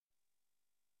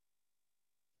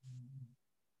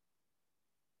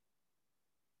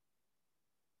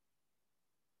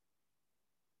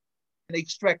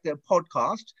extract the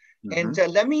podcast. Mm-hmm. And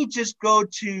let me just go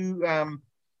to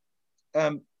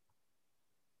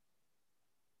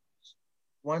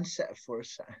one sec for a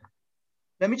second.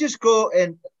 Let me just go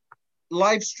and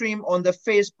live stream on the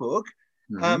Facebook.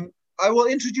 Mm-hmm. I will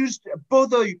introduce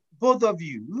both of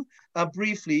you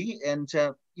briefly, and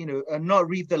not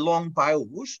read the long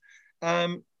bios,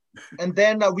 and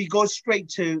then we go straight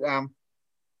to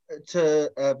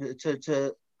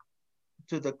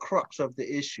the crux of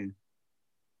the issue.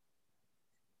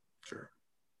 Sure.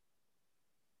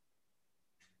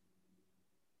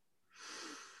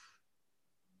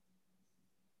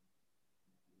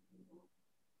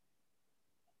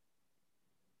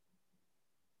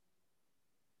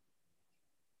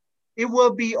 It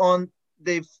will be on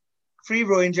the Free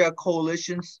Rohingya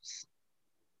Coalition's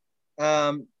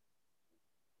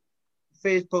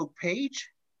Facebook page,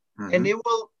 Mm-hmm. and it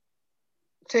will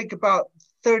take about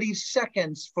 30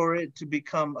 seconds for it to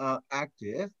become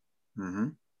active. Mm-hmm.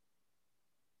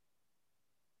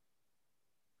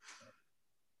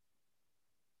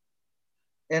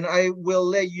 And I will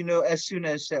let you know as soon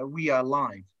as we are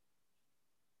live.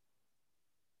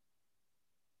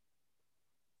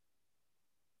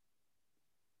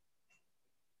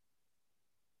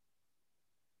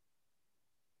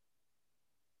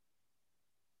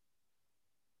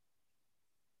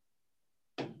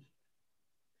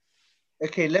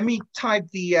 Okay, let me type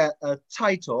the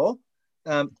title.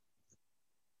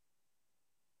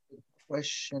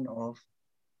 Question of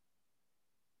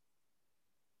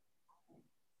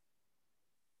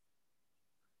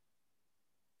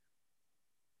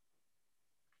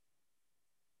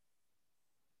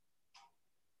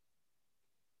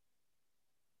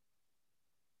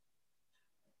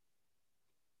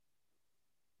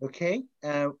okay,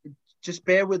 just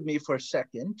bear with me for a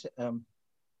second.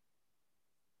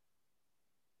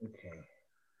 Okay.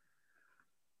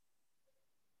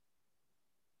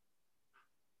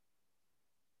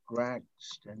 Greg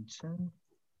Stenton.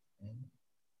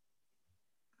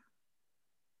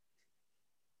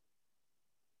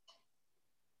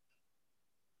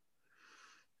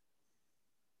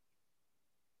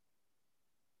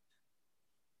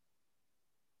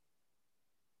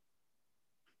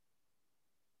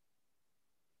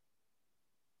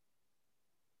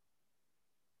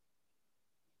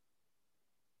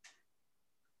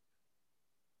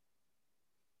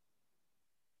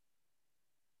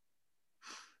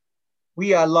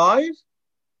 We are live.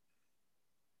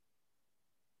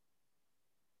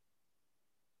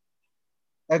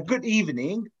 Good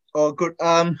evening, or good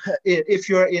if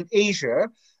you're in Asia,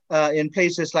 in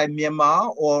places like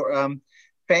Myanmar or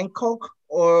Bangkok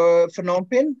or Phnom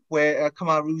Penh, where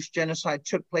Khmer Rouge genocide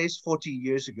took place 40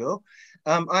 years ago.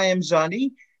 I am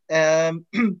Zani. I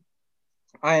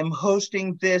am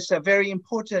hosting this very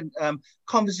important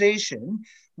conversation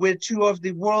with two of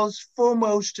the world's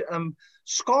foremost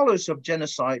scholars of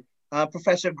genocide,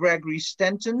 Professor Gregory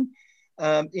Stenton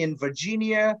in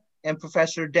Virginia, and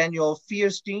Professor Daniel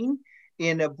Feuerstein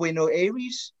in Buenos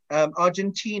Aires,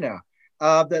 Argentina.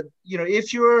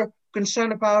 If you're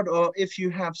concerned about or if you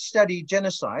have studied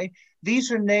genocide,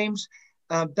 these are names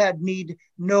that need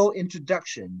no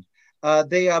introduction.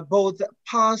 They are both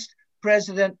past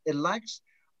president-elects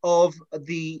of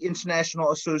the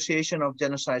International Association of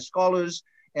Genocide Scholars,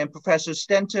 and Professor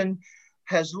Stenton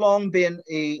has long been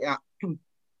a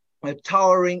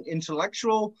towering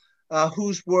intellectual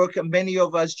whose work many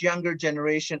of us younger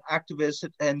generation activists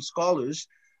and scholars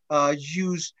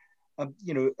use,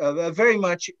 very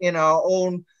much in our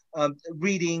own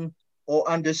reading or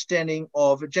understanding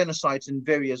of genocides in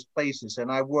various places.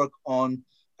 And I work on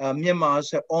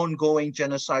Myanmar's ongoing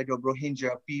genocide of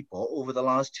Rohingya people over the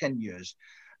last 10 years.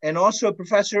 And also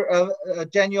Professor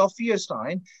Daniel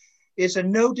Feuerstein is a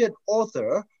noted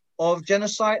author of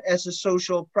Genocide as a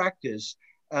Social Practice,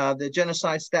 the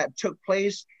genocides that took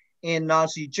place in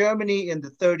Nazi Germany in the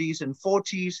 30s and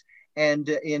 40s, and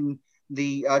in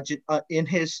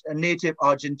his native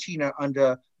Argentina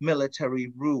under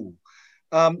military rule.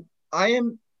 I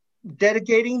am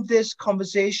dedicating this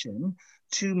conversation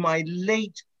to my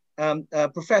late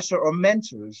professor or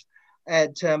mentors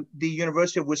at the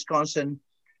University of Wisconsin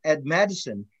at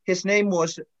Madison. His name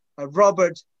was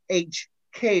Robert H.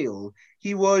 Cale.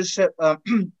 He was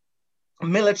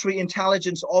military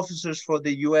intelligence officers for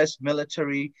the U.S.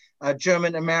 military,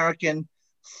 German-American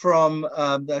from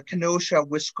the Kenosha,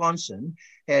 Wisconsin.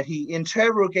 And he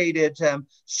interrogated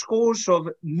scores of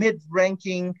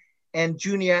mid-ranking and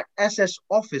junior SS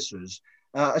officers,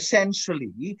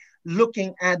 essentially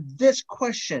looking at this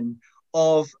question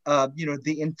of,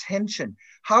 the intention.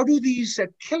 How do these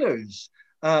killers,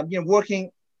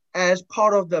 working as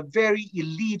part of the very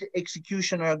elite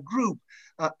executioner group,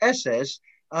 SS,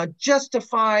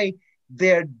 justify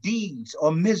their deeds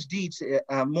or misdeeds,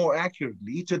 more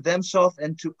accurately, to themselves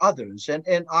and to others.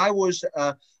 And I was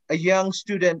a young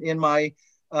student in my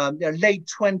late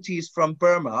 20s from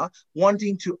Burma,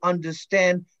 wanting to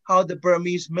understand how the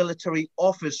Burmese military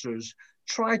officers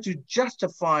try to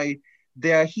justify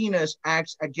their heinous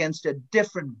acts against the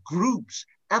different groups,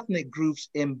 ethnic groups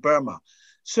in Burma.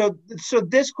 So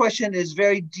this question is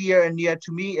very dear and near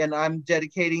to me, and I'm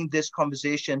dedicating this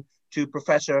conversation to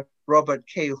Professor Robert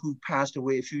Kaye, who passed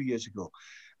away a few years ago.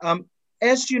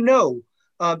 As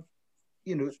uh,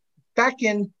 you know, back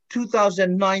in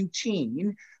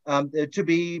 2019, to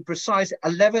be precise,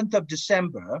 11th of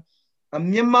December,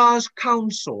 Myanmar's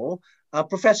council,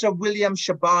 Professor William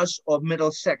Shabazz of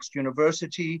Middlesex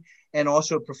University, and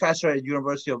also a professor at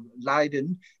University of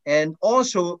Leiden, and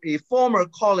also a former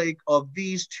colleague of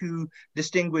these two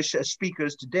distinguished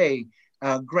speakers today,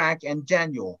 Greg and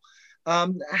Daniel,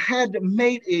 had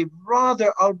made a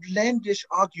rather outlandish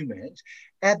argument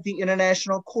at the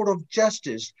International Court of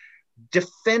Justice,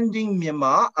 defending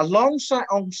Myanmar alongside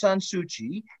Aung San Suu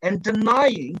Kyi and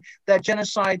denying that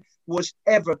genocide was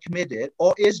ever committed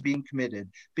or is being committed,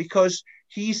 because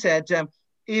he said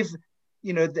if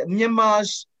the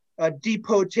Myanmar's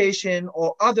deportation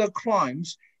or other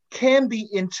crimes can be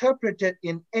interpreted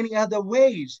in any other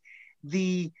ways,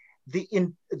 the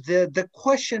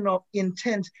question of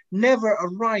intent never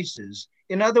arises.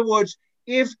 In other words,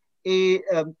 if a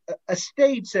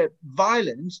state's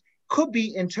violence could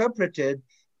be interpreted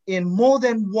in more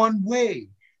than one way,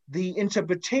 the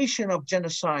interpretation of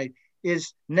genocide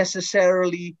is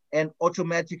necessarily and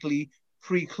automatically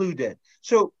precluded.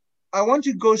 So I want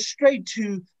to go straight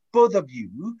to both of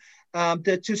you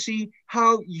to see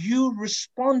how you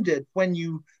responded when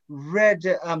you read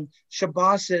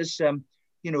Shabazz's,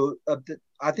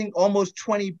 I think almost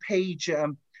 20-page,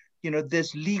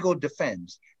 this legal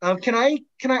defense. Can I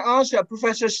ask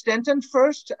Professor Stenton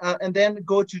first, and then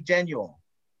go to Daniel?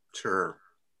 Sure.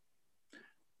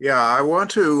 Yeah, I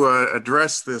want to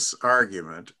address this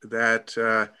argument that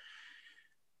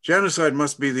genocide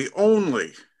must be the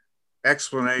only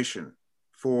explanation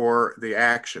for the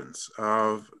actions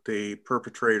of the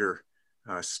perpetrator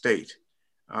state.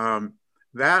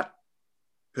 That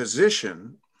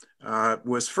position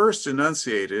was first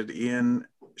enunciated in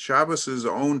Shabazz's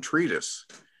own treatise,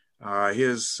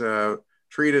 his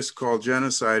treatise called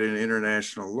Genocide in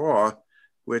International Law,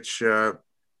 which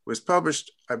was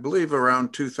published, I believe,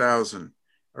 around 2000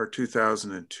 or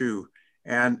 2002.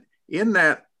 And in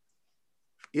that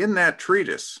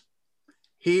treatise,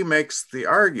 he makes the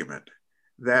argument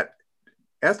that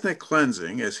ethnic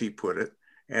cleansing, as he put it,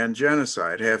 and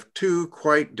genocide have two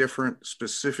quite different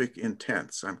specific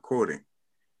intents. I'm quoting.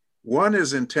 One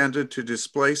is intended to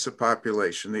displace a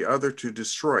population, the other to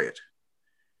destroy it.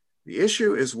 The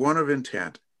issue is one of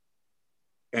intent,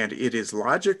 and it is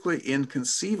logically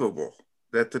inconceivable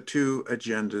that the two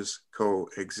agendas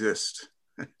coexist.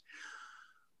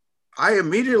 I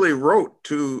immediately wrote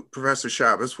to Professor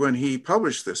Shabazz when he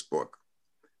published this book,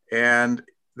 and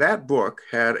that book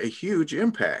had a huge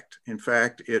impact. In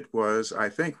fact, it was, I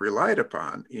think, relied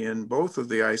upon in both of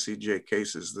the ICJ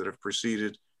cases that have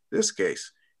preceded this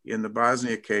case, in the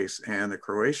Bosnia case and the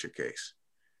Croatia case.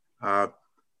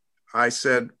 I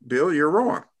said, Bill, you're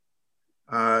wrong.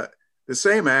 The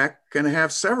same act can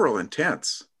have several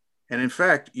intents. And in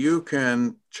fact, you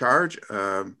can charge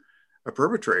a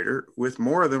perpetrator with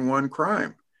more than one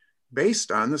crime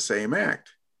based on the same act.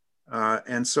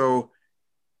 And so,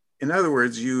 in other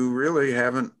words, you really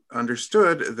haven't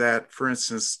understood that, for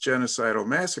instance, genocidal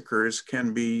massacres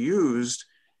can be used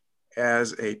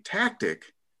as a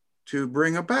tactic to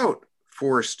bring about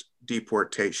forced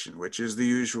deportation, which is the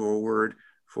usual word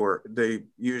for the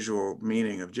usual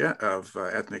meaning of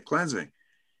ethnic cleansing.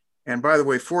 And by the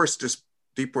way, forced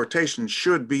deportation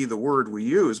should be the word we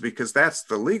use because that's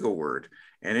the legal word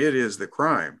and it is the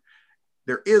crime.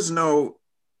 There is no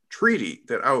treaty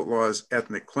that outlaws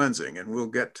ethnic cleansing, and we'll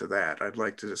get to that. I'd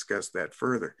like to discuss that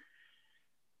further.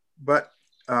 But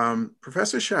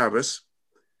Professor Shabazz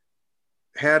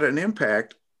had an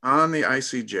impact on the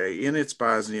ICJ in its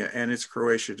Bosnia and its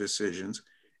Croatia decisions.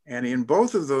 And in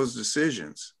both of those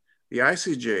decisions, the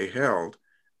ICJ held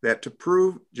that to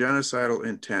prove genocidal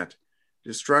intent,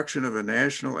 destruction of a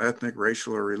national, ethnic,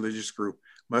 racial, or religious group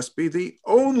must be the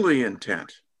only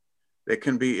intent that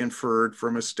can be inferred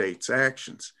from a state's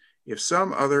actions. If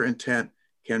some other intent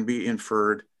can be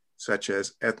inferred, such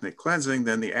as ethnic cleansing,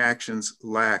 then the actions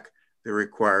lack the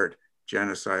required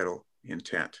genocidal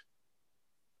intent.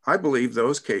 I believe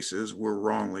those cases were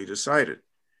wrongly decided.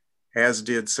 as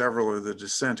did several of the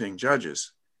dissenting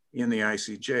judges in the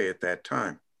ICJ at that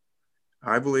time.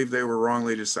 I believe they were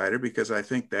wrongly decided because I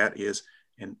think that is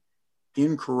an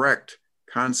incorrect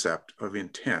concept of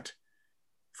intent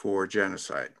for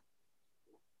genocide.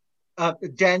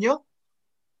 Daniel?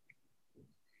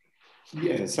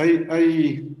 Yes, I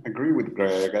agree with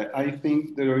Greg. I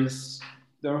think there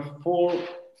are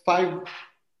 5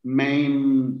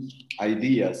 main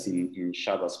ideas in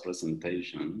Shaba's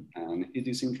presentation, and it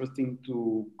is interesting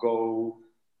to go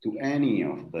to any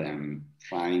of them,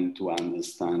 trying to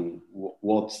understand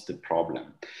what's the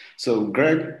problem. So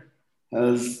Greg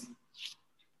has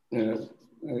the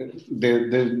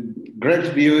Greg's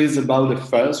view is about the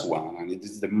first one, and it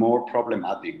is the more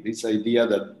problematic. This idea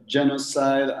that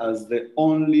genocide as the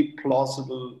only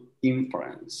plausible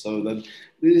inference, so that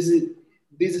this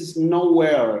is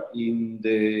nowhere in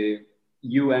the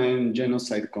UN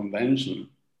Genocide Convention,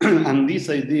 and this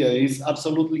idea is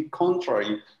absolutely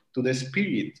contrary to the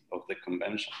spirit of the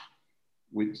convention,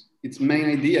 which its main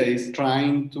idea is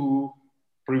trying to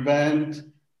prevent,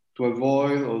 to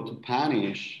avoid, or to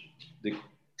punish the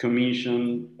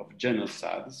commission of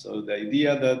genocide. So the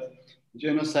idea that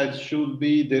genocide should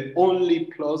be the only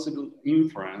plausible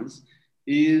inference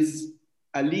is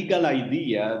a legal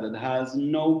idea that has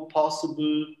no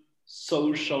possible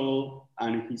social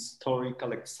and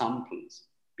historical examples,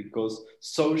 because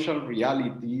social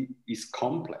reality is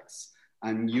complex,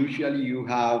 and usually you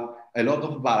have a lot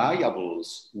of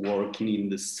variables working in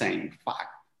the same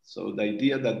fact. So the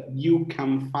idea that you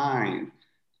can find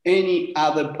any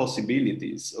other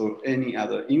possibilities or any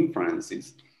other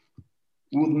inferences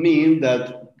would mean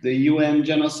that the UN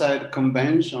Genocide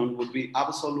Convention would be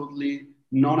absolutely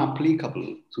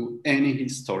non-applicable to any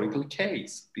historical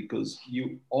case, because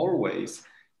you always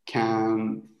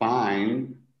can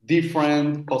find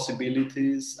different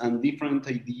possibilities and different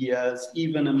ideas,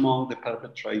 even among the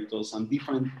perpetrators, and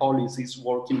different policies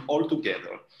working all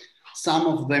together. Some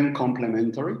of them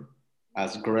complementary,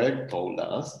 as Greg told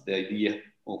us. The idea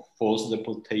of forced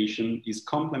deportation is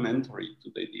complementary to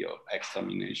the idea of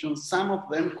extermination. Some of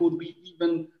them could be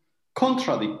even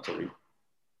contradictory,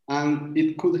 and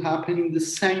it could happen in the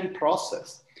same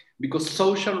process, because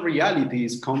social reality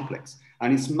is complex,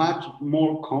 and it's much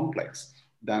more complex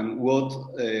than what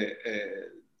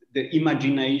the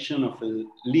imagination of a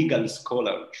legal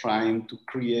scholar trying to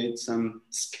create some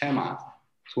schema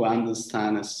to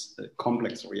understand a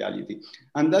complex reality.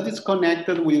 And that is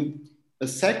connected with a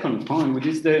second point, which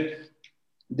is the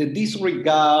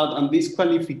disregard and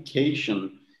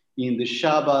disqualification in the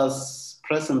Shaba's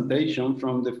presentation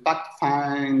from the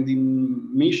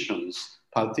fact-finding missions,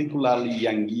 particularly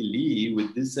Yang Li,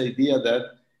 with this idea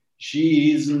that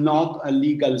she is not a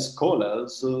legal scholar,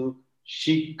 so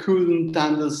she couldn't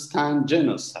understand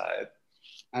genocide.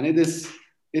 And it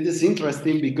is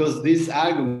interesting, because this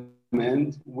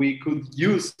argument, we could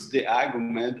use the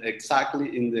argument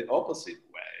exactly in the opposite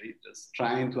way, just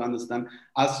trying to understand,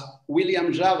 as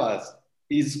William Jawas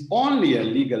is only a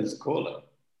legal scholar,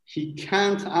 he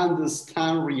can't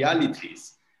understand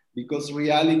realities, because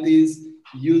realities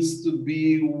used to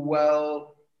be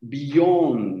well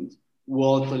beyond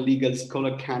what a legal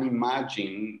scholar can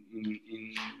imagine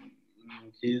in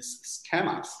his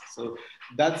schemas. So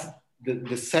that's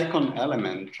the second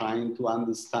element, trying to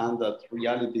understand that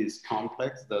reality is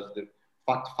complex, that the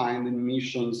fact-finding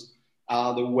missions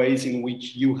are the ways in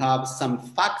which you have some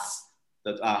facts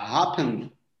that are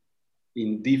happening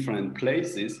in different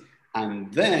places,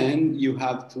 and then you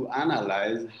have to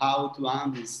analyze how to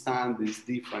understand these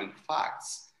different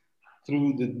facts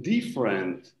through the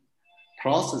different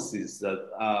processes that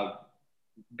are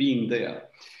being there.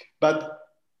 But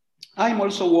I'm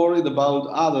also worried about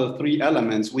other 3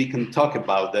 elements. We can talk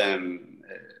about them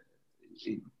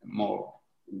in more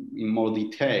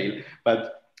detail,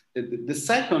 but the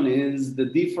second is the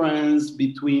difference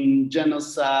between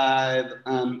genocide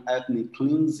and ethnic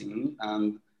cleansing.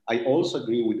 And I also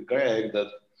agree with Greg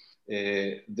that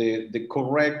the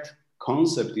correct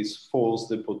concept is forced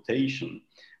deportation.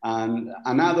 And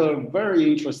another very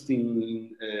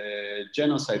interesting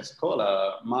genocide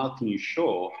scholar, Martin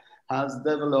Shaw, has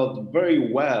developed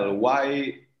very well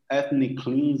why ethnic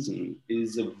cleansing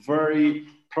is a very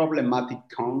problematic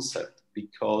concept,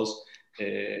 because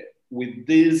with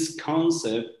this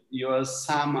concept, you are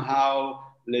somehow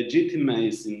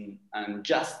legitimizing and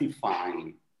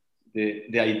justifying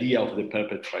the idea of the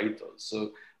perpetrator.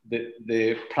 So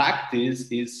the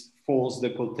practice is forced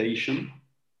deportation,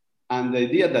 and the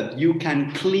idea that you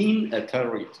can clean a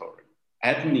territory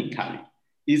ethnically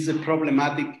is a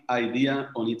problematic idea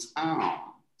on its own.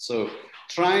 So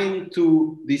trying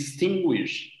to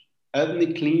distinguish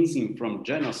ethnic cleansing from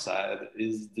genocide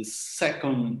is the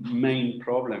second main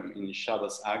problem in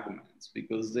Chabas' arguments,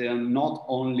 because they are not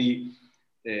only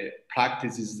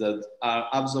practices that are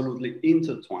absolutely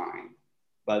intertwined,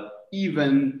 but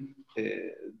even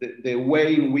the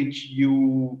way in which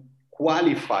you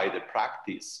qualify the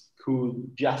practice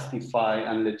could justify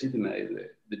and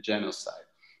legitimate the genocide.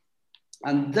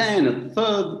 And then a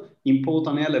third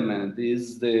important element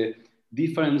is the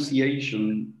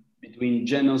differentiation between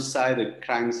genocide and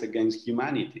crimes against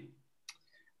humanity,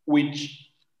 which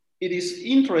it is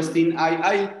interesting.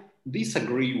 I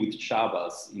disagree with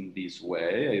Chabas in this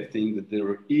way. I think that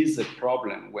there is a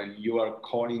problem when you are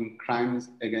calling crimes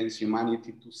against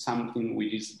humanity to something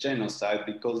which is genocide,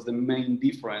 because the main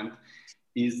difference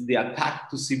is the attack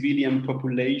to civilian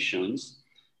populations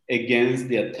against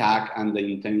the attack and the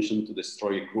intention to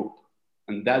destroy a group.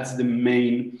 And that's the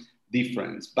main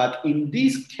difference. But in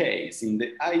this case, in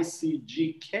the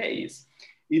ICG case,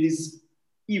 it is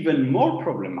even more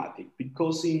problematic,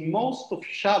 because in most of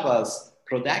Chabas'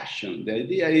 production, the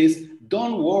idea is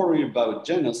don't worry about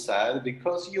genocide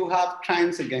because you have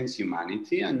crimes against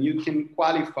humanity and you can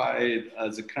qualify it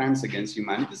as a crimes against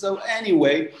humanity. So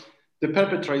anyway, the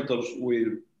perpetrators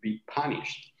will be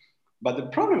punished. But the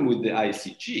problem with the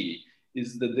ICG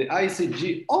is that the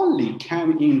ICG only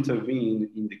can intervene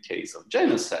in the case of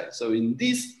genocide. So in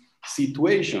this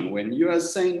situation, when you are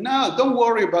saying, no, don't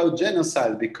worry about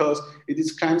genocide because it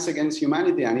is crimes against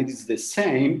humanity and it is the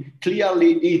same,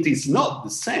 clearly it is not the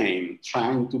same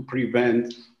trying to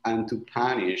prevent and to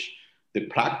punish the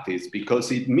practice,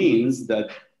 because it means that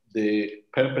the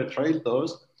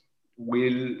perpetrators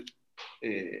will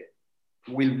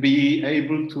be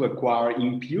able to acquire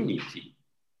impunity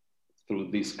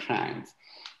through these crimes.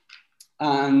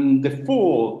 And the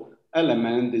fourth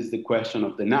element is the question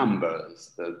of the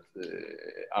numbers that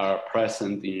are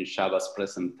present in Chabas'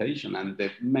 presentation. And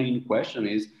the main question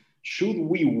is, should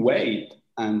we wait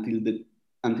until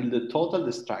the total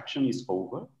destruction is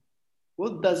over?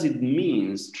 What does it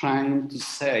mean trying to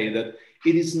say that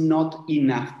it is not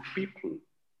enough people?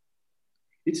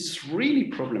 It is really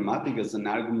problematic as an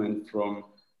argument from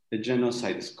a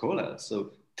genocide scholar.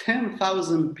 So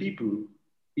 10,000 people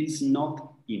is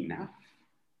not enough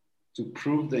to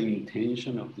prove the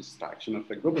intention of destruction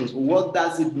of a group. And so what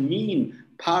does it mean,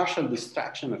 partial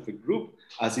destruction of a group,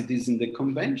 as it is in the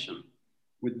convention?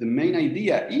 With the main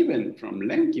idea, even from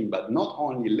Lemkin, but not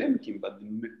only Lemkin, but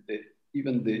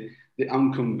even the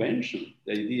unconvention,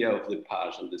 the idea of the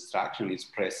partial destruction is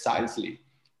precisely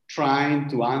trying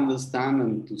to understand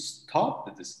and to stop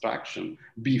the destruction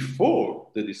before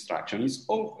the destruction is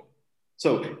over.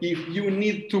 So if you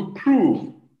need to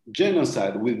prove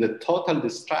genocide with the total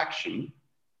destruction,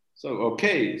 so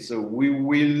okay, so we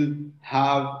will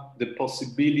have the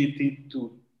possibility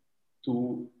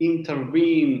to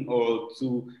intervene or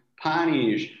to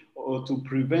punish or to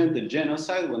prevent the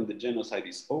genocide when the genocide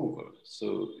is over.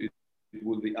 So it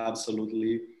would be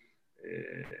absolutely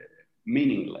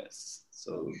meaningless.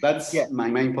 So that's my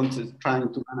main point, is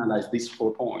trying to analyze these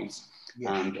 4 points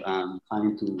and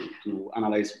trying to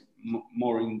analyze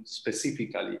more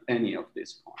specifically any of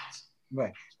these points.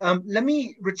 Right. Let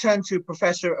me return to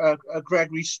Professor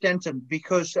Gregory Stenton,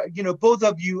 because both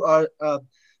of you are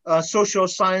social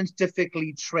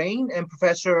scientifically trained, and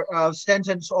Professor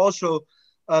Stenton is also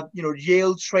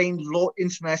Yale trained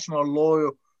international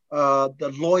lawyer,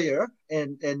 the lawyer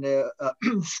and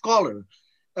scholar.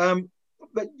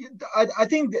 But I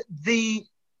think that the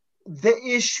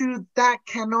issue that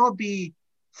cannot be,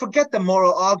 forget the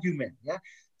moral argument,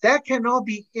 that cannot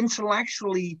be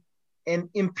intellectually and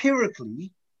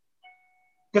empirically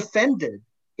defended,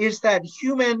 is that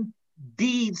human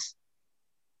deeds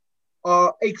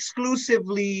are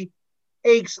exclusively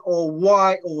X or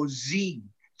Y or Z.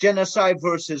 Genocide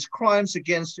versus crimes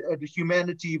against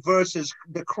humanity versus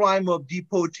the crime of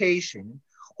deportation,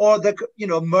 or the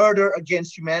murder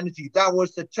against humanity. That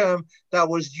was the term that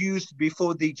was used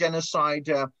before the genocide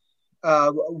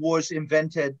was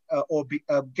invented or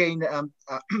gained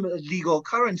legal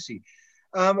currency.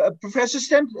 Professor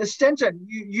Stenton,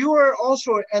 you are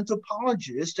also an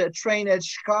anthropologist trained at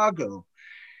Chicago.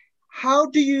 How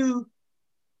do you,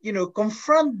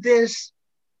 confront this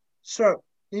sort of,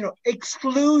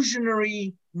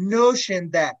 exclusionary notion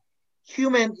that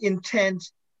human intent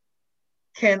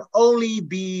can only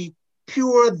be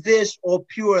pure this or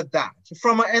pure that?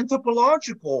 From an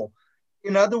anthropological,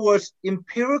 in other words,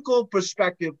 empirical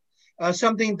perspective,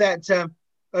 something that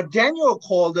Daniel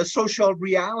called a social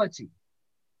reality.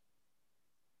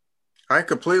 I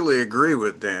completely agree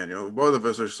with Daniel. Both of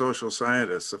us are social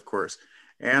scientists, of course,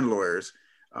 and lawyers.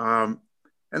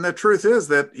 And the truth is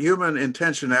that human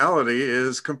intentionality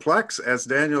is complex, as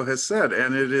Daniel has said,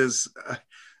 and it is,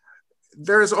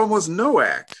 there is almost no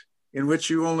act in which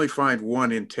you only find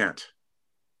one intent.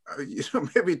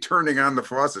 Maybe turning on the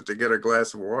faucet to get a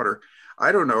glass of water,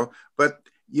 I don't know. But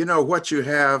what you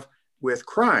have with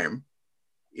crime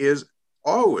is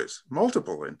always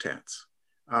multiple intents.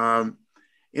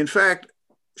 In fact,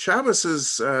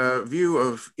 Chavez's view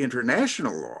of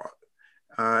international law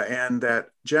and that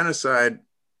genocide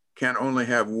can only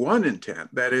have one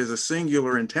intent, that is a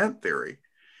singular intent theory,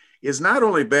 is not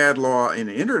only bad law in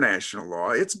international law,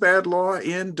 it's bad law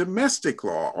in domestic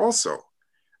law also.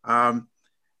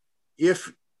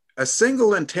 If a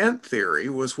single intent theory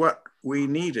was what we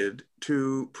needed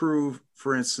to prove,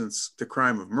 for instance, the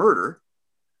crime of murder,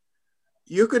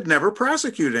 you could never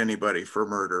prosecute anybody for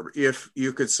murder if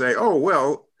you could say, oh,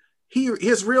 well,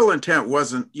 his real intent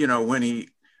wasn't, when he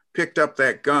picked up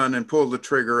that gun and pulled the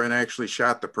trigger and actually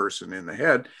shot the person in the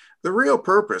head. The real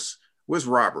purpose was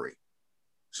robbery.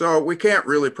 So we can't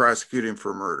really prosecute him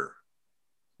for murder.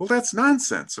 Well, that's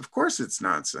nonsense. Of course it's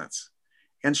nonsense.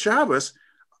 And Chavez,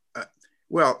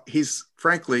 he's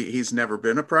never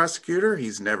been a prosecutor.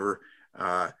 He's never,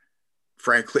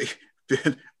 frankly,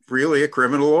 been really a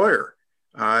criminal lawyer.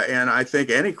 And I think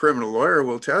any criminal lawyer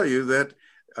will tell you that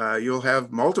you'll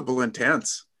have multiple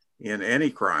intents in any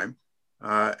crime.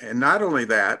 And not only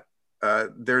that,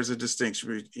 there's a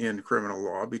distinction in criminal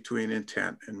law between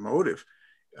intent and motive.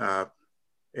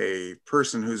 A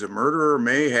person who's a murderer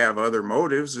may have other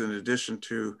motives in addition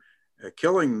to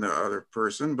killing the other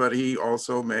person, but he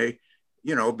also may,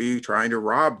 be trying to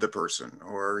rob the person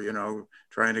or,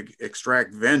 trying to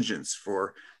extract vengeance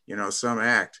for, some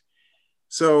act.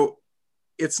 So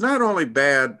it's not only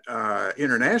bad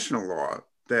international law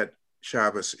that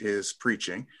Chavez is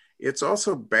preaching, it's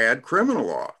also bad criminal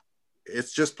law.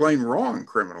 It's just plain wrong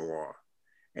criminal law.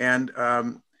 And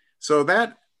so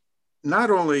that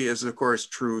not only is, of course,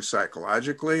 true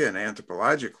psychologically and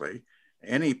anthropologically,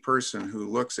 any person who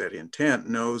looks at intent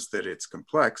knows that it's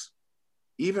complex,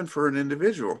 even for an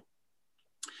individual.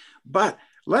 But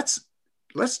let's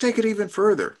take it even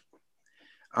further.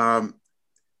 A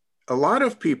lot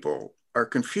of people are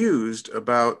confused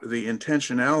about the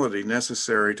intentionality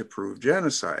necessary to prove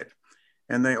genocide.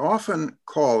 And they often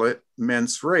call it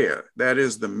mens rea. That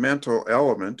is the mental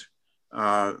element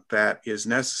that is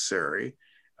necessary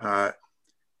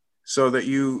so that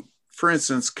you, for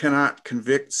instance, cannot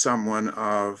convict someone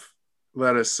of,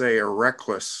 let us say, a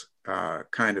reckless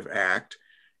kind of act.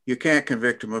 You can't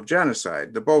convict him of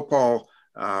genocide. The Bhopal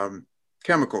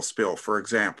chemical spill, for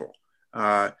example.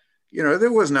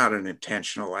 There was not an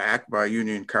intentional act by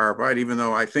Union Carbide, even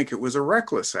though I think it was a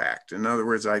reckless act. In other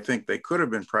words, I think they could have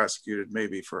been prosecuted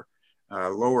maybe for a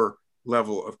lower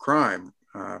level of crime,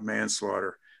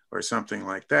 manslaughter or something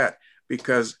like that,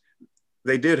 because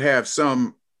they did have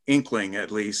some inkling,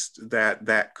 at least,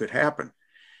 that could happen.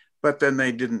 But then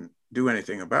they didn't do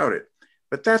anything about it.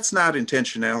 But that's not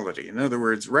intentionality. In other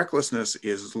words, recklessness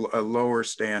is a lower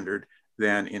standard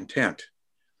than intent.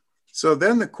 So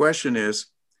then the question is,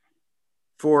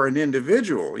 for an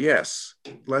individual, yes,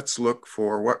 let's look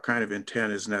for what kind of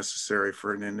intent is necessary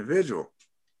for an individual.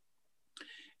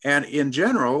 And in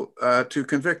general, to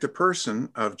convict a person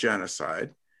of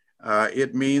genocide,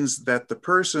 it means that the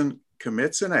person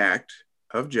commits an act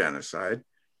of genocide,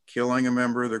 killing a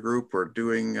member of the group or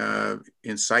doing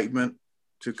incitement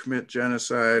to commit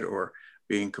genocide or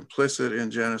being complicit in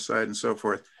genocide and so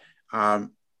forth,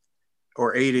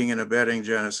 or aiding and abetting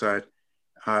genocide.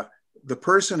 The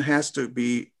person has to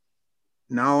be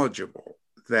knowledgeable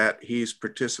that he's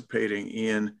participating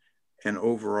in an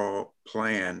overall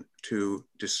plan to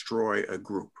destroy a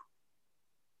group.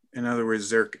 In other words,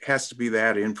 there has to be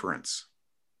that inference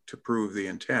to prove the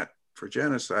intent for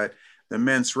genocide, the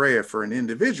mens rea for an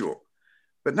individual.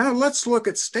 But now let's look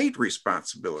at state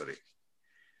responsibility,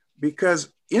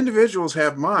 because individuals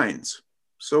have minds.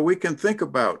 So we can think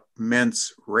about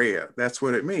mens rea. That's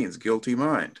what it means, guilty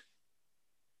mind.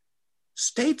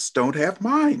 States don't have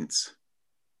minds.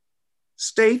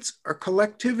 States are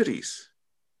collectivities.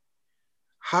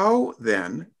 How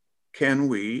then can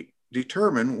we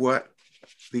determine what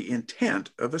the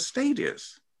intent of a state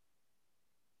is?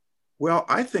 Well,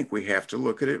 I think we have to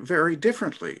look at it very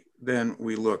differently than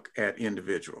we look at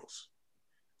individuals.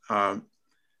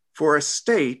 For a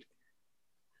state,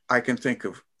 I can think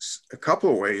of a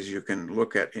couple of ways you can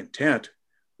look at intent.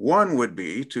 One would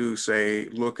be to say,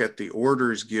 look at the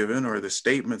orders given or the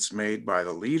statements made by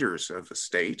the leaders of the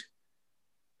state.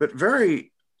 But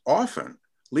very often,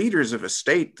 leaders of a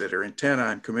state that are intent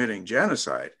on committing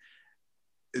genocide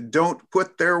don't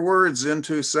put their words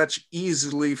into such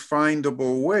easily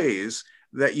findable ways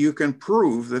that you can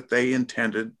prove that they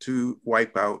intended to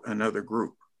wipe out another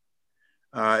group.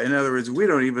 In other words, we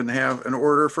don't even have an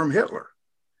order from Hitler,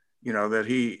 you know, that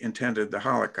he intended the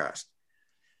Holocaust.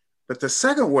 But the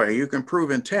second way you can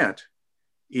prove intent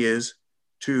is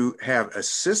to have a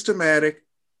systematic,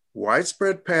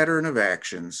 widespread pattern of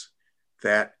actions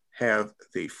that have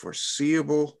the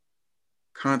foreseeable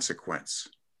consequence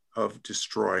of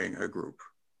destroying a group.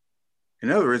 In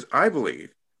other words, I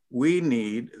believe we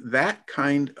need that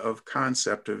kind of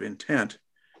concept of intent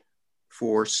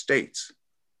for states.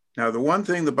 Now, the one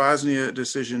thing the Bosnia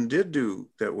decision did do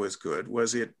that was good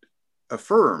was it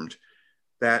affirmed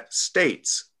that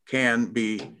states can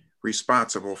be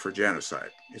responsible for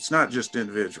genocide. It's not just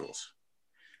individuals.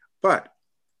 But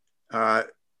at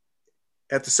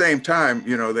the same time,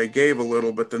 you know, they gave a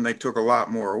little, but then they took a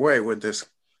lot more away with this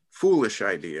foolish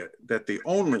idea that the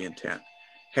only intent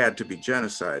had to be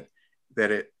genocide,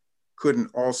 that it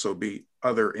couldn't also be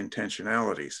other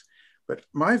intentionalities. But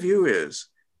my view is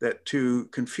that to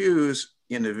confuse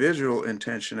individual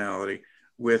intentionality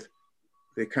with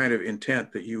the kind of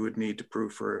intent that you would need to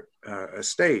prove for a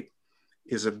state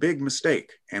is a big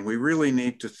mistake. And we really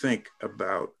need to think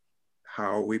about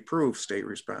how we prove state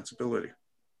responsibility.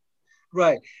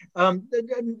 Right.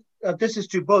 This is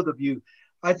to both of you.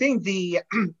 I think you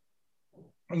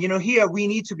know, here we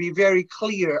need to be very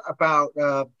clear about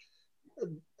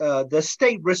the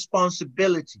state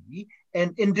responsibility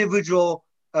and individual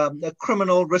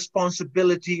criminal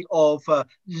responsibility of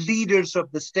leaders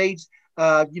of the states,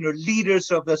 you know,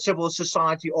 leaders of the civil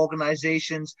society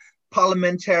organizations,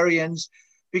 parliamentarians,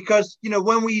 because, you know,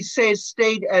 when we say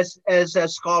state as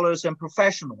scholars and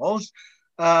professionals,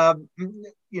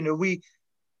 you know, we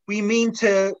mean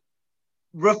to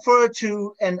refer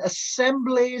to an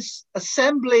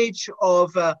assemblage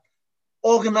of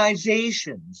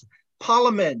organizations,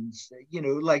 parliaments, you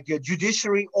know, like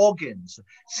judiciary organs,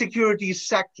 security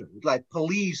sector, like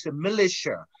police and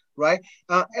militia, right?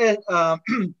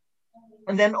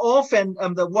 And then often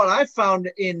what I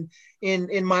found in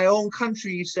my own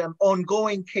country's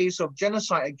ongoing case of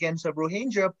genocide against the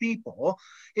Rohingya people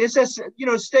is that, you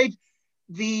know,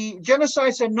 the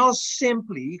genocides are not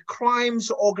simply crimes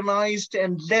organized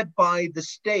and led by the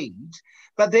state,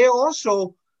 but they're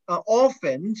also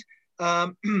often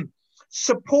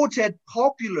supported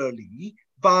popularly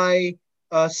by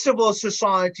civil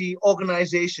society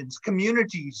organizations,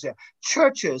 communities,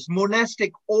 churches,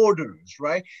 monastic orders,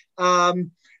 right?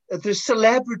 The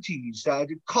celebrities,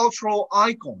 the cultural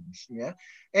icons, yeah?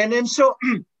 And then so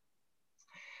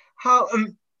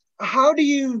how do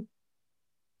you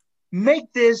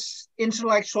make this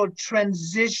intellectual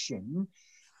transition,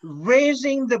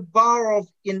 raising the bar of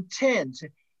intent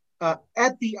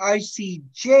at the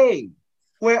ICJ,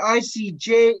 where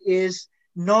ICJ is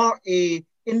not a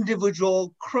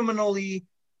individual criminally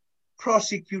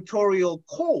prosecutorial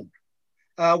court,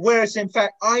 whereas in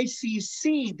fact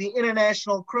ICC, the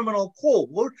International Criminal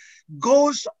Court,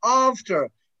 goes after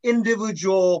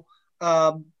individual,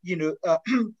 you know,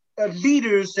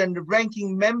 leaders and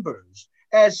ranking members.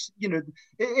 As you know,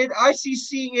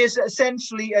 ICC is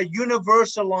essentially a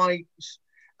universalized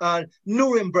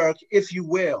Nuremberg, if you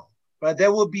will. Right?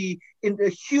 There will be a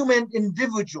human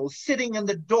individual sitting in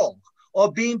the dock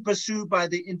or being pursued by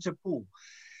the Interpol.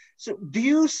 So, do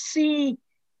you see,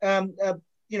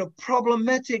 you know,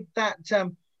 problematic that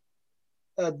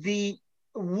the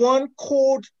one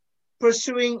court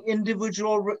pursuing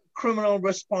individual criminal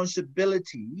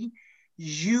responsibility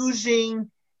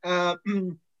using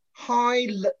high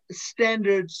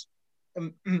standards,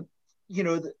 you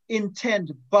know, the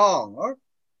intent bar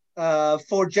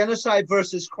for genocide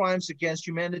versus crimes against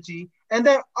humanity, and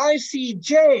that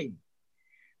ICJ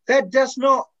that does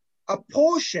not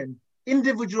apportion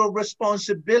individual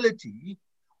responsibility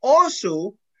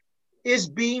also is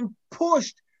being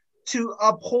pushed to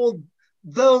uphold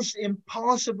those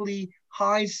impossibly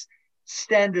high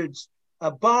standards,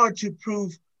 a bar to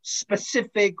prove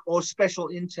specific or special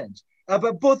intent.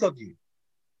 But both of you.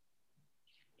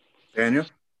 Daniel?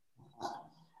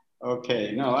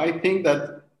 Okay, no, I think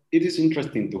that it is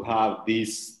interesting to have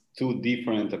these two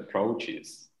different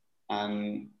approaches,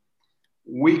 and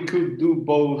we could do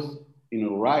both in a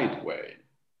right way.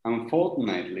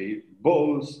 Unfortunately,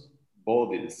 both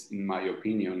bodies, in my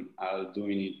opinion, are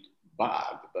doing it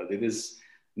bad, but it is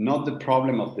not the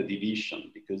problem of the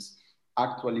division, because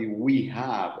actually we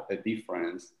have a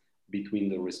difference between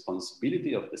the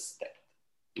responsibility of the state,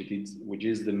 which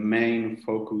is the main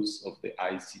focus of the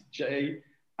ICJ,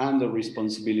 and the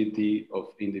responsibility of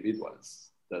individuals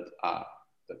that are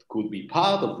that could be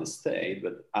part of the state,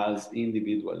 but as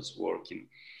individuals working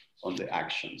on the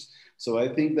actions. So I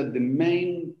think that the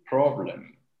main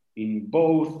problem in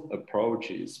both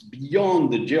approaches,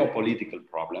 beyond the geopolitical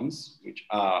problems, which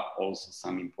are also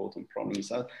some important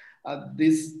problems, are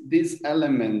this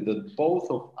element that both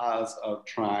of us are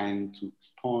trying to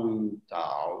point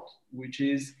out, which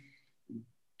is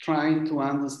trying to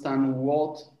understand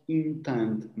what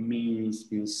intent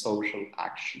means in social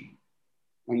action.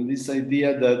 And this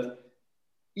idea that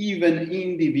even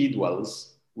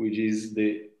individuals, which is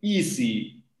the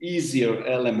easier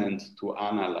element to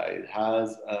analyze,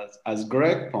 has, as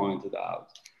Greg pointed out,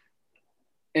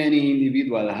 any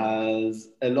individual has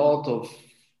a lot of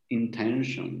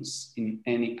intentions in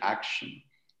any action.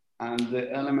 And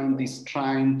the element is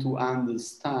trying to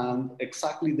understand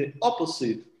exactly the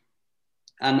opposite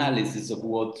analysis of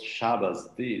what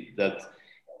Chabas did, that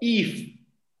if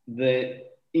the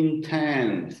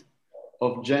intent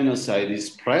of genocide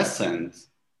is present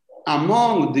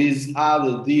among these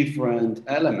other different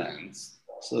elements,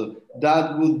 so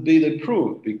that would be the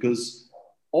proof, because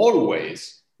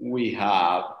always we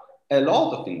have a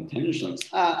lot of intentions,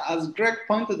 as Greg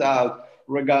pointed out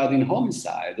regarding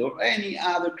homicide or any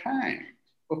other crime.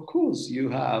 Of course, you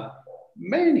have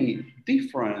many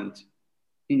different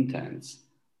intents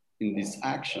in this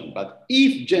action, but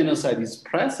if genocide is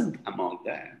present among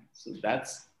them, so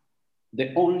that's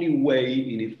the only way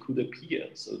it could appear,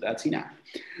 so that's enough.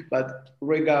 But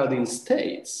regarding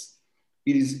states,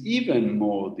 it is even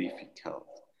more difficult,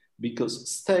 because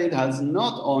state has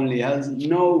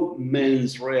no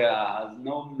mens rea, has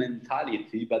no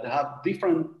mentality, but have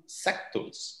different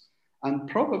sectors. And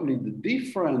probably the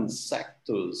different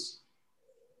sectors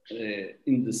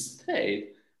in the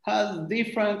state has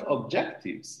different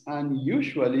objectives, and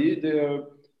usually they're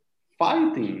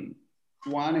fighting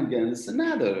one against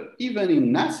another. Even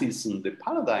in Nazism, the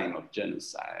paradigm of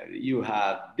genocide, you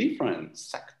have different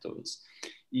sectors,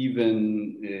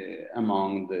 even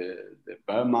among the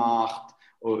Wehrmacht,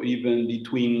 or even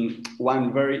between.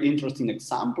 One very interesting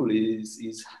example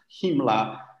is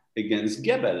Himmler against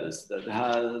Goebbels, that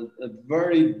has a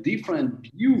very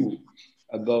different view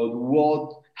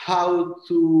about how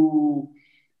to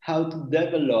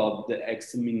develop the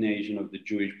extermination of the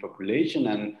Jewish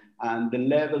population, and the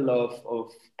level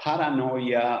of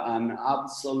paranoia and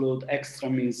absolute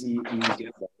extremism in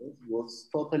Goebbels was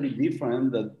totally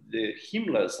different than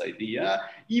Himmler's idea.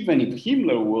 Even if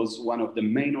Himmler was one of the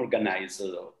main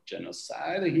organizers of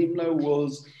genocide, Himmler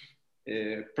was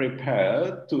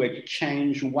prepared to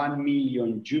exchange 1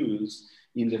 million Jews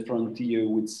in the frontier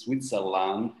with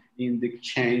Switzerland in the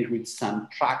exchange with some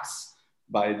trucks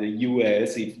by the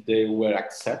US if they were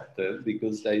accepted,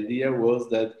 because the idea was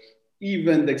that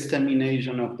even the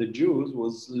extermination of the Jews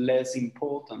was less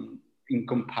important in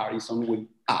comparison with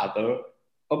other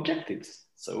objectives,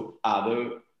 so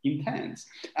other intents.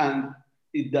 And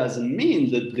it doesn't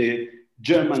mean that the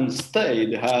German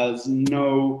state has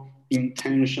no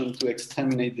intention to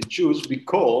exterminate the Jews,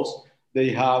 because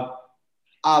they have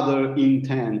other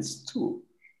intents too.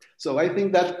 So I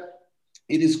think that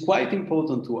it is quite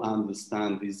important to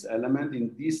understand this element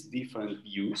in these different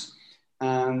views.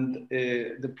 And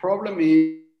the problem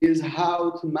is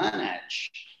how to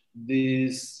manage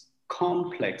this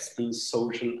complex and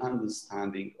social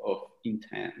understanding of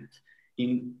intent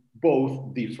in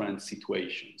both different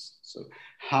situations. So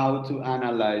how to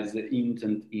analyze the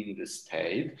intent in the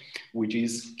state, which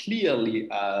is clearly,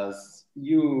 as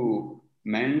you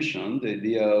mentioned, the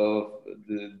idea of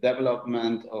the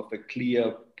development of a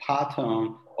clear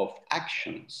pattern of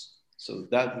actions. So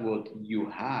that's what you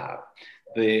have.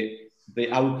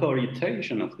 The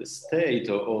authorization of the state,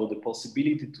 or the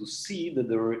possibility to see that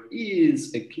there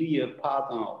is a clear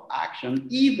pattern of action,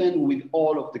 even with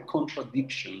all of the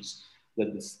contradictions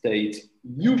that the state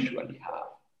usually have.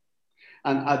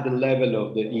 And at the level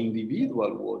of the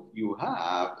individual, what you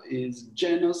have is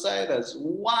genocide as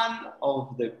one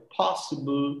of the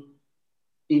possible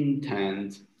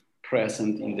intent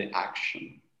present in the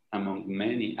action among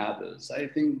many others. I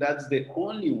think that's the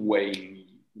only way in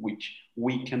which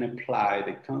we can apply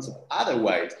the concept.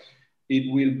 Otherwise,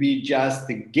 it will be just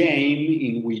a game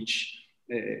in which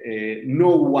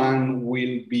no one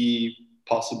will be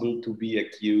possible to be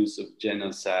accused of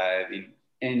genocide in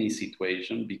any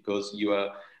situation, because you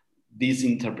are this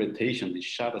interpretation, this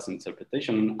Chabas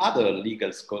interpretation, and other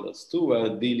legal scholars too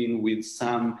are dealing with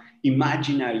some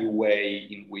imaginary way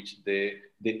in which the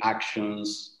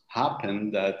actions happen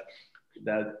that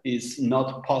that is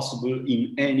not possible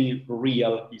in any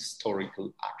real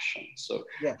historical action. So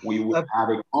Yeah. we would have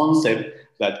a concept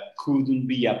that couldn't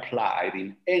be applied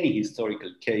in any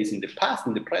historical case in the past,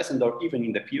 in the present, or even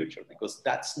in the future, because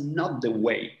that's not the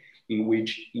way in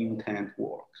which intent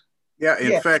works. Yeah,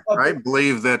 in fact, I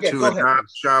believe that to adopt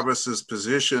please. Chavez's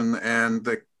position and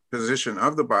the position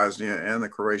of the Bosnia and the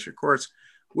Croatia courts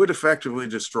would effectively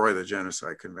destroy the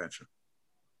Genocide Convention.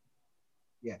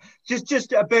 Yeah,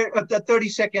 just about 30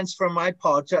 seconds from my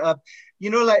part.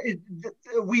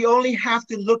 We only have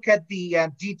to look at the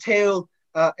detailed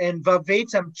and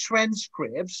verbatim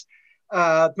transcripts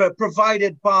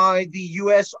provided by the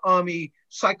U.S. Army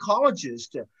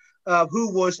psychologist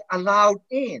who was allowed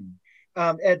in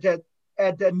at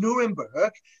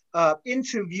Nuremberg,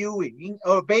 interviewing,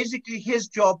 or basically his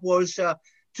job was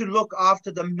to look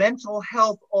after the mental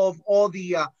health of all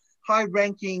the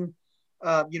high-ranking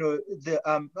the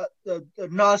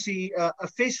Nazi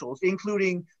officials,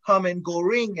 including Hermann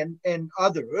Göring and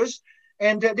others.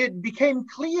 And it became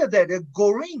clear that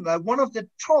Göring, one of the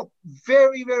top,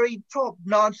 very, very top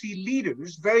Nazi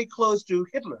leaders, very close to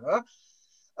Hitler,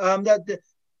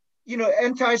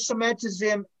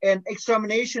 anti-Semitism and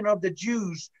extermination of the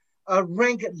Jews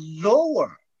rank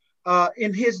lower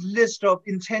in his list of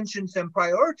intentions and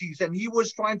priorities. And he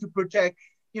was trying to protect,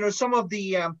 some of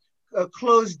the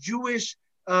close Jewish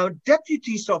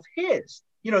deputies of his.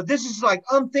 This is like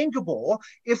unthinkable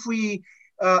if we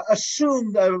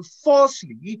assume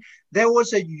falsely there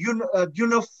was a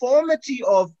uniformity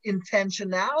of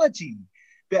intentionality,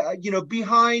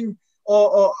 behind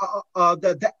or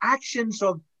the actions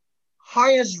of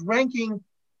highest ranking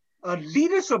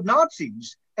leaders of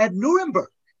Nazis at Nuremberg.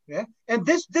 Yeah, and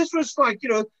this was like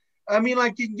Jean-Paul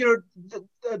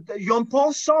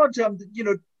Sartre,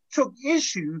 took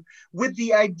issue with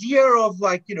the idea of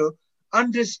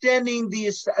understanding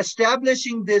this,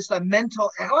 establishing this mental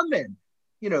element.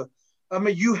 You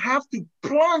have to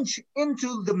plunge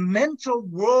into the mental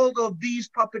world of these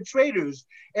perpetrators.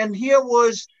 And here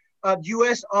was a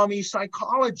U.S. Army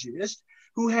psychologist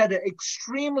who had an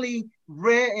extremely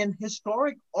rare and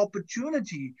historic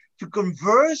opportunity to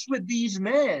converse with these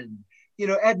men,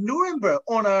 at Nuremberg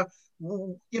on a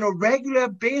regular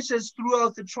basis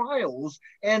throughout the trials,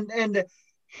 and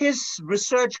his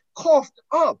research coughed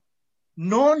up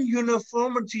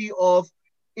non-uniformity of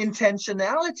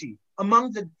intentionality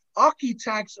among the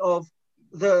architects of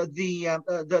the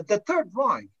Third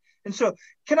Reich. And so,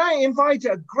 can I invite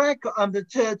Greg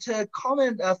to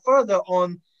comment further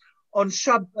on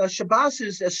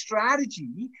Shabaz's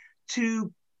strategy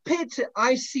to pit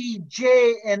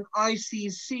ICJ and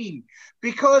ICC,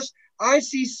 because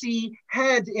ICC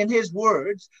had, in his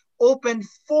words, opened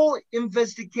full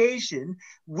investigation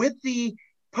with the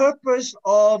purpose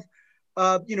of,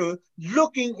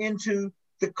 looking into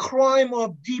the crime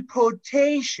of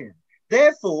deportation.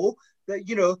 Therefore,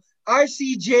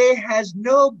 ICJ has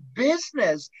no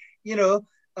business,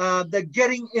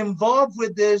 getting involved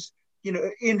with this,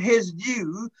 in his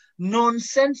view,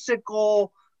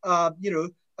 nonsensical,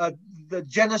 the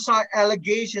genocide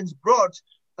allegations brought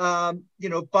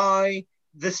by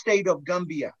the state of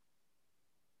Gambia.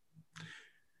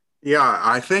 Yeah,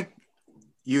 I think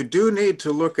you do need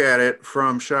to look at it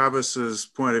from Chavez's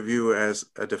point of view as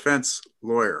a defense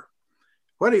lawyer.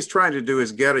 What he's trying to do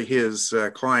is get his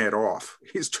client off.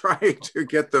 He's trying to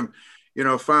get them,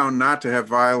 found not to have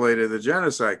violated the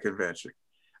Genocide Convention.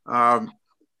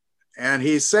 And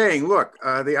he's saying, look,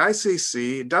 the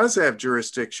ICC does have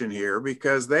jurisdiction here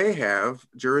because they have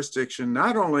jurisdiction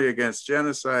not only against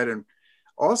genocide and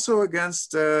also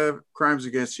against crimes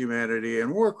against humanity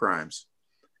and war crimes.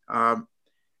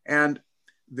 And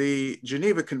the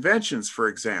Geneva Conventions, for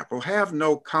example, have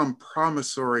no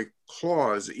compromissory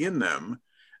clause in them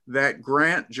that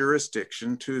grant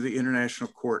jurisdiction to the International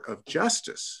Court of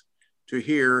Justice to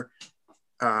hear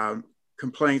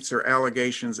complaints or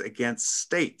allegations against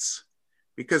states,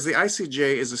 because the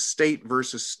ICJ is a state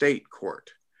versus state court.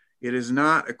 It is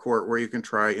not a court where you can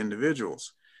try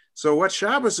individuals. So what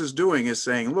Chavez is doing is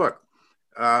saying, look,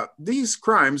 these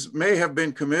crimes may have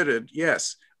been committed,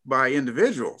 yes, by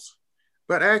individuals,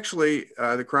 but actually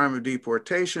the crime of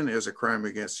deportation is a crime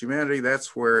against humanity.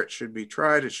 That's where it should be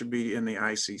tried. It should be in the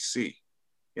ICC,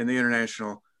 in the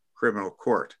International Criminal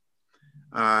Court.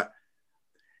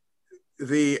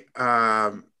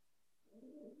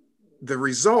 The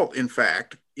result, in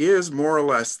fact, is more or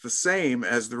less the same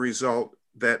as the result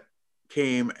that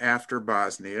came after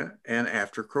Bosnia and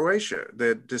after Croatia,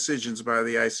 the decisions by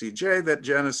the ICJ that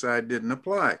genocide didn't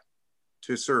apply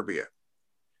to Serbia,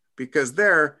 because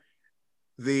there,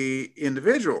 the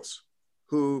individuals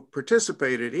who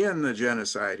participated in the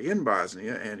genocide in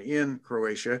Bosnia and in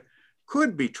Croatia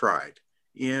could be tried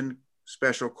in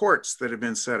special courts that have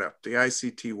been set up, the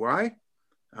ICTY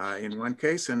in one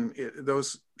case, and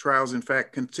those trials in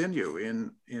fact continue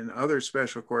in other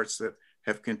special courts that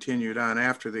have continued on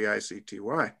after the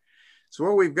ICTY. So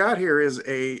what we've got here is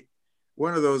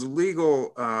one of those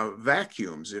legal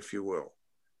vacuums, if you will,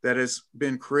 that has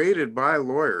been created by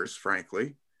lawyers,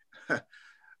 frankly,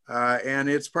 and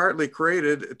it's partly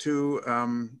created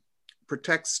to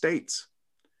protect states.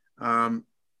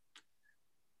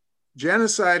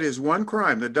 Genocide is one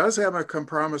crime that does have a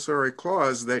compromissory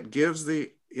clause that gives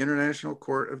the International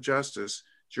Court of Justice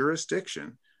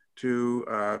jurisdiction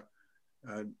to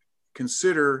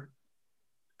consider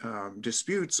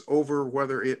disputes over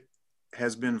whether it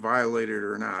has been violated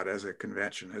or not as a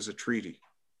convention, as a treaty.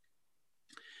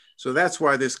 So that's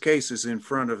why this case is in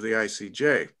front of the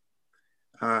ICJ.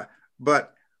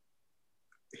 But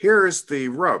here's the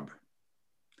rub.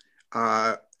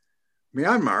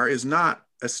 Myanmar is not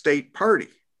a state party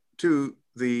to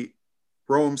the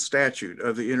Rome Statute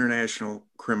of the International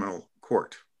Criminal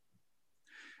Court.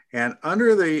 And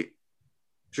under the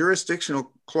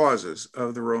jurisdictional clauses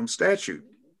of the Rome Statute,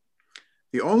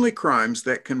 the only crimes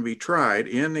that can be tried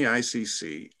in the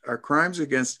ICC are crimes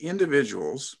against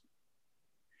individuals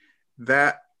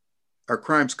that are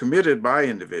crimes committed by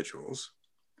individuals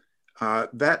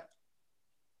that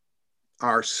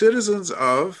are citizens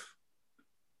of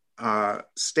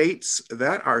states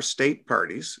that are state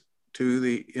parties to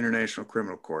the International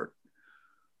Criminal Court,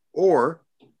 or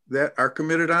that are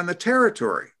committed on the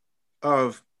territory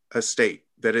of a state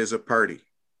that is a party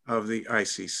of the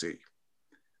ICC.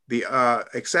 The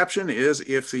exception is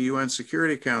if the UN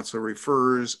Security Council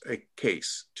refers a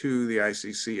case to the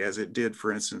ICC, as it did,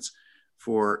 for instance,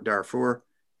 for Darfur,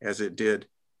 as it did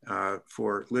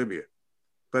for Libya.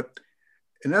 But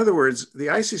in other words, the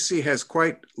ICC has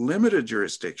quite limited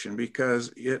jurisdiction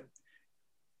because it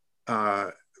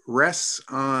rests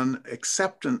on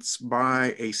acceptance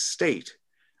by a state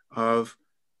of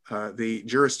the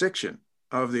jurisdiction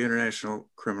of the International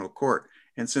Criminal Court.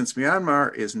 And since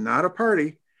Myanmar is not a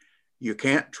party, you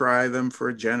can't try them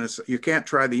for genocide. You can't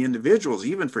try the individuals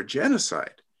even for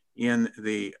genocide in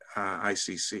the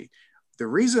ICC. The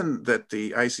reason that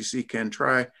the ICC can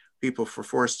try people for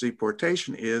forced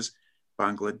deportation is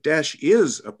Bangladesh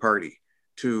is a party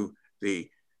to the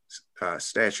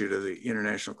statute of the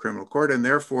International Criminal Court, and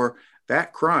therefore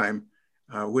that crime,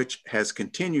 which has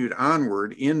continued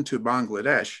onward into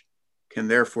Bangladesh, can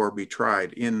therefore be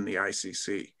tried in the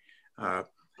ICC.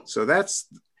 So that's,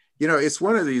 it's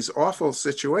one of these awful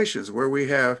situations where we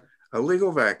have a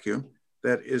legal vacuum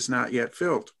that is not yet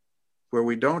filled, where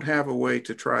we don't have a way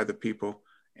to try the people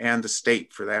and the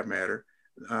state, for that matter,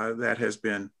 that has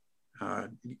been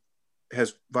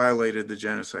has violated the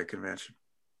Genocide Convention.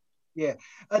 Yeah,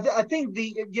 I think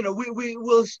we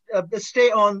will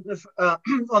stay on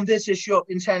this issue of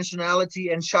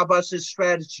intentionality and Shabaz's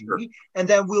strategy, sure. And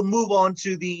then we'll move on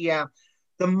to the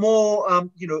more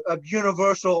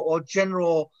universal or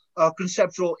general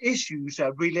conceptual issues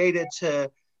related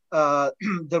to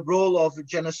the role of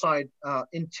genocide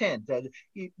intent, that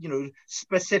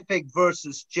specific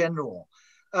versus general.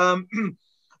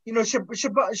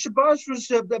 Shabaz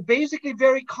was basically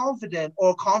very confident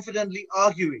or confidently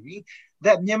arguing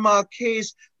that Myanmar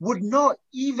case would not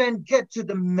even get to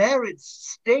the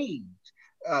merits stage.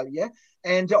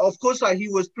 And of course, he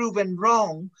was proven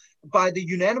wrong by the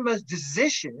unanimous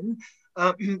decision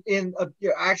in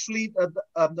actually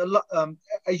a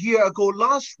year ago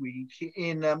last week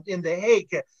in The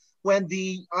Hague, when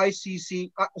the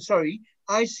ICJ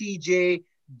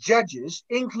judges,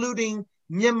 including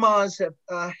Myanmar's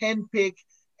handpicked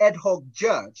ad hoc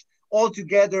judge,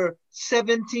 altogether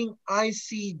 17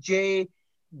 ICJ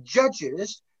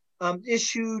judges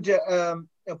issued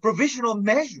provisional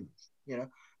measures,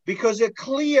 because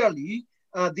clearly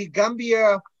the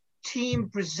Gambia team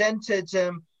presented,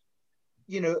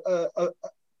 the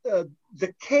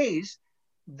case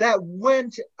that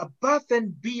went above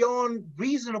and beyond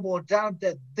reasonable doubt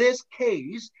that this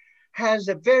case has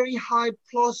a very high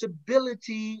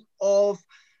plausibility of,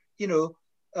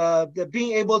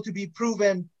 being able to be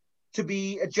proven to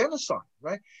be a genocide,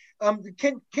 right?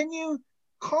 Can you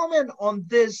comment on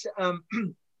this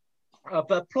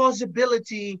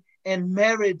plausibility and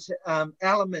merit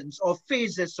elements or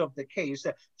phases of the case,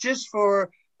 just for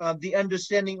the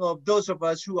understanding of those of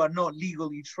us who are not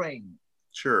legally trained?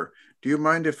 Sure. Do you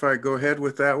mind if I go ahead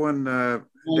with that one,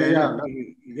 Daniel?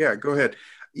 Yeah, go ahead.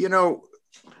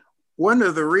 One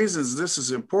of the reasons this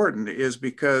is important is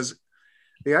because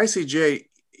the ICJ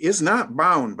is not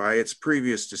bound by its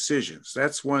previous decisions.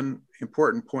 That's one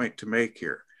important point to make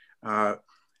here.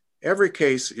 Every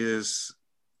case is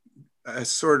a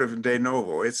sort of de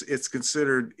novo. It's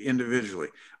considered individually.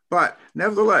 But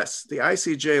nevertheless, the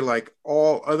ICJ, like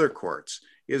all other courts,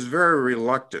 is very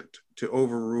reluctant to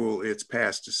overrule its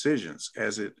past decisions,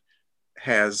 as it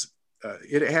has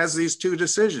these two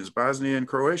decisions, Bosnia and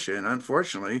Croatia, and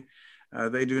unfortunately,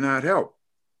 they do not help.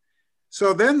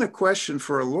 So then the question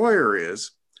for a lawyer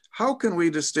is, how can we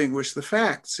distinguish the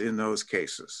facts in those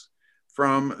cases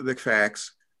from the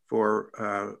facts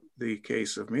for the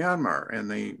case of Myanmar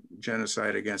and the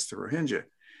genocide against the Rohingya?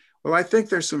 Well, I think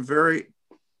there's some very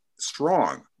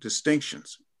strong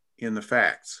distinctions in the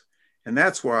facts. And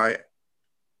that's why,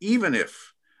 even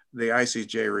if the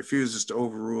ICJ refuses to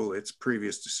overrule its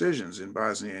previous decisions in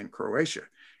Bosnia and Croatia,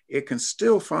 it can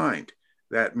still find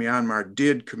that Myanmar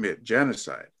did commit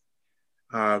genocide.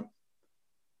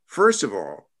 First of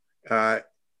all,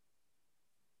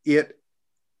 it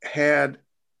had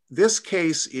this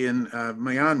case in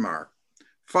Myanmar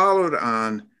followed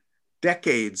on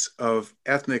decades of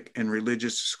ethnic and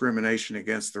religious discrimination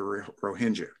against the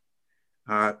Rohingya.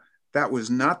 That was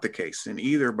not the case in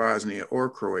either Bosnia or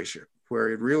Croatia, where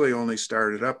it really only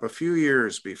started up a few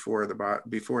years before the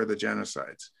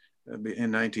genocides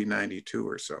in 1992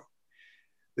 or so.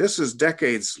 This is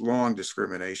decades-long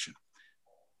discrimination.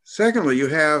 Secondly, you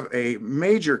have a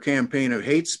major campaign of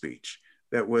hate speech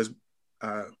that was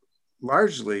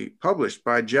largely published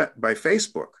by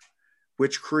Facebook,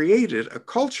 which created a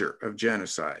culture of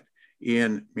genocide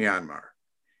in Myanmar.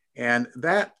 And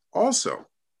that also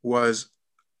was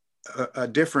a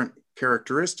different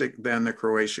characteristic than the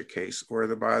Croatia case or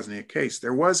the Bosnia case.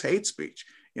 There was hate speech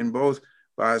in both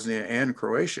Bosnia and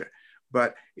Croatia,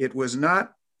 but it was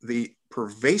not the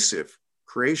pervasive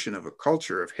creation of a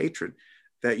culture of hatred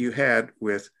that you had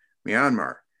with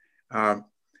Myanmar.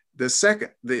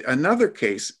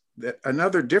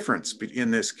 Another difference in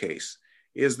this case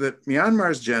is that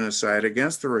Myanmar's genocide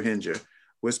against the Rohingya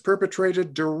was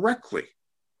perpetrated directly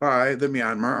by the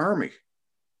Myanmar army.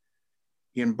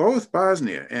 In both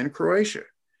Bosnia and Croatia,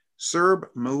 Serb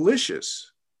militias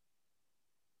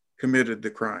committed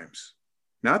the crimes,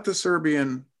 not the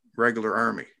Serbian regular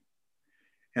army.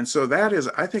 And so that is,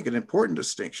 I think, an important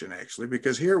distinction, actually,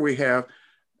 because here we have,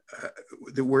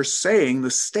 we're saying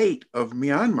the state of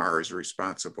Myanmar is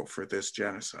responsible for this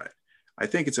genocide. I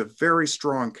think it's a very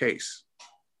strong case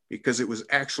because it was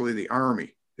actually the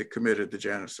army that committed the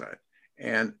genocide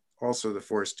and also the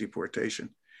forced deportation.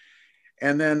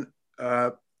 And then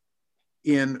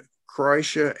in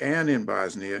Croatia and in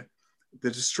Bosnia,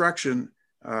 the destruction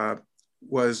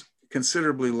was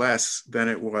considerably less than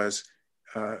it was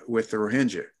with the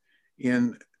Rohingya.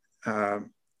 In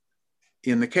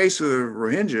the case of the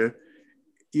Rohingya,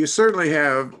 you certainly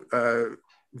have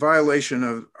violation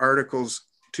of Articles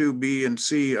 2B and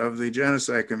C of the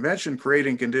Genocide Convention,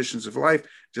 creating conditions of life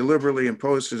deliberately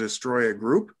imposed to destroy a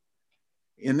group.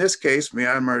 In this case,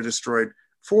 Myanmar destroyed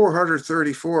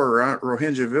 434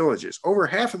 Rohingya villages, over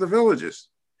half of the villages,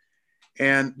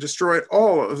 and destroyed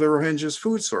all of the Rohingyas'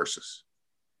 food sources.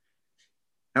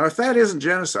 Now, if that isn't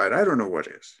genocide, I don't know what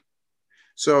is.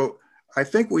 So I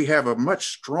think we have a much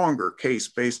stronger case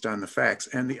based on the facts.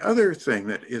 And the other thing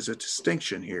that is a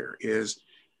distinction here is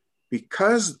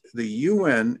because the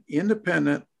UN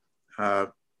independent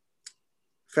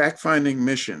fact-finding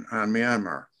mission on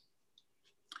Myanmar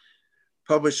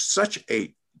published such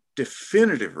a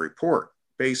definitive report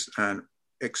based on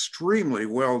extremely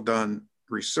well done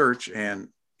research and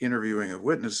interviewing of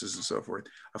witnesses and so forth,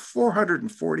 a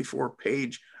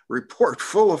 444-page report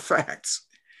full of facts.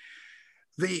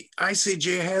 The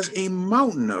ICJ has a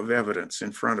mountain of evidence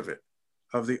in front of it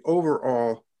of the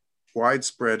overall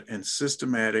widespread and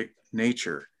systematic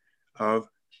nature of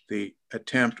the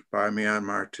attempt by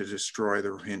Myanmar to destroy the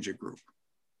Rohingya group.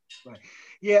 Right.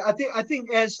 Yeah, I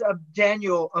think as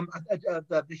Daniel,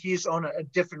 he's on a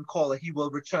different call. He will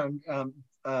return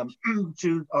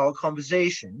to our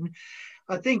conversation.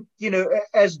 I think,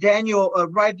 as Daniel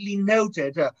rightly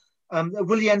noted,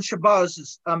 William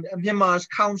Shabazz, Myanmar's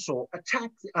counsel,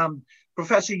 attacked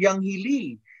Professor Young Hee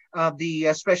Lee,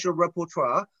 the special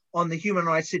rapporteur on the human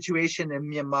rights situation in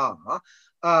Myanmar,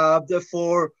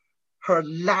 for her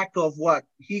lack of what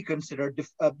he considered,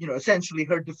 essentially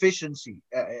her deficiency.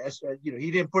 He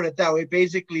didn't put it that way.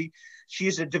 Basically,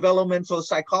 she's a developmental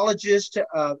psychologist,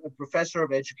 a professor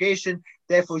of education.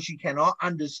 Therefore, she cannot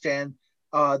understand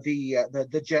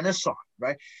the genocide,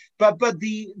 right? But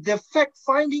the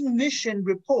fact-finding mission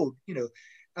report,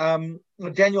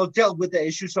 Daniel dealt with the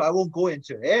issue, so I won't go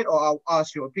into it, or I'll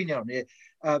ask your opinion on it.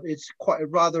 It's quite a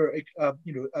rather,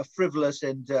 a frivolous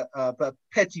and but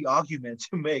petty argument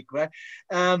to make, right?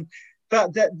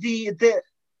 But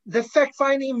the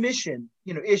fact-finding mission,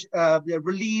 is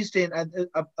released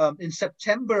in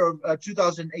September of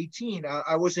 2018.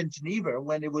 I was in Geneva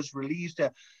when it was released,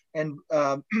 and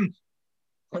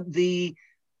the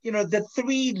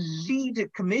three lead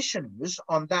commissioners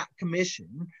on that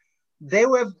commission, they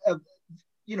were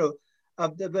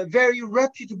the very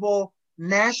reputable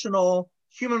national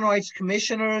human rights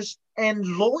commissioners and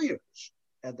lawyers.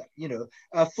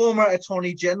 Former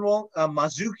Attorney General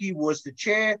Mazuki was the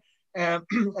chair, and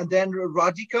then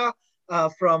Radhika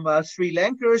from Sri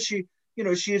Lanka.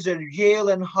 She's a Yale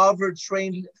and Harvard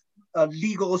trained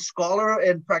legal scholar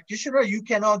and practitioner. You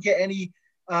cannot get any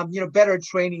better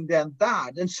training than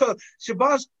that. And so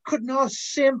Shahbaz could not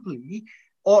simply,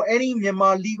 or any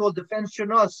Myanmar legal defense should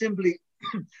not simply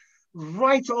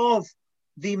write off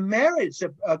the merits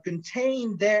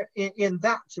contained there in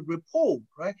that report,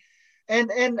 right?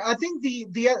 And I think the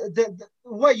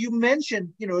what you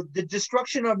mentioned, the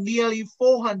destruction of nearly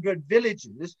 400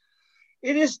 villages,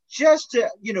 it is just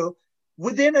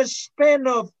within a span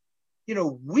of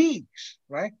weeks,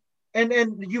 right?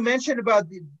 And you mentioned about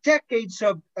the decades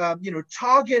of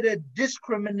targeted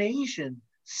discrimination,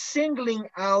 singling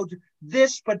out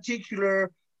this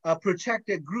particular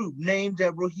protected group named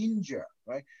Rohingya,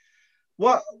 right?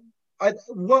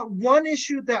 One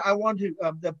issue that I want to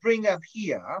bring up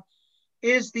here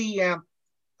is the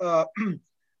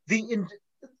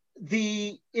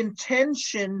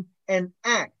intention and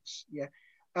acts. Yeah,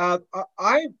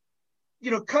 I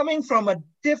coming from a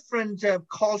different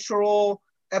cultural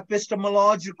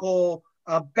epistemological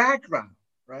background,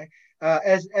 right?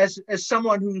 As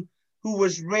someone who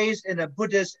was raised in a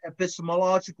Buddhist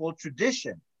epistemological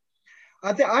tradition,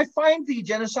 I find the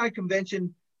Genocide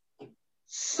Convention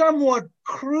somewhat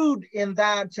crude in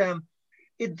that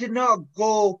it did not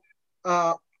go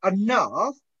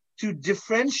enough to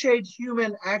differentiate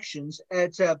human actions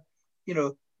at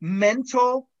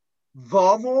mental,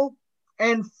 verbal,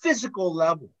 and physical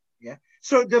level. Yeah.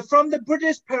 So from the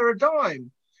Buddhist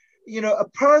paradigm, a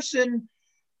person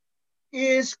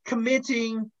is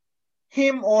committing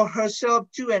him or herself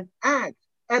to an act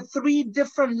at three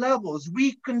different levels.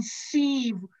 We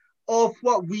conceive of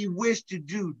what we wish to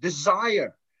do,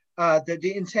 desire,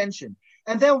 the intention.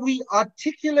 And then we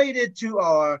articulate it to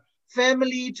our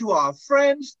family, to our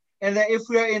friends, and that if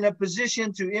we are in a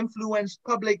position to influence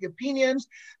public opinions,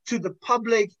 to the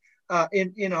public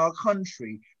in our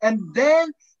country. And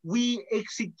then we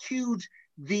execute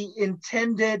the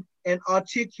intended and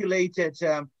articulated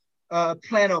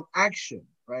plan of action,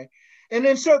 right? And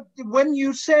then so when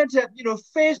you said that,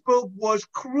 Facebook was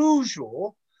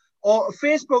crucial, or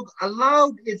Facebook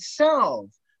allowed itself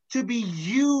to be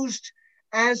used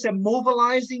as a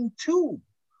mobilizing tool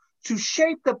to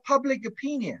shape the public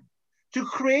opinion, to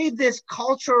create this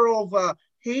culture of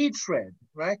hatred,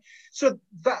 right? So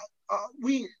that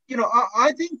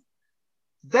I think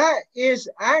that is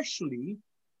actually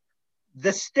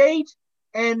the state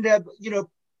and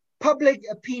public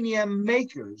opinion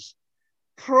makers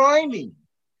priming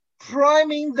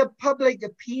the public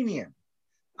opinion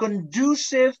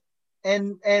conducive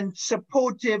and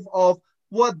supportive of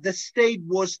what the state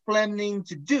was planning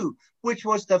to do, which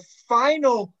was the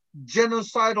final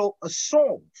genocidal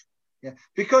assault. Yeah,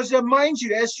 because mind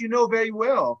you, as you know very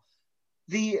well,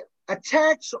 the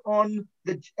attacks on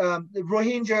the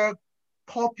Rohingya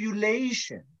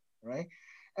population, right,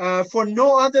 for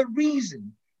no other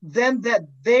reason than that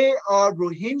they are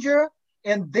Rohingya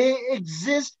and they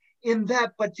exist in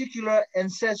that particular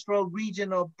ancestral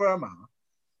region of Burma,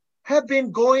 have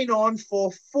been going on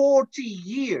for 40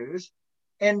 years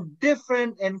in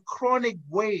different and chronic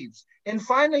waves. And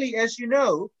finally, as you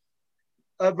know,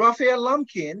 Raphael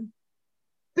Lemkin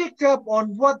picked up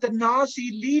on what the Nazi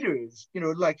leaders,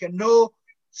 like lower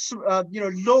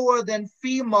than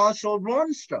Field Marshal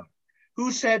Ronstadt,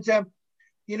 who said,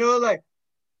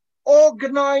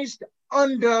 organized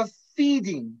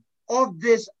underfeeding of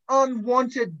this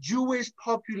unwanted Jewish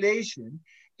population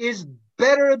is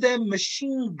better than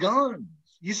machine guns.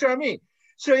 You see what I mean?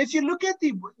 So if you look at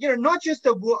the, not just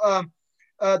the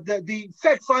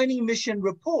fact-finding mission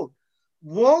report,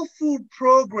 World Food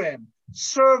Program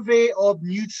survey of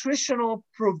nutritional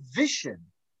provision,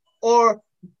 or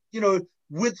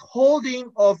withholding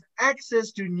of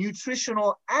access to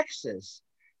nutritional access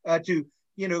to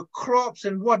crops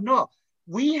and whatnot.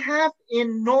 We have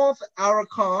in North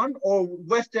Arakan or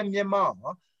Western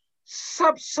Myanmar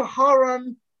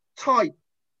sub-Saharan type,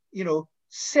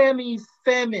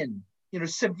 semi-famine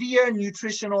severe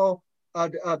nutritional,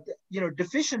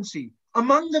 deficiency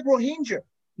among the Rohingya,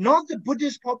 not the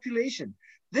Buddhist population.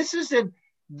 This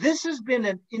has been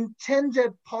an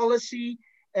intended policy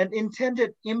and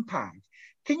intended impact.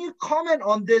 Can you comment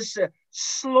on this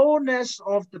slowness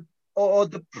of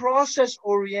the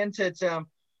process-oriented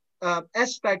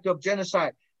aspect of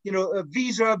genocide?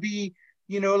 Vis-a-vis,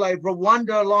 like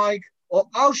Rwanda-like or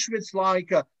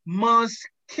Auschwitz-like mass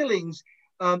killings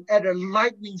at a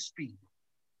lightning speed.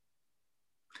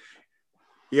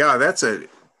 Yeah,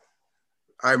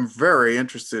 I'm very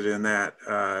interested in that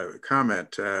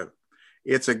comment.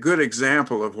 It's a good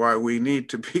example of why we need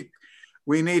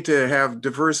to have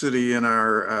diversity in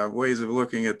our ways of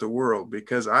looking at the world,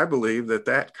 because I believe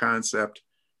that concept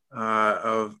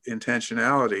of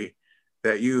intentionality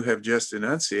that you have just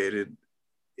enunciated,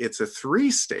 it's a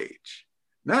 3-stage,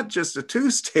 not just a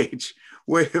 2-stage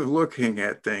way of looking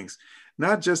at things,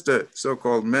 not just a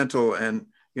so-called mental and,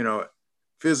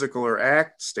 physical or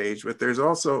act stage, but there's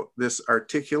also this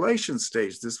articulation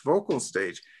stage, this vocal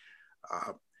stage.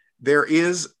 There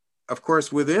is, of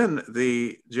course, within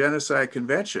the Genocide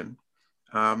Convention,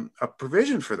 a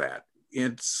provision for that.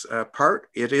 It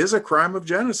is a crime of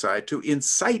genocide to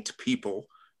incite people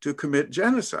to commit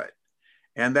genocide.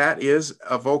 And that is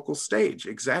a vocal stage,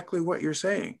 exactly what you're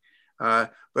saying. But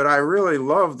I really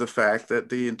love the fact that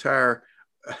the entire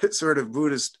sort of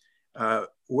Buddhist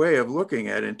way of looking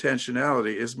at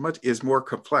intentionality is more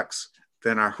complex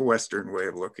than our Western way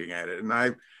of looking at it. And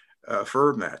I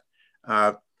affirm that.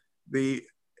 The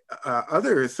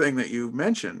other thing that you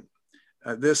mentioned,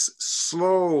 this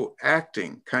slow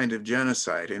acting kind of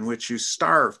genocide in which you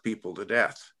starve people to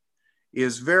death,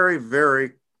 is very,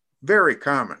 very, very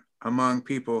common among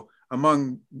people,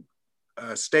 among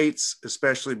states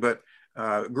especially, but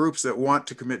groups that want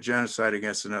to commit genocide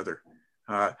against another.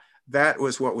 That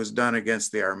was what was done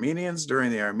against the Armenians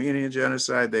during the Armenian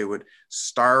genocide. They would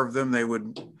starve them. They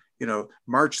would,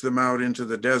 march them out into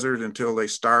the desert until they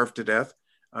starved to death.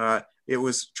 It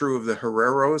was true of the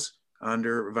Hereros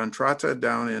under Van Trata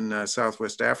down in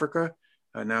Southwest Africa,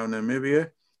 now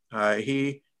Namibia.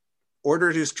 He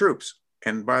ordered his troops.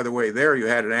 And by the way, there you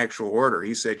had an actual order.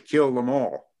 He said, kill them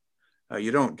all.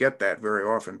 You don't get that very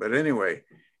often. But anyway,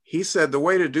 he said the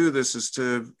way to do this is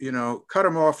to, cut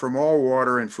them off from all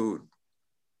water and food,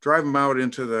 drive them out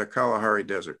into the Kalahari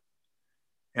Desert.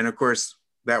 And of course,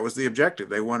 that was the objective.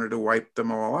 They wanted to wipe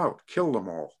them all out, kill them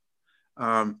all.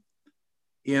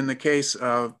 In the case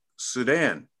of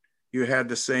Sudan, you had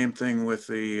the same thing with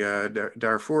the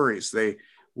Darfuris. They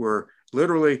were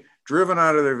literally driven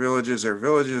out of their villages. Their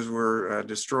villages were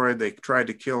destroyed. They tried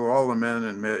to kill all the men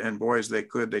and boys they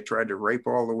could. They tried to rape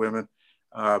all the women.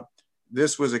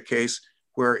 This was a case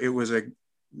where it was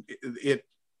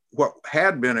what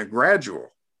had been a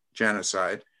gradual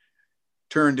genocide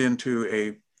turned into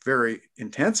a very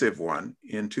intensive one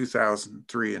in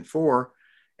 2003 and 4,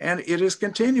 and it is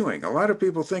continuing. A lot of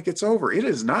people think it's over. It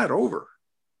is not over.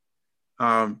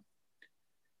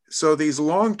 So these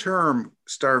long-term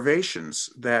starvations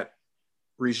that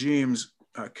regimes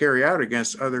carry out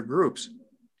against other groups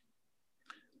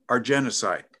are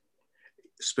genocide,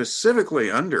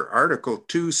 specifically under Article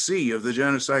 2C of the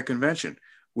Genocide Convention,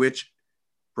 which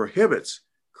prohibits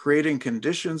creating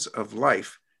conditions of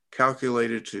life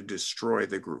calculated to destroy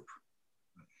the group.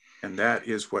 And that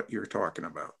is what you're talking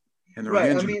about. And the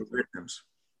Rohingya victims.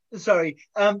 Sorry,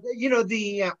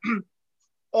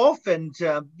 often,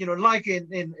 like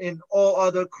in all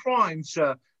other crimes,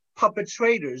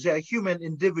 perpetrators, human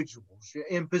individuals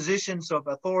in positions of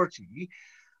authority,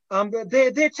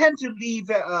 they tend to leave,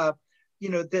 the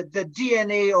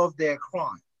DNA of their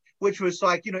crime, which was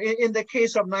like, in the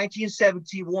case of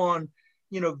 1971,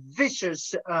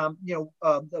 vicious,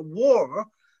 the war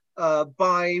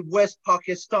by West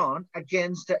Pakistan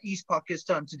against East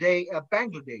Pakistan, today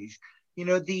Bangladesh.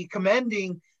 The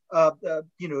commanding, the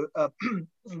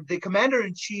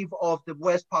commander-in-chief of the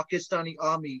West Pakistani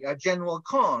army, General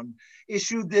Khan,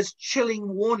 issued this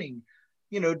chilling warning.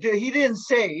 He didn't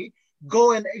say,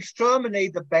 go and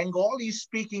exterminate the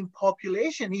Bengali-speaking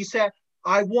population. He said,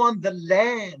 I want the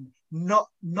land, not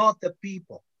the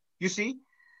people. You see?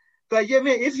 But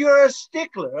if you're a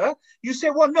stickler, you say,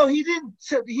 well, no, he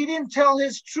didn't tell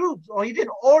his troops, or he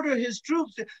didn't order his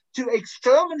troops to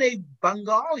exterminate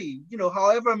Bengali,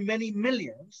 however many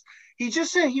millions. He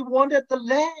just said he wanted the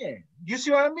land. You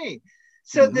see what I mean?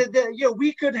 So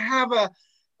we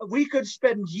could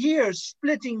spend years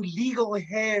splitting legal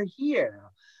hair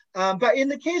here. But in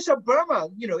the case of Burma,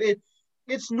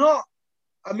 it's not,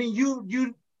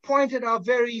 you pointed out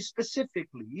very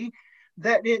specifically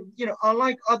that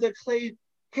unlike other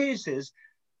cases,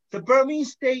 the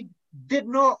Burmese state did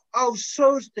not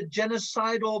outsource the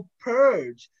genocidal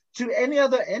purge to any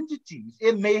other entities.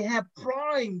 It may have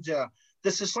primed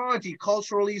the society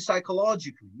culturally,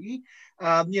 psychologically,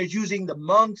 using the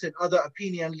monks and other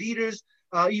opinion leaders,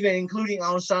 even including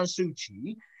Aung San Suu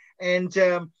Kyi. And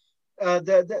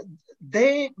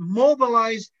they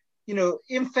mobilized,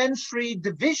 infantry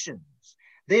divisions.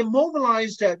 They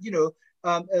mobilized, the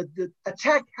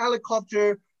attack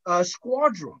helicopter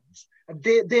squadrons.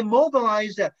 They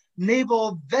mobilized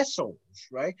naval vessels,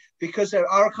 right? Because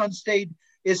Arakan State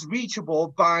is reachable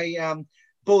by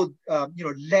both,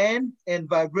 land and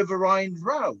by riverine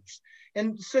routes.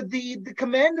 And so the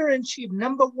commander-in-chief,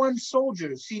 number one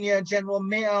soldier, Senior General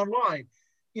Min Aung Hlaing,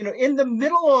 in the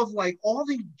middle of like all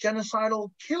the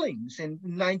genocidal killings in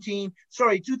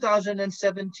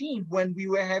 2017, when we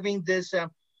were having this,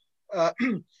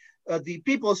 the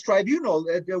People's Tribunal,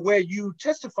 where you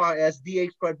testify as the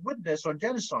expert witness on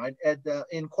genocide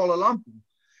in Kuala Lumpur,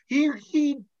 he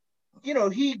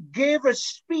gave a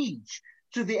speech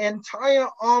to the entire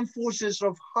armed forces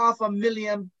of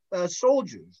 500,000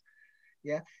 soldiers.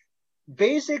 Yeah,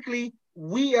 basically,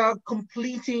 we are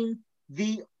completing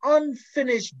the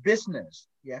unfinished business.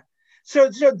 Yeah, so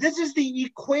this is the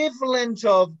equivalent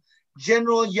of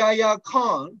General Yahya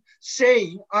Khan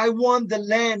saying, "I want the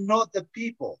land, not the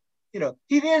people."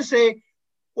 He didn't say,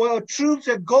 "Well, troops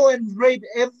that go and rape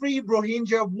every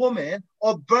Rohingya woman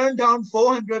or burn down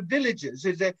 400 villages."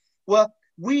 He said, "Well,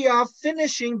 we are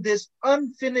finishing this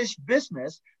unfinished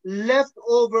business left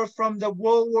over from the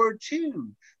World War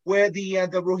II, where the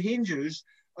Rohingyas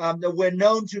were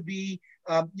known to be,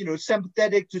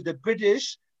 sympathetic to the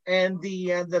British and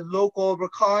the local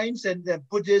Rakhines and the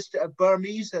Buddhist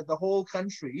Burmese, the whole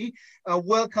country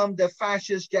welcomed the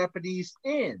fascist Japanese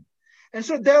in." And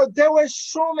so there were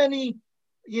so many,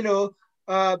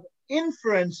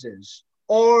 inferences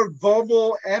or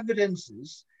verbal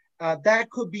evidences that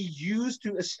could be used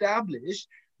to establish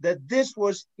that this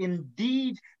was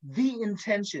indeed the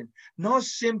intention, not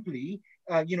simply,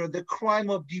 the crime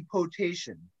of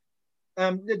deportation.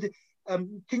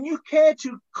 Can you care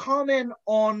to comment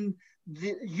on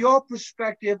your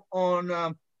perspective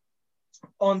on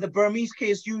the Burmese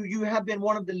case? You have been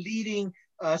one of the leading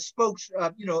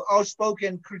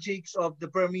outspoken critiques of the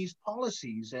Burmese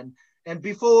policies, and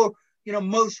before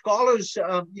most scholars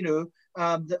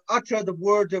utter the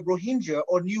word Rohingya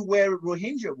or knew where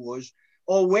Rohingya was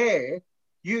or where.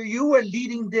 You were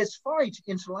leading this fight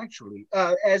intellectually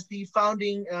as the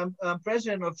founding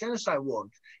president of Genocide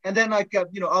Watch, and then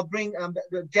I'll bring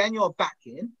Daniel back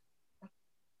in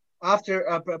after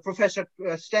Professor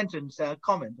Stenton's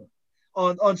comment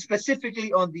on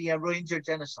specifically on the Rohingya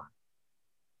genocide.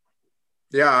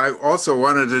 Yeah, I also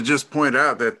wanted to just point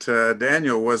out that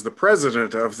Daniel was the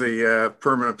president of the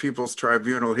Permanent People's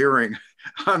Tribunal hearing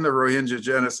on the Rohingya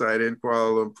genocide in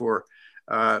Kuala Lumpur.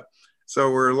 So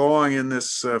we're long in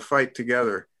this fight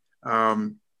together.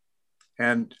 And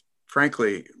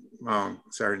frankly,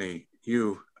 Sarni,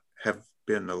 you have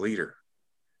been the leader.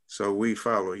 So we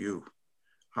follow you.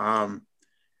 The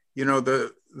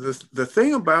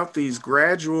thing about these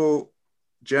gradual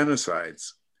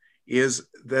genocides is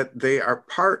that they are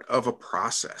part of a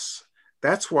process.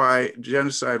 That's why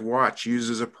Genocide Watch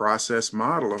uses a process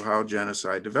model of how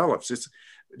genocide develops.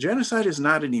 Genocide is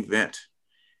not an event.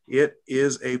 It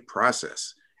is a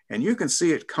process. And you can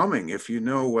see it coming if you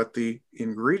know what the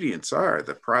ingredients are,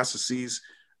 the processes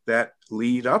that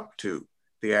lead up to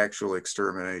the actual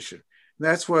extermination. And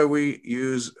that's why we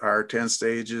use our 10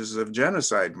 stages of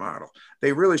genocide model.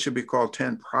 They really should be called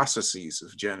 10 processes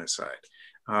of genocide.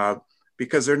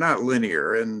 Because they're not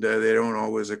linear and they don't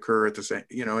always occur at the same,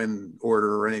 in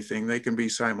order or anything. They can be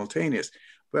simultaneous.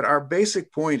 But our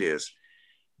basic point is,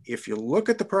 if you look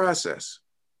at the process,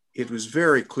 it was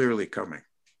very clearly coming.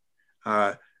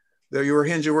 The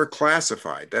Rohingya were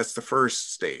classified. That's the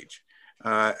first stage.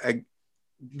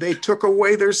 They took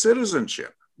away their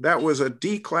citizenship. That was a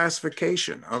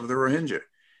declassification of the Rohingya.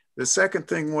 The second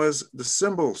thing was the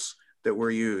symbols that were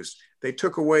used. They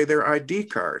took away their ID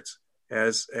cards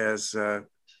as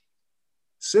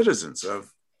citizens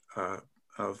of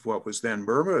what was then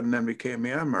Burma and then became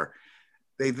Myanmar.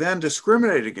 They then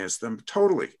discriminated against them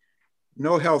totally.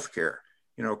 No health care,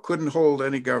 couldn't hold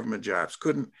any government jobs,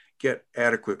 couldn't get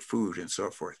adequate food and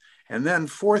so forth. And then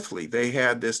fourthly, they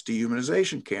had this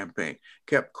dehumanization campaign,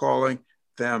 kept calling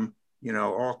them,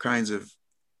 all kinds of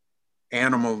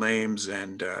animal names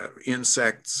and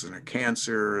insects and a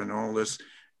cancer and all this,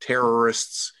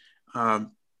 terrorists.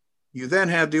 You then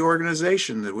had the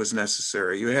organization that was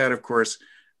necessary. You had, of course,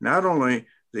 not only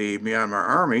the Myanmar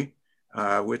Army,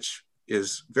 which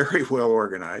is very well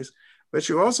organized, but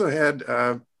you also had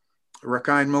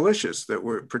Rakhine militias that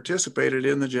were participated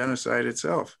in the genocide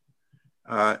itself.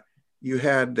 You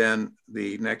had then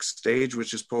the next stage,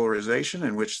 which is polarization,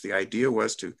 in which the idea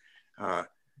was to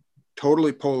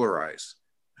totally polarize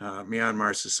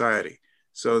Myanmar society.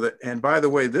 So that, and by the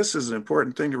way, this is an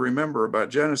important thing to remember about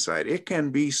genocide. It can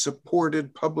be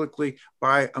supported publicly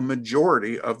by a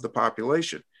majority of the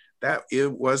population. That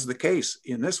it was the case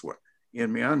in this one,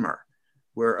 in Myanmar,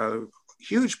 where a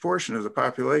huge portion of the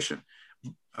population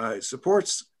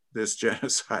supports this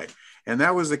genocide. And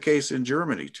that was the case in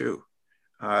Germany too.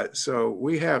 So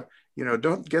we have,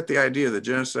 don't get the idea that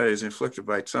genocide is inflicted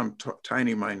by some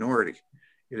tiny minority.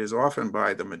 It is often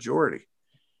by the majority.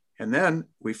 And then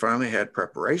we finally had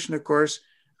preparation, of course.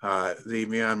 The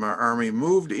Myanmar army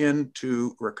moved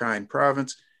into Rakhine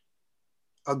province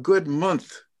a good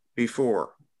month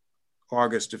before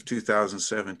August of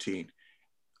 2017.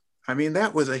 I mean,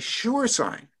 that was a sure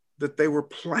sign that they were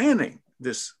planning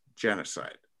this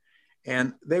genocide,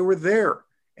 and they were there.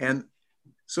 And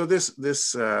so this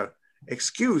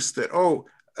excuse that, oh,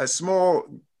 a small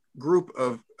group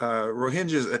of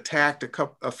Rohingyas attacked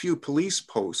a few police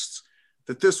posts,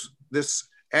 that this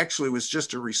actually was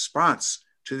just a response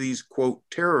to these, quote,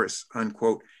 terrorists,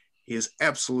 unquote, is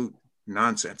absolute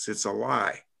nonsense. It's a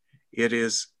lie. It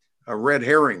is a red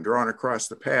herring drawn across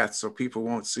the path so people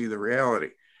won't see the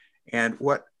reality. And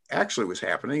what actually was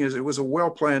happening is it was a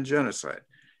well-planned genocide.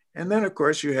 And then, of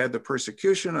course, you had the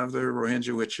persecution of the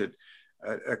Rohingya, which had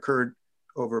occurred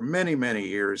over many, many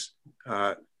years.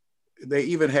 They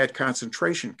even had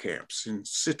concentration camps in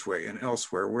Sittwe and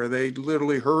elsewhere where they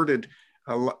literally herded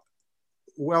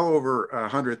well over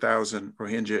 100,000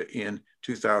 Rohingya in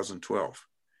 2012.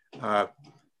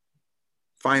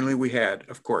 Finally, we had,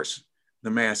 of course,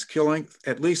 the mass killing,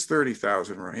 at least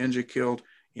 30,000 Rohingya killed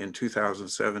in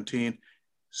 2017,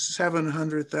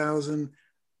 700,000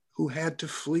 who had to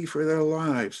flee for their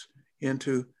lives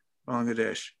into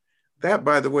Bangladesh. That,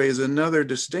 by the way, is another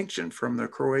distinction from the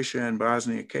Croatia and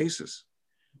Bosnia cases.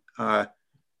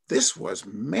 This was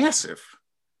massive,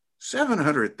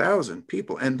 700,000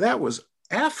 people, and that was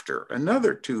after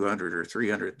another 200 or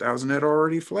 300,000 had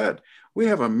already fled. We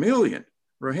have 1 million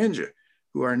Rohingya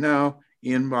who are now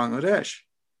in Bangladesh.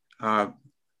 And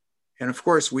of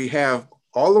course, we have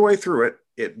all the way through it,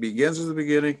 it begins at the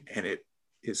beginning and it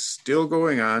is still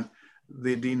going on,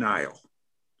 the denial.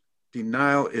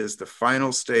 Denial is the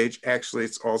final stage. Actually,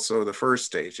 it's also the first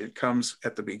stage. It comes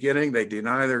at the beginning, they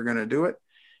deny they're going to do it.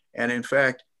 And in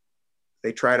fact,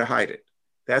 they try to hide it.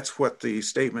 That's what the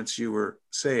statements you were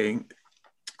saying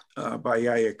by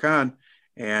Yahya Khan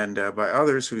and by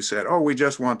others who said, oh, we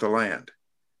just want the land.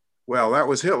 Well, that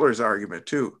was Hitler's argument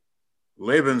too.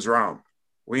 Lebensraum,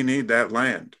 we need that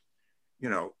land,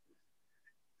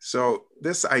 So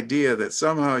this idea that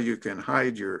somehow you can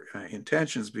hide your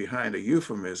intentions behind a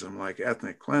euphemism like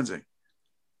ethnic cleansing,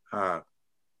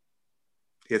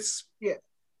 it's, yeah.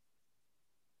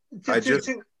 I just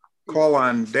call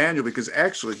on Daniel because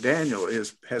actually Daniel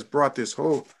has brought this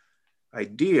whole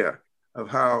idea of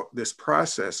how this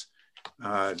process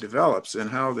develops and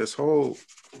how this whole,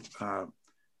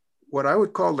 what I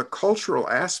would call the cultural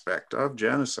aspect of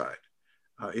genocide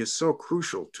is so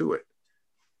crucial to it.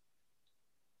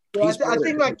 Well, I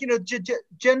think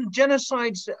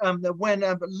genocides, when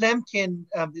Lemkin,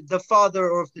 the father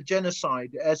of the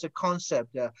genocide as a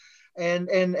concept,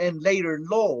 and later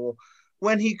law,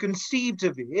 when he conceived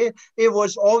of it, it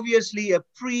was obviously a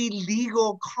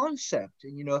pre-legal concept,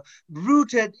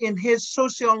 rooted in his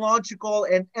sociological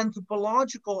and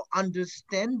anthropological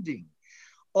understanding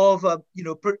of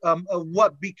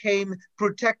what became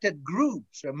protected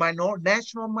groups,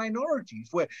 national minorities,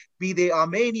 where be they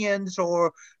Armenians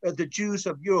or the Jews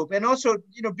of Europe. And also,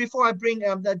 before I bring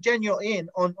Daniel in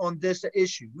on this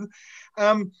issue,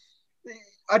 I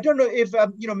don't know if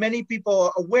many people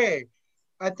are aware.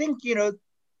 I think there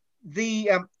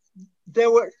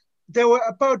were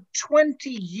about 20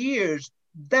 years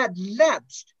that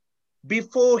lapsed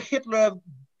before Hitler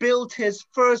built his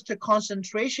first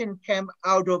concentration camp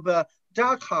out of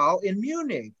Dachau in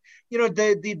Munich.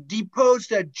 The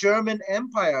deposed German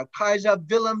Empire, Kaiser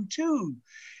Wilhelm II.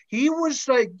 He was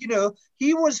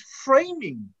he was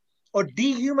framing or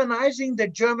dehumanizing the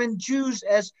German Jews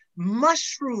as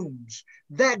mushrooms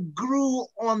that grew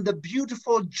on the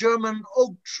beautiful German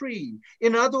oak tree.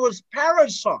 In other words,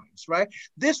 parasites, right?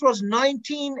 This was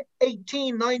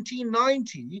 1918,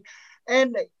 1990.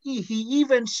 And he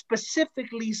even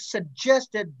specifically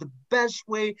suggested the best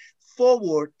way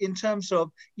forward in terms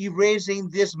of erasing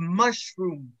this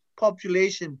mushroom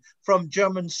population from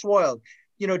German soil.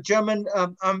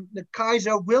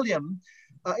 Kaiser William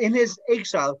in his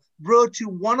exile, wrote to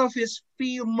one of his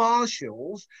field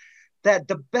marshals that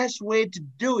the best way to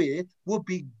do it would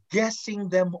be guessing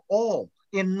them all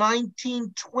in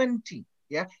 1920,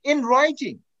 yeah, in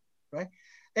writing, right?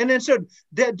 And then so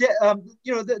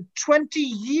the 20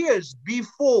 years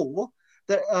before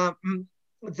the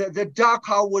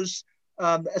Dachau was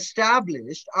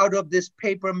established out of this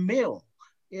paper mill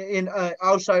in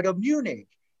outside of Munich.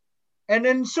 And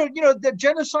then, so, the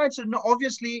genocides are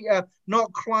obviously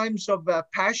not crimes of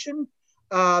passion.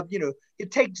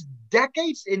 It takes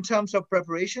decades in terms of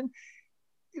preparation.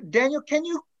 Daniel, can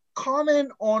you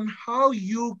comment on how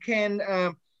you can,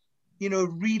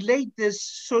 relate this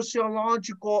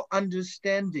sociological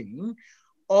understanding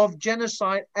of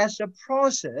genocide as a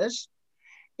process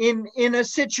in a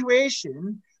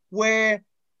situation where,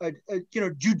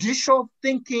 judicial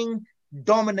thinking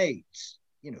dominates,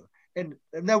 and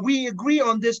now we agree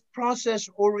on this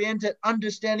process-oriented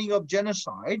understanding of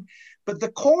genocide, but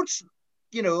the courts,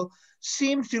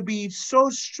 seem to be so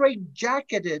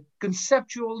straight-jacketed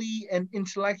conceptually and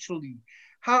intellectually.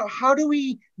 How do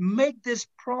we make this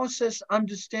process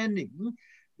understanding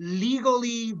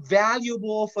legally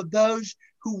valuable for those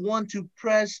who want to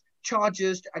press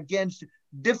charges against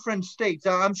different states?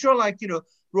 I'm sure,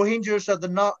 Rohingyas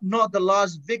are not the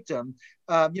last victim.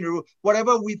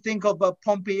 Whatever we think of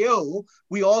Pompeo,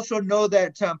 we also know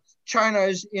that China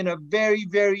is in a very,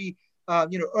 very,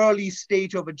 early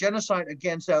stage of a genocide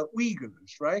against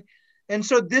Uyghurs, right? And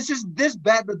so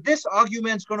this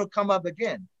argument's going to come up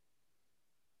again.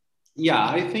 Yeah,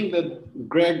 I think that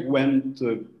Greg went to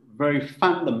a very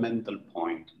fundamental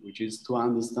point, which is to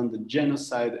understand that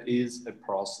genocide is a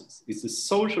process. It's a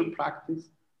social practice,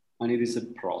 and it is a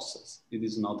process. It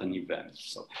is not an event.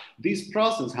 So this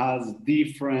process has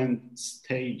different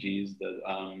stages that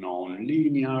are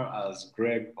non-linear, as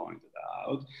Greg pointed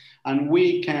out. And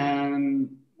we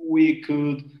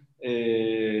could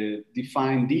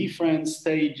define different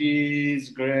stages.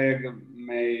 Greg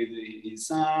made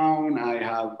his own. I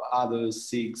have other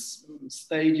 6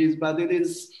 stages, but it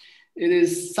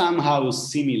is somehow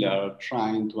similar,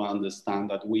 trying to understand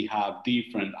that we have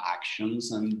different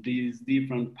actions, and these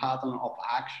different patterns of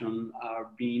action are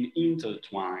being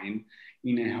intertwined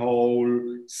in a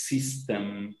whole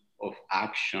system of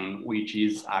action, which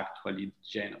is actually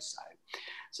genocide.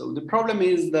 So the problem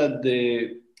is that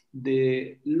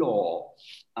the law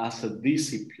as a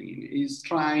discipline is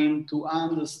trying to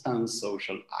understand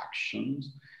social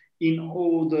actions in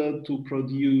order to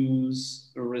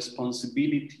produce a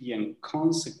responsibility and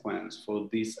consequence for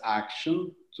this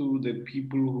action to the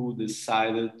people who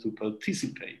decided to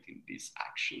participate in these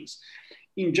actions.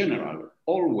 In general,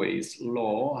 always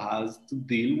law has to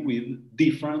deal with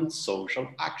different social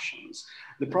actions.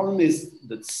 The problem is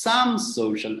that some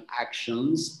social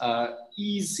actions are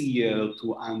easier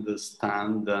to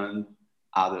understand than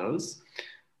others,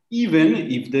 even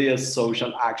if they are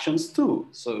social actions too.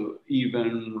 So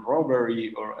even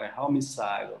robbery or a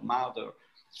homicide or murder,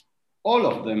 all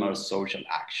of them are social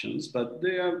actions, but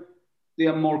they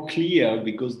are more clear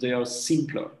because they are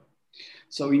simpler.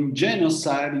 So in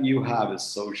genocide, you have a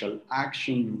social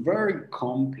action, very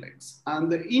complex. And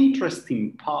the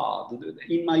interesting part,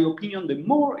 in my opinion, the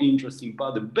more interesting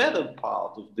part, the better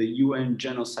part of the UN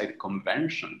Genocide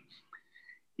Convention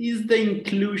is the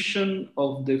inclusion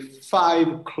of the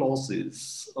 5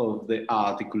 clauses of the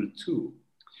Article 2,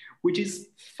 which is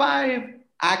 5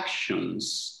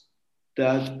 actions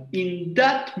that in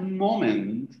that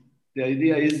moment, the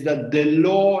idea is that the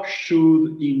law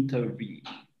should intervene.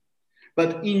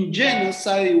 But in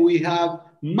genocide, we have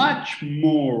much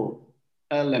more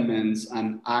elements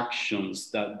and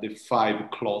actions than the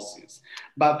 5 clauses.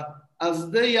 But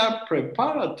as they are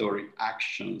preparatory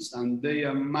actions and they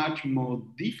are much more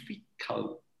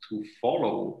difficult to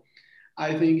follow,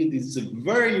 I think it is a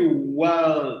very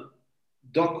well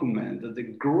documented, a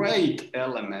great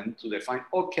element to define,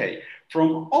 okay,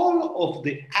 from all of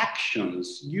the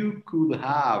actions you could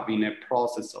have in a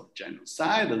process of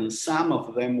genocide, and some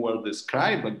of them were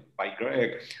described by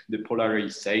Greg, the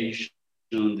polarization,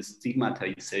 the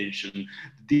stigmatization,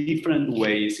 different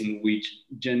ways in which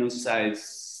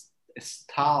genocides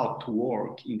start to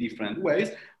work in different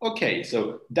ways. Okay,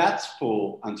 so that's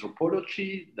for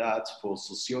anthropology, that's for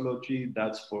sociology,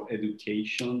 that's for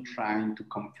education, trying to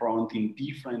confront in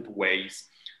different ways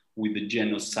with the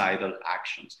genocidal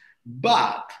actions.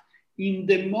 But in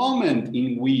the moment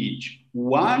in which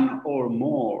one or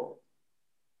more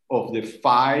of the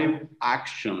 5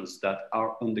 actions that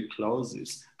are on the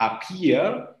clauses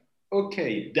appear,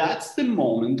 okay, that's the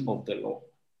moment of the law.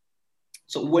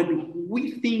 So when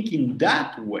we think in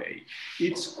that way,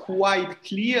 it's quite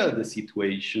clear the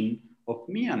situation of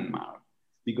Myanmar,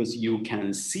 because you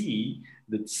can see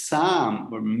that some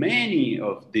or many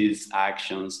of these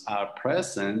actions are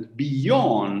present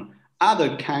beyond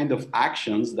other kind of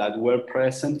actions that were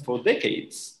present for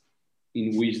decades,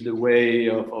 in which the way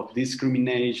of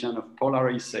discrimination, of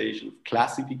polarization, of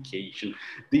classification,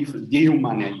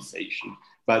 dehumanization.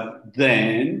 But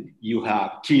then you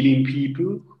have killing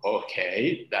people.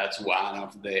 Okay, that's one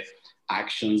of the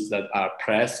actions that are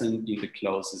present in the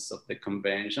clauses of the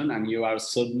convention, and you are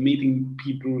submitting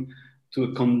people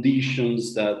to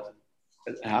conditions that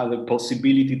have the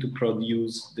possibility to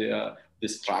produce the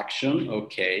destruction.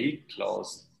 Okay,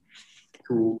 clause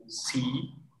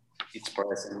 2C, it's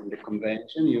present in the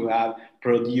convention. You have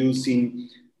producing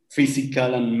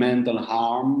physical and mental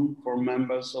harm for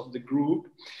members of the group.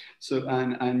 So,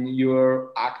 and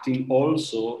you're acting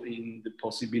also in the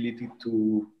possibility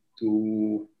to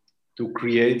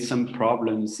create some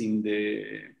problems in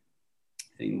the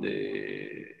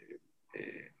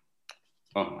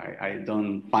I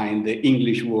don't find the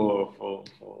English word for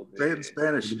the, say it in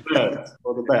Spanish.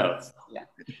 for the birth, yeah,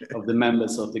 of the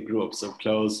members of the group. So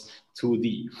clause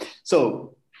 2D.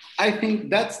 So I think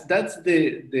that's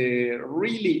the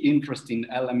really interesting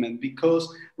element,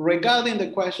 because regarding the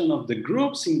question of the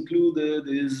groups included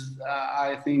is,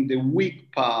 I think, the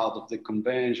weak part of the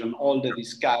convention, all the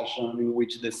discussion in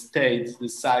which the states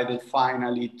decided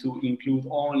finally to include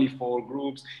only 4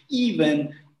 groups,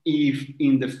 even if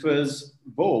in the first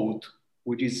vote,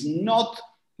 which is not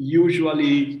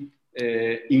usually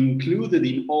included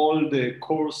in all the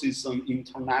courses on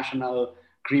international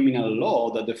criminal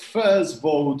law, that the first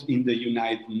vote in the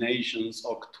United Nations,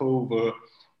 October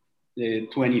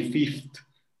 25th,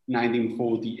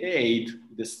 1948,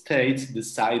 the states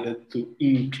decided to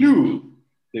include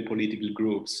the political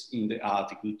groups in the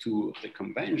Article 2 of the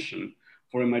convention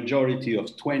for a majority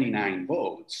of 29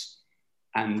 votes.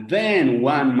 And then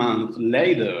 1 month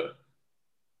later,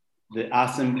 the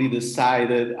assembly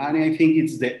decided, and I think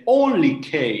it's the only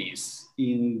case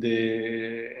in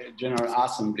the General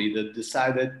Assembly that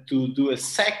decided to do a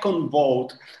second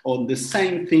vote on the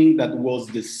same thing that was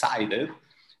decided.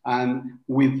 And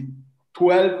with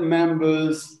 12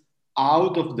 members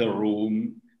out of the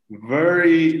room,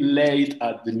 very late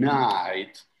at the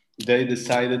night, they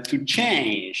decided to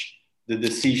change the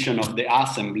decision of the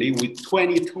Assembly with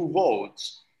 22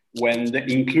 votes, when the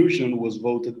inclusion was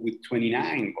voted with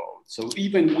 29 votes. So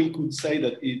even we could say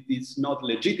that it is not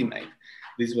legitimate,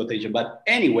 this votation. But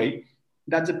anyway,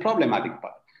 that's a problematic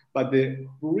part. But the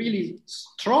really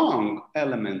strong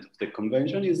element of the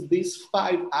convention is these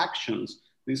 5 actions,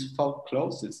 these 5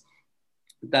 clauses.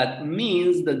 That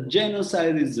means that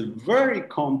genocide is a very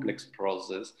complex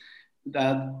process,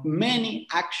 that many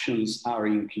actions are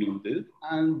included,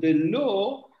 and the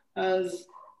law has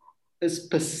a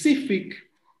specific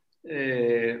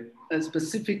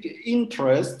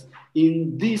interest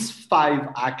in these 5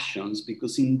 actions,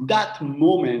 because in that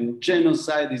moment,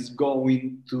 genocide is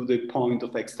going to the point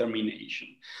of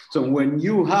extermination. So when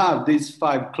you have these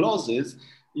 5 clauses,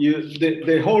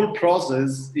 the whole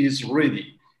process is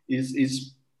ready,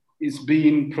 is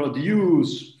being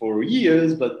produced for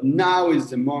years, but now is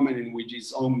the moment in which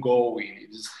it's ongoing,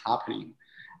 it is happening.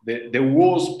 The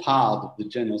worst part of the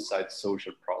genocide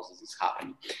social process is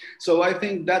happening. So I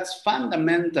think that's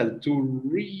fundamental to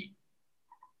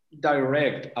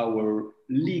redirect our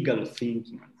legal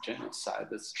thinking on genocide.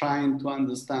 It's trying to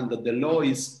understand that the law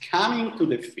is coming to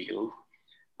the field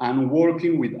and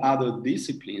working with other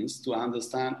disciplines to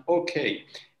understand, okay,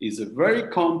 it's a very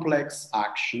complex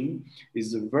action,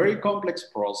 it's a very complex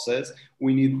process.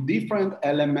 We need different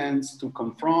elements to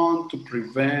confront, to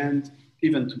prevent,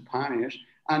 even to punish.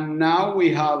 And now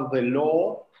we have the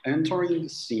law entering the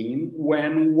scene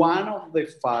when one of the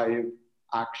 5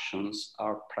 actions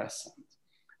are present.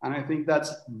 And I think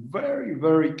that's very,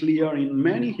 very clear in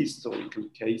many historical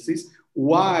cases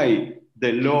why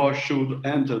the law should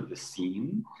enter the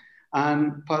scene.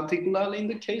 And particularly in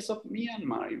the case of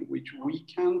Myanmar, in which we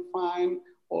can find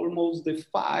almost the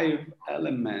 5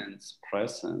 elements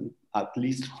present, at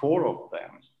least 4 of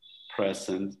them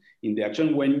present in the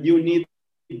action, when you need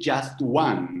just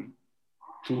one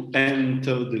to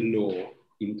enter the law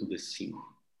into the scene.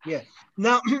 Yeah.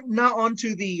 Now on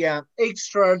to the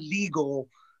extra legal,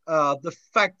 the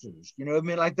factors. You know, I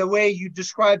mean, like the way you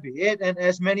describe it, and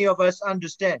as many of us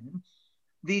understand,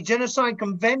 the Genocide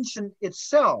Convention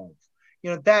itself,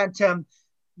 you know, that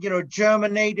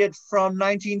germinated from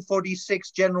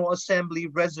 1946 General Assembly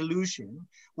resolution,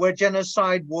 where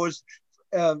genocide was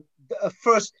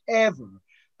first ever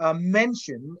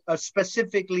mentioned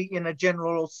specifically in a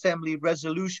General Assembly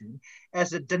resolution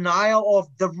as a denial of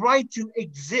the right to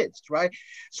exist, right?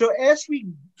 So as we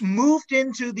moved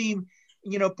into the,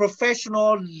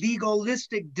 professional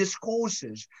legalistic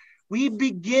discourses, we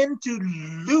begin to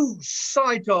lose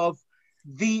sight of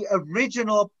the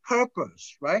original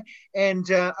purpose, right? And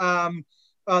the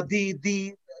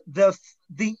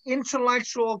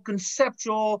intellectual,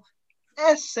 conceptual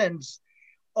essence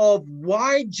of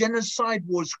why genocide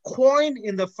was coined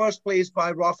in the first place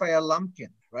by Raphael Lemkin,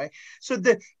 right? So to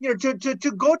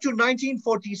go to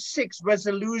 1946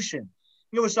 resolution,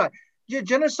 it was like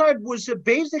genocide was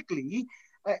basically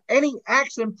any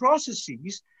acts and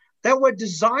processes that were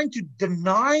designed to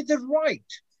deny the right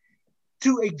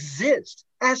to exist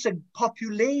as a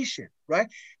population, right?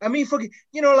 I mean,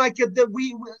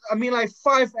 like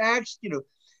five acts.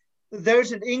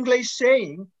 There's an English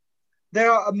saying,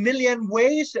 there are a million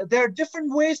ways. There are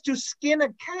different ways to skin a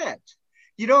cat.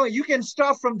 You can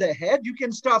start from the head. You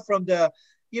can start from the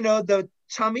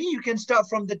tummy. You can start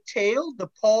from the tail, the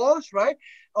paws, right?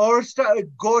 Or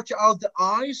gorge out the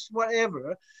eyes,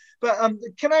 whatever. But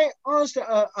can I ask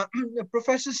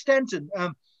Professor Stanton,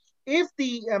 if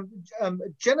the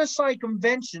Genocide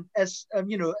Convention, as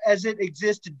it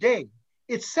exists today,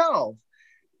 itself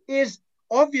is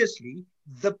obviously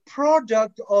the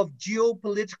product of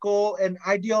geopolitical and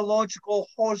ideological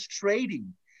horse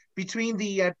trading between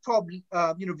the top,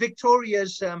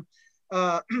 victorious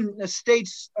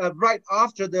states right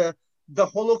after the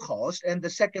Holocaust and the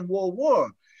Second World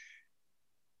War.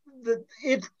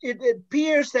 It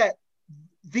appears that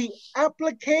the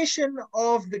application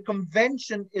of the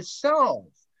convention itself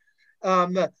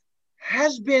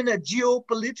has been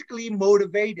geopolitically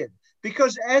motivated,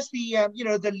 because as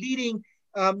the leading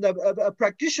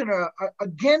practitioner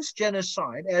against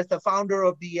genocide, as the founder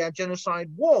of the Genocide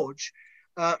Watch,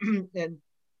 and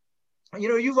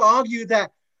you've argued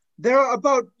that there are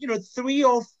about 3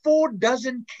 or 4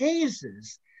 dozen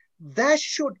cases that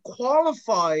should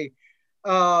qualify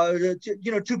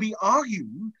to be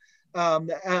argued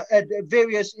at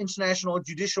various international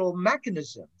judicial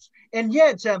mechanisms, and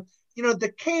yet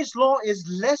the case law is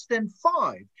less than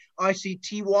 5.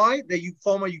 ICTY, the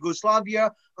former Yugoslavia,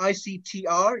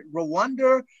 ICTR,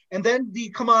 Rwanda, and then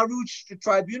the Khmer Rouge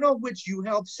Tribunal, which you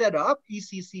helped set up,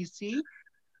 ECCC.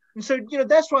 And so,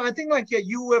 that's why I think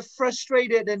you were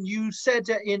frustrated, and you said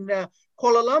in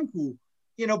Kuala Lumpur,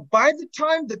 by the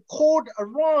time the court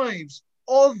arrives,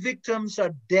 all victims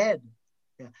are dead.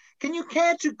 Yeah. Can you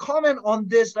care to comment on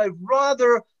this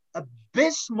rather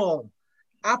abysmal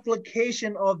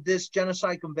application of this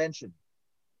Genocide Convention?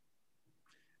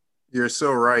 You're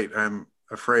so right. I'm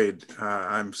afraid.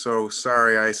 I'm so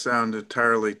sorry I sound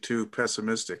entirely too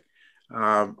pessimistic.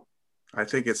 I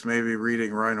think it's maybe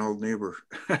reading Reinhold Niebuhr,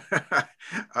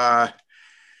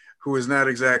 who is not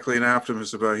exactly an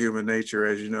optimist about human nature,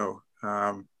 as you know.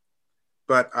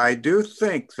 But I do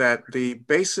think that the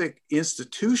basic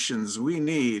institutions we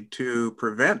need to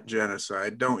prevent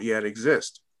genocide don't yet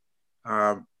exist.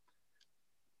 The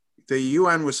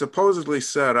UN was supposedly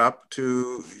set up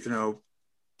to,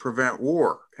 prevent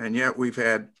war, and yet we've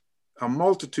had a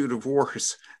multitude of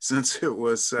wars since it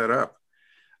was set up.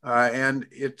 And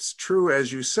it's true,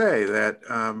 as you say, that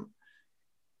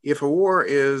if a war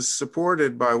is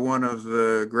supported by one of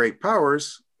the great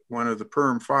powers, one of the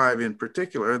Perm 5 in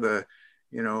particular, the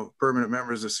permanent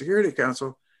members of the Security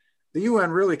Council, the UN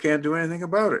really can't do anything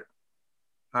about it.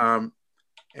 And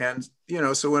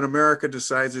so when America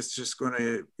decides it's just going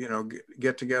to,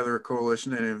 get together a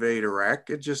coalition and invade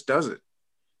Iraq, it just does it,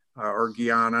 or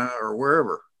Guyana or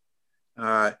wherever.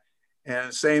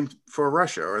 And same for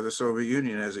Russia or the Soviet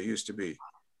Union as it used to be,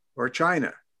 or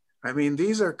China. I mean,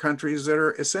 these are countries that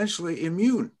are essentially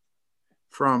immune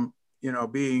from,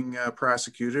 being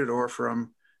prosecuted or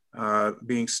from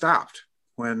being stopped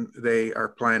when they are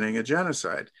planning a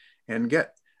genocide. And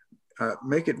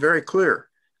make it very clear,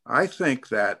 I think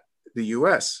that the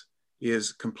US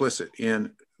is complicit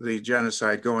in the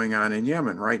genocide going on in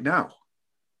Yemen right now,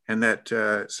 and that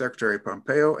Secretary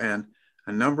Pompeo and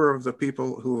a number of the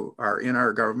people who are in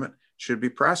our government should be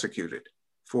prosecuted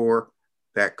for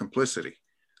that complicity.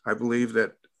 I believe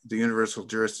that the universal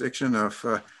jurisdiction of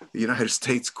the United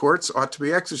States courts ought to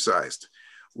be exercised.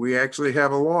 We actually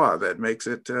have a law that makes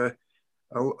it a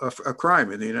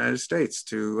crime in the United States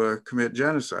to commit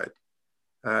genocide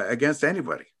against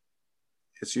anybody.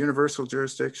 It's universal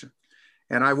jurisdiction.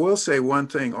 And I will say one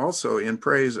thing also in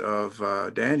praise of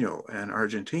Daniel and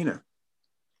Argentina.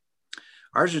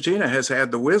 Argentina has had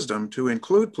the wisdom to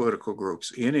include political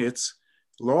groups in its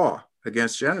law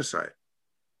against genocide.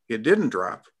 It didn't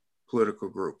drop political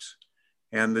groups.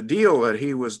 And the deal that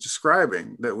he was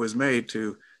describing that was made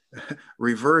to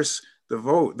reverse the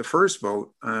vote, the first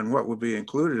vote on what would be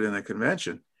included in the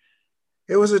convention,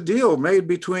 it was a deal made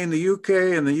between the UK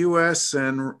and the US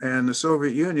and the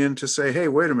Soviet Union to say, hey,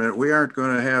 wait a minute, we aren't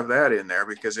going to have that in there,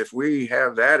 because if we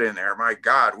have that in there, my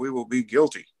God, we will be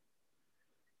guilty.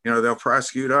 You know, they'll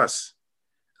prosecute us.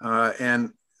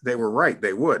 And they were right,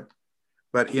 they would.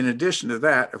 But in addition to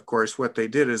that, of course, what they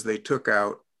did is they took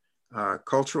out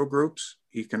cultural groups,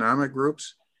 economic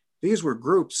groups. These were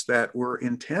groups that were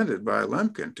intended by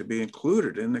Lemkin to be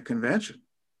included in the convention.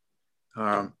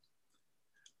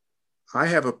 I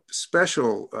have a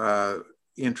special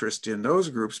interest in those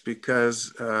groups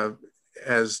because,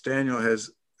 as Daniel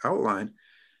has outlined,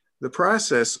 the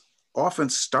process often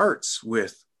starts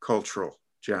with cultural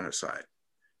genocide.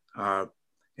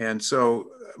 And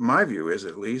so my view is,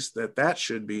 at least, that that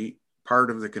should be part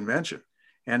of the convention.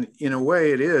 And in a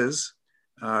way it is,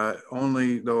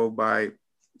 only though by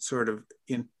sort of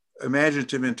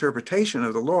imaginative interpretation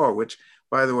of the law, which,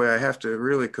 by the way, I have to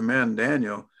really commend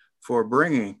Daniel for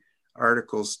bringing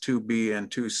Articles 2B and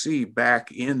 2C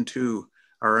back into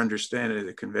our understanding of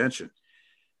the convention.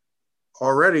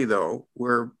 Already, though,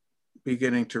 we're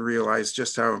beginning to realize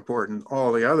just how important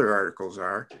all the other articles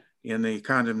are in the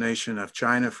condemnation of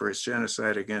China for its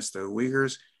genocide against the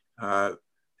Uyghurs.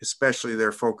 Especially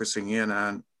they're focusing in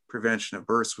on prevention of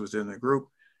births within the group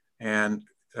and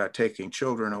taking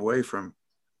children away from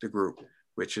the group,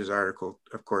 which is Article,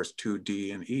 of course,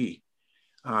 2D and E.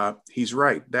 He's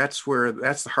right. That's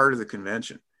the heart of the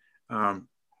convention.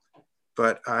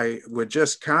 But I would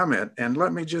just comment, and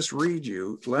let me just read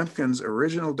you Lemkin's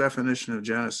original definition of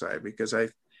genocide, because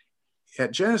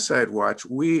at Genocide Watch,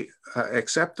 we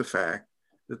accept the fact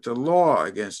that the law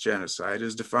against genocide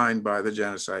is defined by the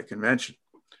Genocide Convention.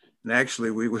 And actually,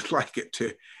 we would like it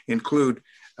to include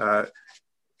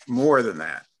more than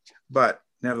that. But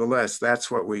nevertheless,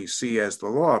 that's what we see as the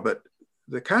law. But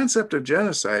the concept of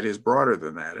genocide is broader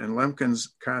than that. And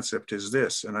Lemkin's concept is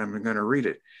this, and I'm going to read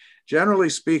it. Generally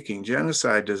speaking,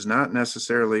 genocide does not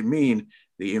necessarily mean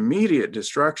the immediate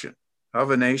destruction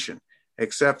of a nation,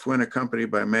 except when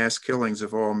accompanied by mass killings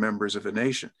of all members of a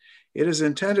nation. It is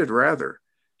intended rather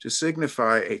to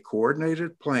signify a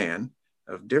coordinated plan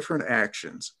of different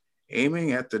actions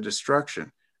aiming at the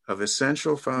destruction of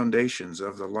essential foundations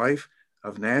of the life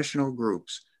of national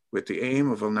groups with the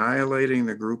aim of annihilating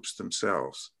the groups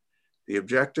themselves. The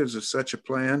objectives of such a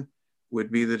plan would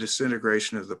be the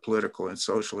disintegration of the political and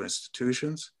social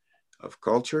institutions, of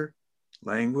culture,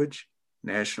 language,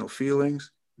 national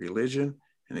feelings, religion,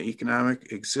 and the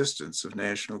economic existence of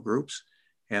national groups,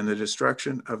 and the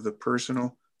destruction of the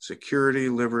personal security,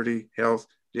 liberty, health,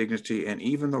 dignity, and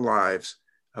even the lives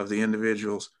of the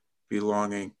individuals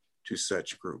belonging to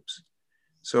such groups.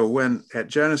 So when at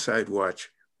Genocide Watch,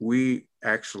 we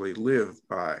actually live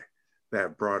by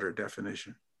that broader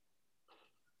definition.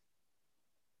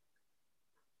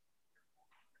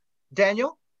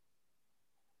 Daniel?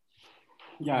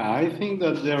 Yeah, I think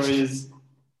that there is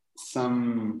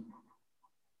some,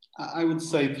 I would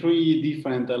say, three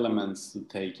different elements to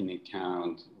take in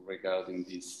account regarding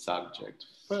this subject.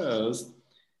 First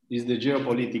is the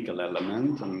geopolitical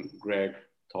element, and Greg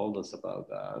told us about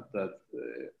that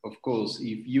of course,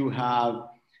 if you have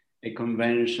a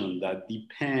convention that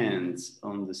depends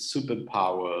on the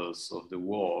superpowers of the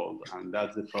world, and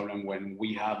that's the problem when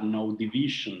we have no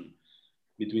division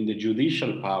between the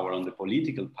judicial power and the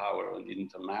political power in the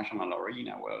international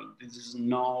arena, well, this is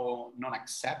not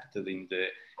accepted in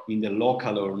the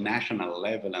local or national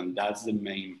level, and that's the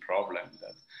main problem,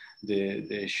 that the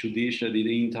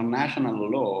international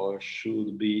law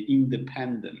should be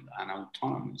independent and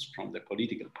autonomous from the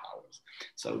political powers.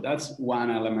 So that's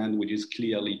one element which is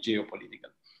clearly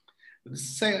geopolitical.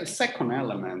 The second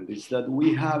element is that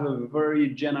we have a very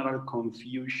general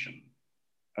confusion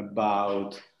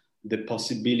about the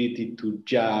possibility to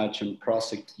judge and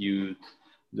prosecute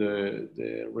the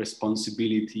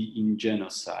responsibility in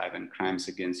genocide and crimes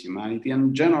against humanity,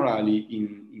 and generally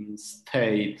in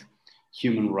state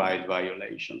human rights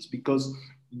violations, because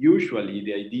usually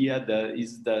the idea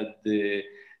is that the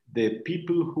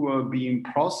people who are being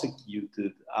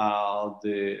prosecuted are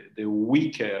the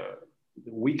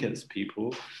weakest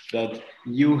people, that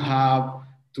you have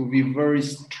to be very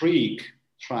strict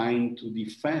trying to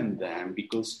defend them,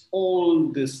 because all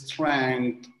the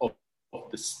strength of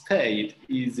the state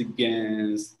is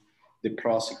against the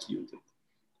prosecuted.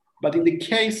 But in the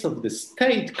case of the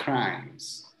state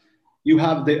crimes, you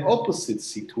have the opposite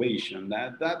situation.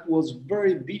 That was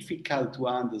very difficult to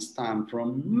understand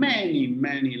from many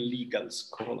legal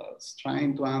scholars,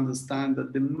 trying to understand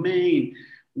that the main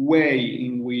way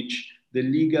in which the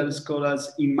legal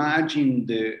scholars imagine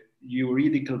the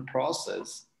juridical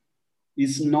process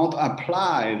is not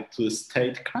applied to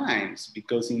state crimes,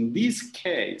 because in this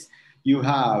case, you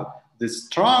have the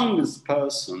strongest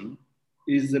person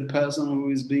is the person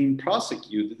who is being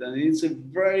prosecuted. And it's a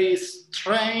very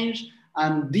strange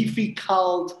and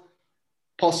difficult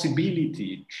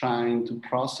possibility trying to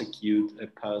prosecute a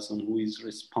person who is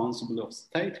responsible of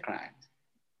state crimes.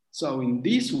 So in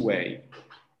this way,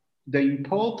 the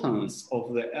importance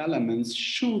of the elements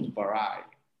should vary,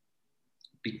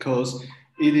 because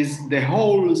it is the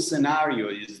whole scenario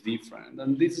is different.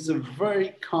 And this is a very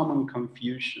common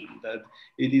confusion, that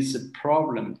it is a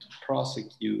problem to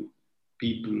prosecute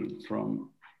people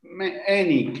from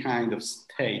any kind of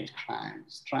state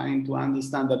crimes, trying to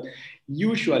understand that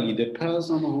usually the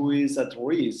person who is at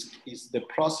risk is the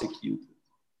prosecuted.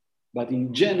 But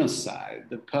in genocide,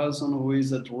 the person who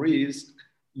is at risk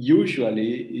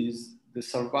usually is the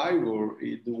survivor,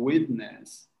 the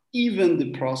witness, even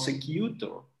the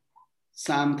prosecutor,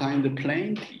 sometimes the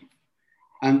plaintiff.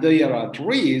 And they are at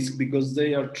risk because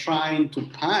they are trying to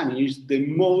punish the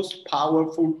most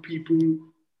powerful people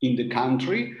in the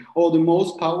country or the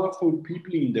most powerful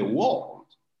people in the world.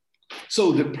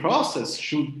 So the process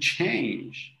should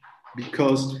change,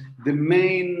 because the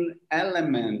main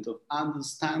element of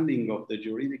understanding of the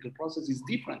juridical process is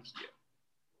different here.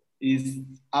 It's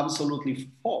absolutely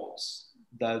false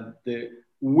that the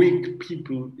weak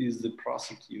people is the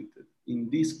prosecuted. In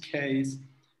this case,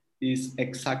 is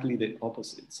exactly the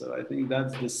opposite. So I think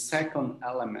that's the second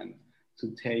element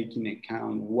to take in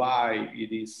account why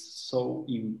it is so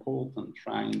important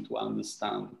trying to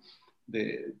understand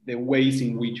the ways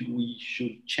in which we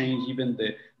should change even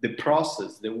the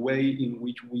process, the way in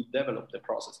which we develop the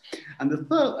process. And the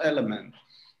third element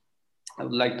I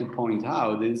would like to point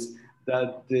out is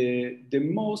that the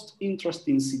most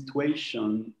interesting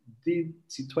situations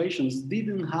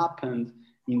didn't happen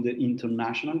in the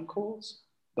international courts,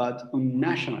 but on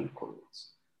national courts.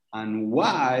 And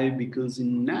why? Because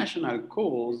in national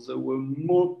courts, there were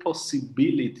more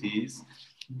possibilities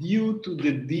due to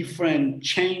the different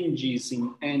changes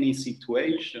in any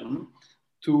situation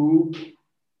to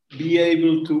be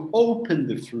able to open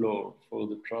the floor for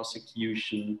the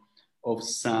prosecution of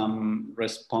some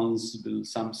responsible,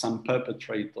 some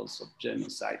perpetrators of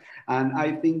genocide. And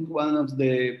I think one of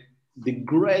the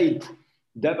great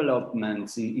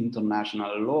developments in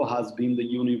international law has been the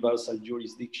universal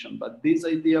jurisdiction. But this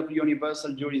idea of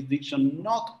universal jurisdiction,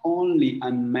 not only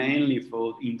and mainly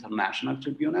for international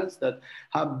tribunals that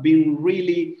have been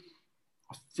really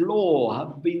flawed,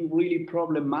 have been really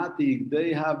problematic.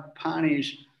 They have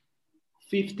punished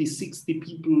 50, 60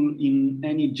 people in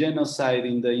any genocide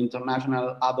in the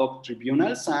international ad hoc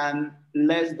tribunals and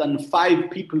less than 5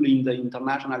 people in the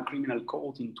International Criminal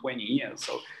Court in 20 years.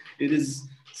 So it is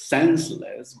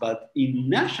senseless, but in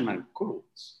national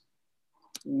courts,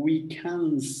 we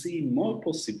can see more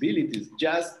possibilities,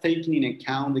 just taking in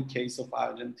account the case of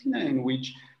Argentina, in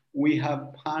which we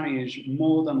have punished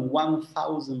more than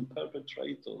 1,000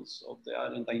 perpetrators of the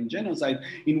Argentine genocide,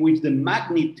 in which the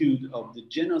magnitude of the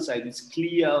genocide is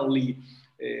clearly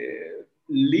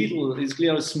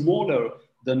smaller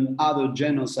than other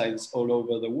genocides all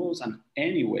over the world. And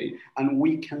anyway, and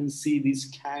we can see this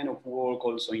kind of work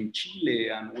also in Chile,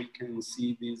 and we can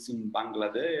see this in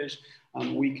Bangladesh,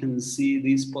 and we can see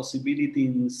this possibility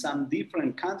in some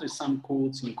different countries, some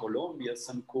courts in Colombia,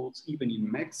 some courts even in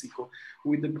Mexico,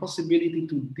 with the possibility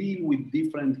to deal with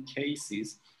different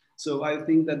cases. So I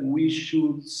think that we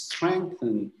should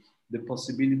strengthen the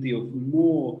possibility of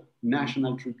more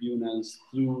national tribunals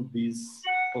through this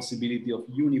possibility of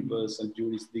universal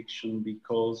jurisdiction,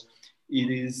 because it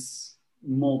is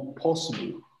more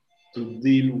possible to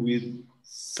deal with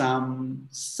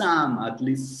at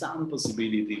least some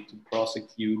possibility to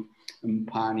prosecute and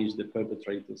punish the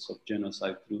perpetrators of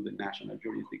genocide through the national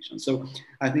jurisdiction. So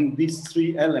I think these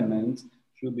 3 elements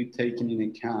should be taken in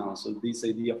account. So this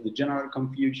idea of the general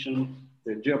confusion,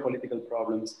 the geopolitical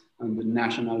problems, and the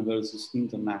national versus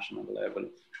international level,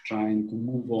 trying to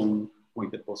move on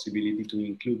with the possibility to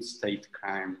include state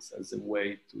crimes as a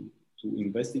way to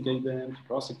investigate them, to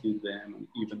prosecute them, and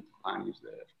even to punish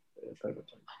the perpetrators.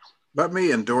 Let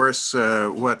me endorse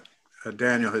what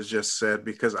Daniel has just said,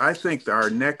 because I think our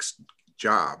next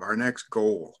job, our next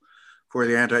goal for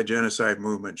the anti-genocide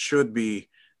movement should be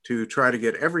to try to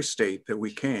get every state that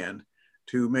we can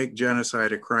to make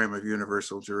genocide a crime of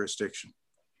universal jurisdiction.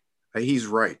 He's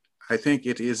right. I think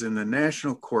it is in the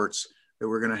national courts that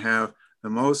we're going to have the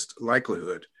most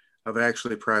likelihood of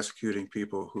actually prosecuting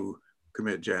people who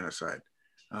commit genocide.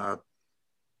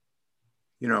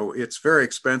 It's very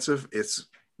expensive. It's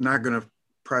not going to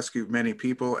prosecute many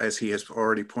people, as he has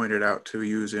already pointed out, to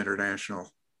use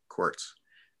international courts.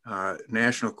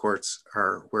 National courts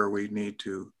are where we need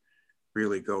to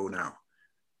really go now.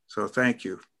 So thank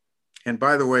you. And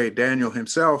by the way, Daniel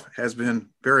himself has been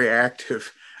very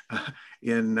active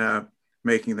in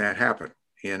making that happen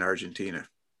in Argentina.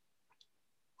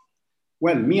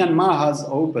 Well, Myanmar has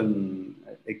opened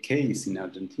a case in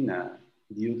Argentina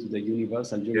due to the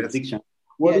universal jurisdiction. Yes.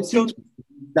 What is interesting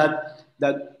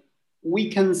that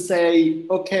we can say,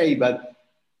 okay, but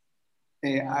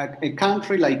a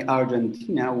country like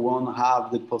Argentina won't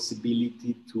have the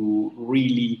possibility to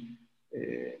really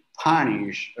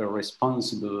punish a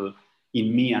responsible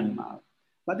in Myanmar.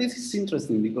 But this is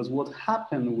interesting because what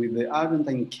happened with the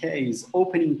Argentine case,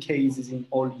 opening cases in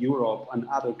all Europe and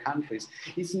other countries,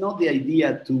 is not the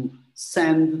idea to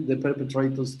send the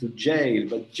perpetrators to jail,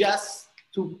 but just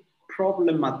to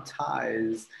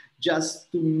problematize,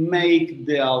 just to make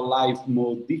their life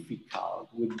more difficult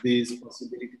with this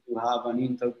possibility to have an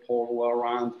Interpol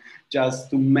warrant, just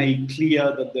to make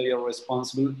clear that they are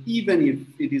responsible, even if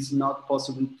it is not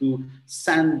possible to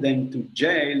send them to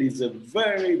jail, is a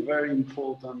very, very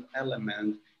important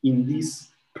element in this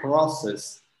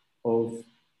process of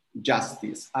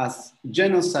justice. As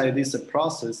genocide is a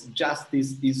process,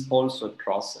 justice is also a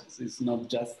process. It's not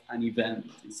just an event,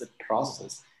 it's a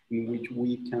process in which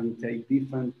we can take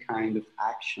different kind of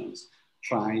actions,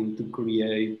 trying to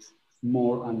create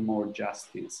more and more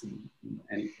justice in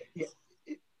any case. Yeah.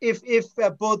 If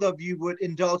both of you would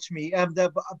indulge me,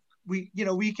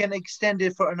 we can extend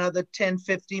it for another 10,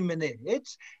 15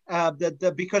 minutes,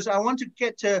 because I want to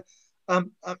get to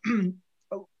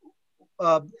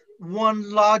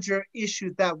one larger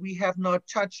issue that we have not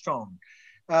touched on.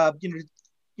 Professor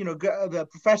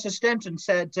Stenton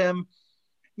said,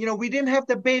 we don't have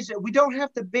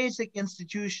the basic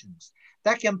institutions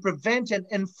that can prevent and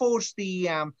enforce the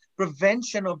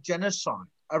prevention of genocide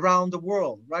around the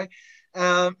world, right?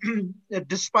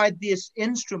 Despite this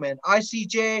instrument,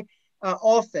 ICJ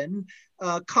often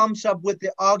comes up with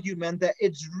the argument that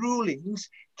its rulings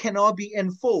cannot be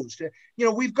enforced.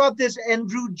 We've got this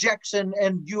Andrew Jackson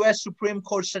and U.S. Supreme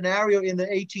Court scenario in the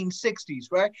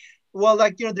 1860s, right? Well,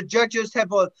 the judges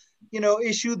have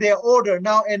issue their order,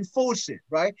 now enforce it,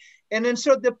 right? And then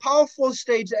so the powerful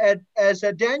states, as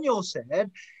Daniel said,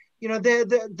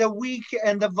 the weak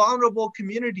and the vulnerable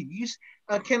communities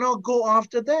cannot go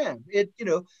after them.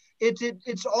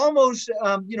 It's almost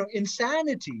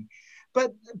insanity.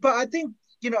 But I think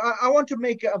I want to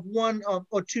make one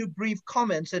or two brief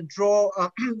comments and draw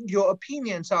your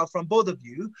opinions out from both of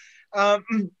you. What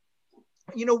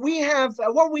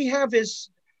we have is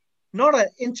not an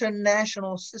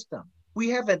international system. We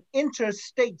have an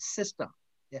interstate system.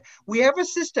 Yeah. We have a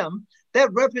system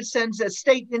that represents a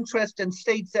state interest and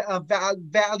state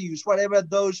values, whatever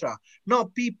those are,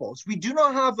 not people's. We do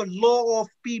not have a law of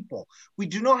people. We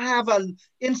do not have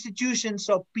institutions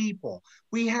of people.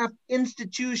 We have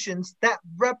institutions that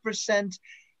represent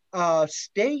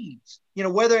states,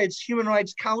 whether it's Human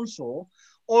Rights Council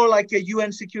or like a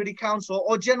UN Security Council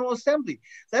or General Assembly.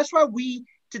 That's why we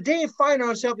today find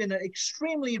ourselves in an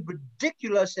extremely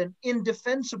ridiculous and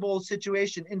indefensible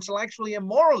situation, intellectually and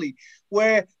morally,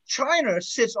 where China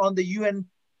sits on the UN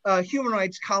Human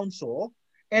Rights Council,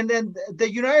 and then the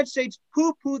United States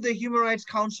poo-pooed the Human Rights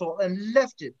Council and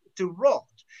left it to rot.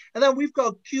 And then we've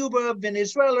got Cuba,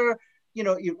 Venezuela,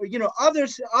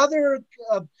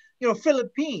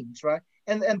 Philippines, right?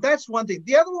 And that's one thing.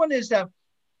 The other one is that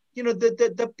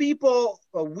the people,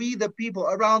 we the people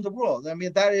around the world. I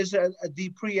mean, that is the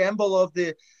preamble of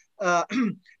the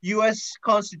U.S.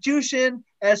 Constitution,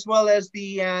 as well as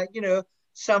the,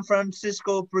 San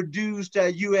Francisco produced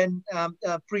UN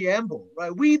preamble,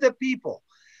 right? We the people.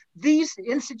 These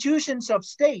institutions of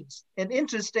states and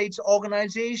interstate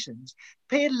organizations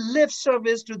pay lip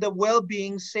service to the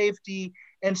well-being, safety,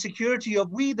 and security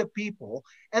of we the people,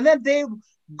 and then they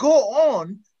go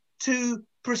on to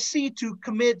proceed to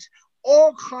commit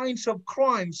all kinds of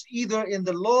crimes, either in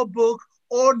the law book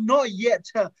or not yet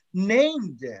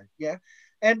named there. Yeah.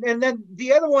 And then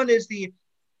the other one is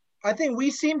I think we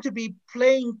seem to be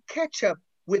playing catch up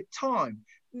with time.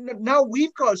 Now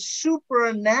we've got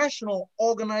supranational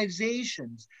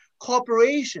organizations,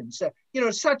 corporations,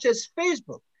 such as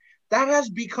Facebook, that has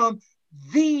become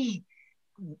the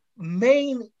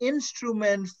main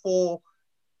instrument for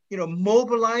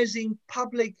mobilizing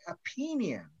public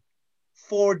opinion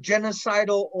for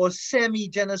genocidal or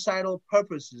semi-genocidal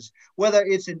purposes, whether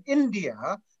it's in India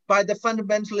by the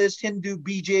fundamentalist Hindu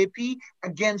BJP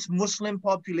against Muslim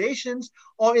populations,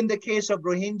 or in the case of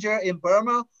Rohingya in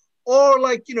Burma, or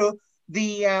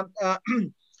the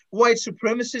white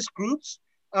supremacist groups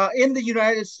in the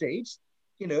United States,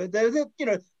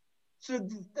 so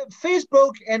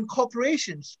Facebook and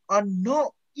corporations are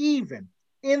not even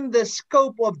in the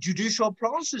scope of judicial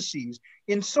processes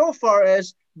insofar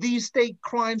as these state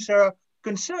crimes are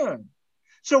concerned.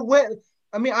 So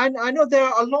I know there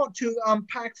are a lot to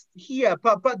unpack here,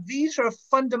 but these are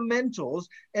fundamentals,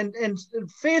 and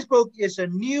Facebook is a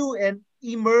new and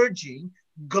emerging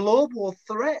global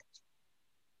threat.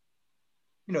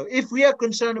 If we are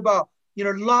concerned about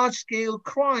large-scale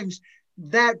crimes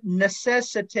that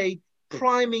necessitate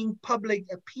priming public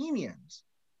opinions,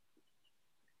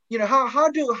 how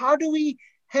do we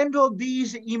handle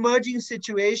these emerging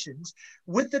situations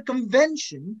with the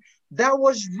convention that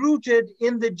was rooted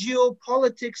in the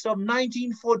geopolitics of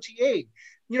 1948?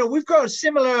 We've got a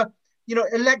similar,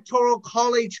 electoral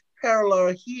college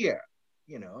parallel here.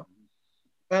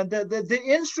 And the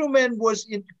instrument was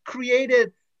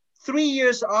created 3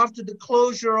 years after the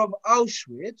closure of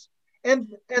Auschwitz, and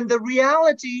the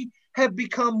reality had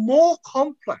become more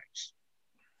complex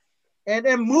and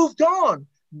moved on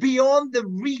beyond the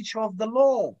reach of the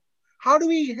law. How do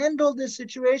we handle this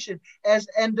situation as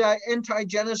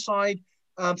anti-genocide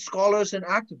scholars and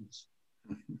activists?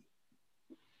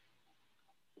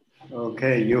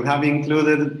 Okay, you have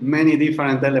included many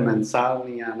different elements,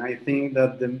 Arnie, and I think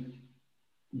that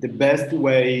the best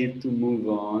way to move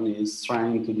on is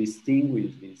trying to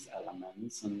distinguish these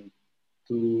elements and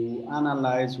to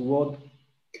analyze what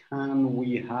can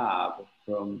we have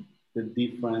from the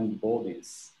different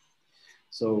bodies.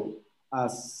 So,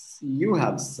 as you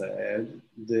have said,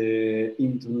 the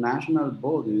international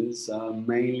bodies are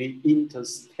mainly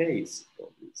interstate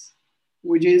bodies,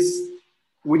 which is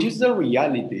the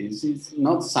reality. It's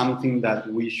not something that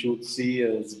we should see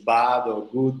as bad or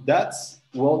good. That's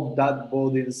what that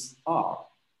bodies are.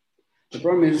 The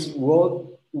problem is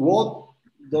what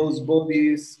those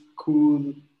bodies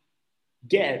could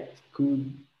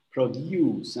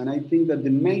produce. And I think that the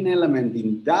main element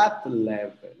in that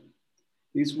level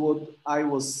is what I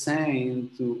was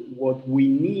saying, to what we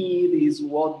need is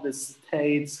what the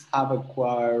states have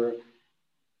acquired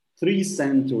 3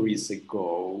 centuries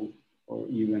ago, or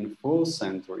even 4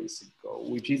 centuries ago,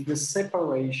 which is the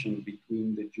separation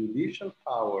between the judicial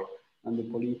power and the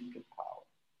political power,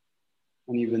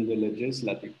 and even the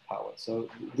legislative power. So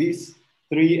these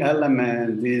 3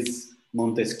 elements, is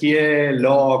Montesquieu,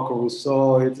 Locke,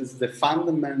 Rousseau, it is the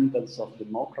fundamentals of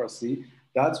democracy.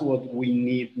 That's what we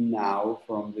need now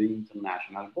from the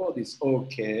international bodies.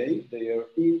 Okay, they are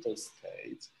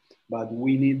interstates, but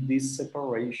we need this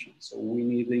separation. So we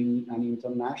need an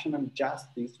international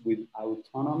justice with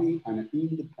autonomy and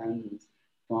independence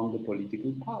from the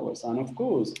political powers. And of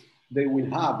course, they will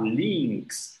have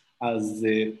links, as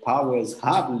the powers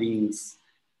have links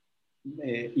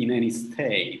in any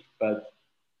state, but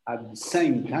at the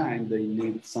same time, they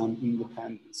need some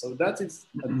independence. So that is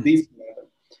at this level.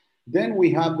 Then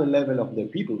we have the level of the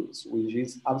peoples, which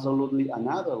is absolutely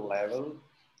another level.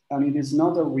 And it is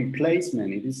not a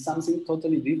replacement, it is something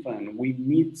totally different. We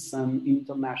need some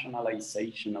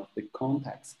internationalization of the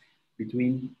contacts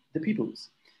between the peoples.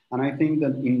 And I think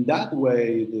that in that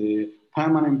way, the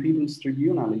Permanent People's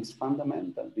Tribunal is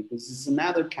fundamental, because it's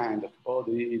another kind of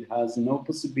body. It has no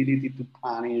possibility to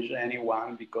punish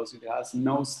anyone because it has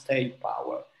no state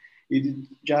power. It is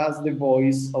just the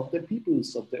voice of the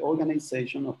peoples, of the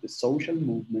organization, of the social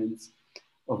movements,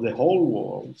 of the whole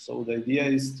world. So the idea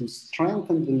is to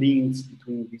strengthen the links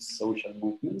between these social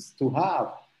movements, to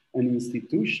have an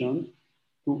institution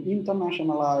to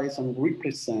internationalize and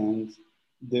represent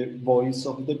the voice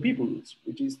of the peoples,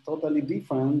 which is totally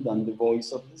different than the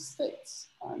voice of the states.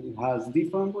 And it has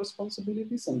different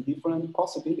responsibilities and different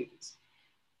possibilities.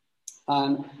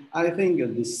 And I think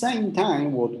at the same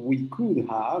time, what we could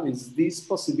have is this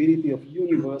possibility of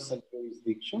universal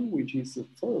jurisdiction, which is a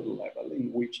third level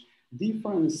in which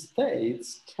different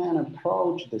states can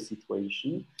approach the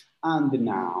situation and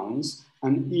denounce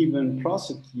and even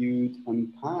prosecute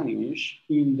and punish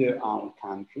in their own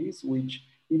countries, which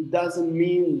it doesn't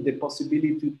mean the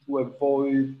possibility to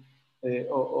avoid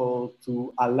or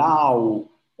to allow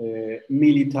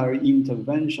military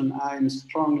intervention. I'm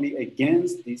strongly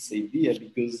against this idea,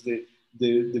 because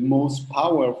the most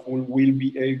powerful will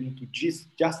be able to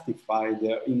justify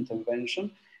their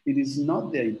intervention. It is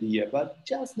not the idea, but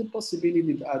just the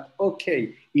possibility that,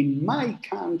 okay, in my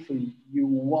country, you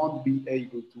won't be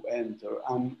able to enter,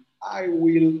 and I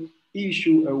will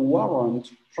issue a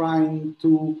warrant trying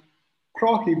to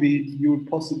prohibit your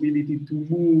possibility to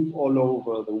move all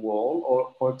over the world.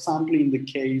 Or, for example, in the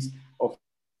case of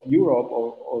Europe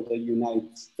or the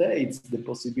United States, the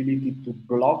possibility to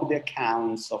block the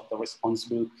accounts of the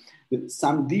responsible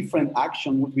some different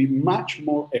action would be much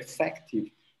more effective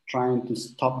trying to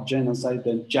stop genocide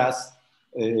than just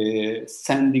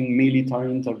sending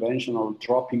military intervention or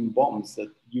dropping bombs that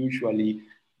usually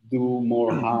do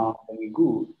more harm than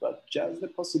good, but just the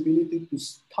possibility to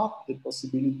stop the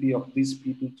possibility of these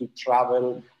people to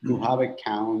travel, to have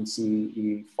accounts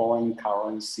in foreign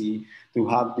currency, to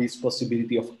have this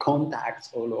possibility of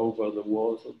contacts all over the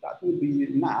world. So that would be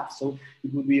enough. So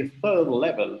it would be a third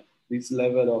level, this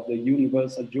level of the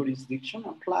universal jurisdiction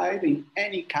applied in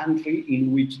any country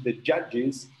in which the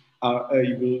judges are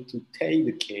able to take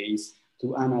the case,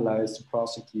 to analyze, to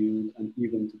prosecute, and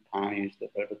even to punish the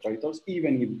perpetrators,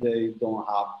 even if they don't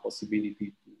have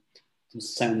possibility to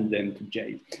send them to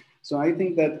jail. So I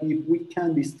think that if we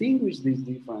can distinguish these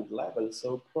different levels,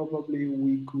 so probably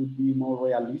we could be more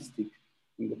realistic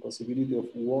in the possibility of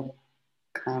what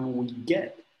can we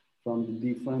get from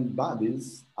the different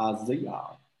bodies as they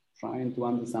are, trying to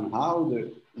understand how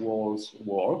the walls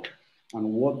work and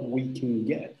what we can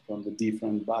get from the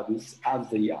different bodies as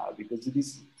they are, because it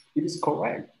is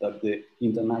correct that the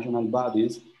international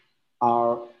bodies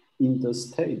are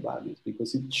interstate bodies,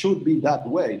 because it should be that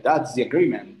way. That's the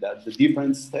agreement, that the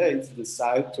different states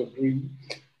decide to agree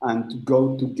and to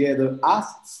go together as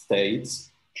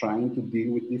states trying to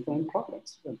deal with different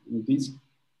problems. But in this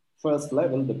first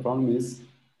level, the problem is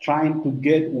trying to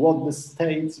get what the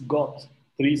states got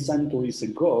 3 centuries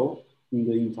ago in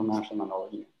the international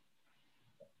arena.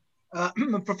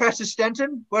 Professor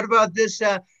Stenton, what about this,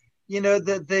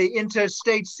 the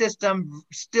interstate system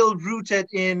still rooted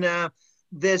in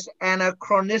this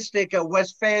anachronistic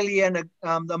Westphalian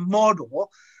model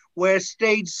where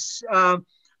states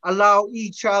allow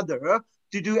each other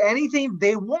to do anything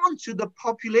they want to the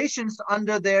populations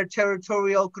under their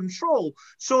territorial control,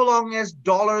 so long as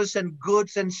dollars and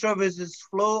goods and services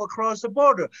flow across the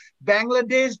border.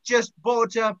 Bangladesh just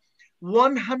bought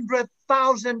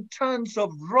 100,000 tons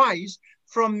of rice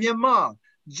from Myanmar,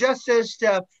 just as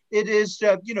it is,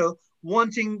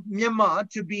 wanting Myanmar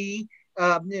to be,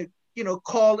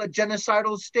 called a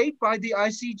genocidal state by the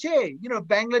ICJ.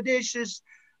 Bangladesh is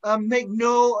make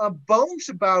no bones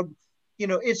about,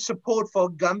 its support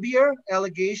for Gambia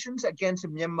allegations against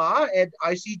Myanmar at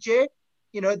ICJ.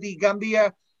 The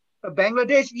Gambia,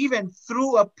 Bangladesh even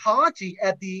threw a party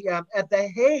at the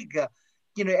Hague,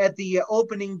 at the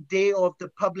opening day of the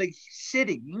public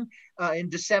sitting in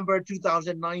December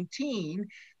 2019.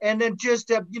 And then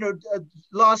just,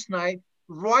 last night,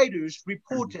 Reuters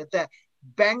reported that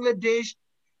Bangladesh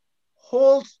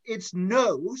holds its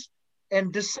nose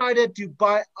and decided to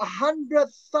buy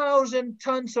 100,000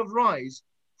 tons of rice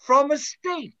from a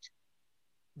state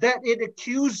that it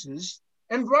accuses,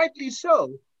 and rightly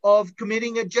so, of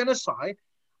committing a genocide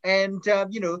and,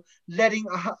 letting,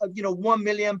 1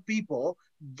 million people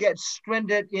get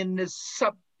stranded in the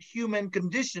subhuman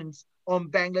conditions on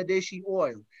Bangladeshi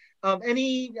oil.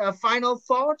 Any final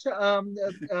thought?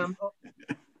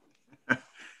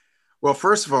 Well,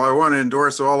 first of all, I want to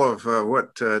endorse all of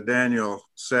what Daniel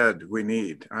said we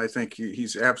need. I think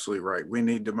he's absolutely right. We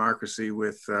need democracy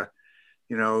with,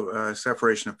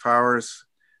 separation of powers,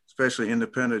 especially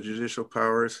independent judicial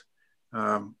powers.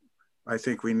 I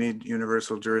think we need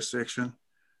universal jurisdiction.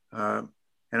 And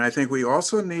I think we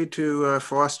also need to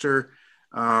foster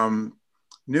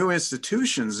new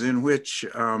institutions in which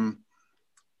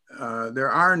there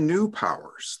are new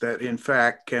powers that in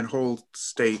fact can hold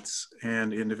states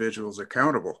and individuals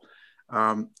accountable.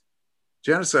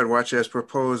 Genocide Watch has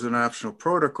proposed an optional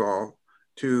protocol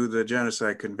to the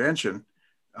Genocide Convention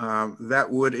that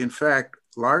would in fact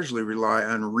largely rely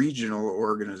on regional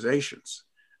organizations.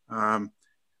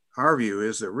 Our view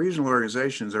is that regional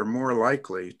organizations are more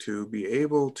likely to be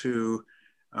able to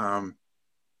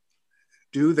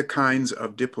do the kinds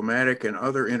of diplomatic and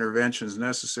other interventions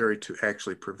necessary to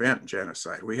actually prevent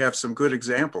genocide. We have some good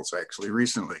examples actually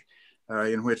recently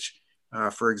in which,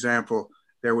 for example,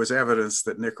 there was evidence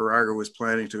that Nicaragua was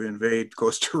planning to invade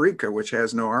Costa Rica, which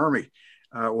has no army.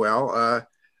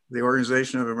 The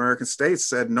Organization of American States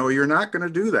said, no, you're not going to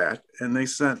do that. And they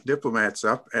sent diplomats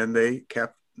up and they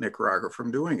kept Nicaragua from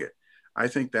doing it. I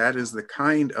think that is the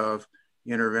kind of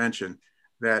intervention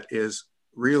that is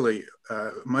really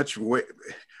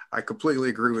I completely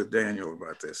agree with Daniel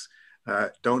about this.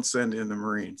 Don't send in the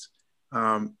Marines,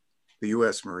 the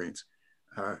US Marines.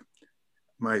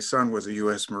 My son was a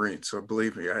US Marine, so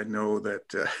believe me, I know that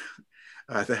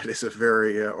that is a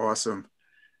very awesome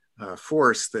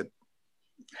force that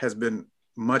has been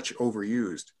much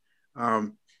overused.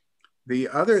 The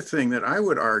other thing that I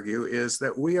would argue is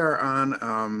that we are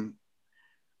on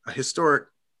a historic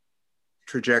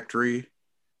trajectory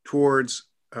towards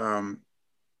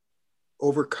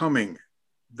overcoming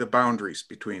the boundaries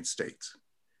between states.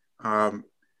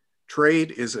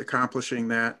 Trade is accomplishing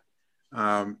that.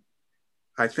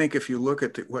 I think if you look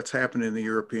at what's happened in the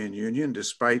European Union,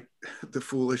 despite the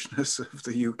foolishness of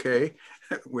the UK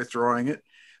withdrawing it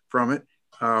from it,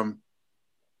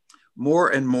 more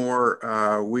and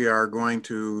more we are going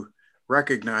to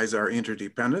recognize our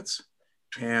interdependence,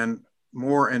 and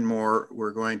more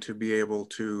we're going to be able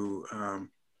to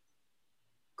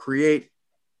create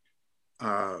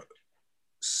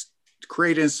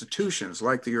institutions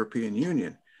like the European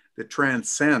Union that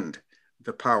transcend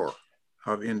the power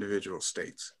of individual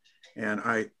states. And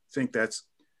I think that's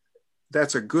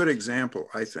a good example,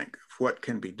 I think, of what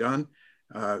can be done.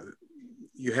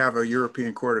 You have a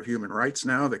European Court of Human Rights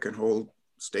now that can hold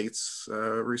states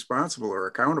responsible or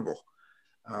accountable.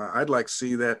 I'd like to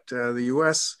see that the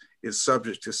US is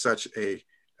subject to such a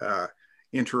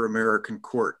inter-American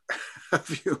court of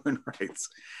human rights.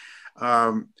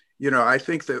 I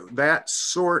think that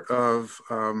sort of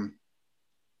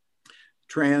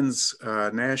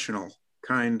transnational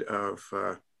kind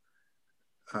of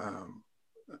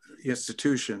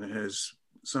institution is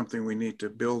something we need to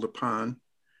build upon.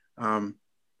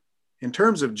 In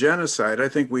terms of genocide, I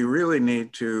think we really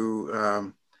need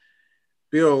to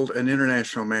build an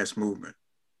international mass movement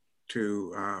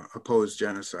to oppose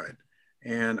genocide.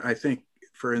 And I think,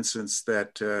 for instance,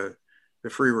 that the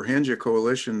Free Rohingya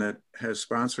Coalition that has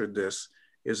sponsored this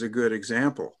is a good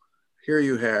example. Here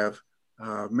you have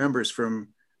members from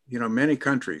many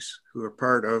countries who are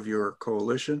part of your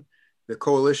coalition. The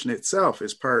coalition itself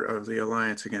is part of the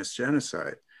Alliance Against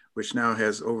Genocide, which now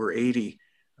has over 80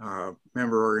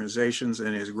 member organizations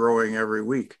and is growing every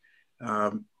week.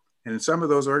 And some of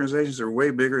those organizations are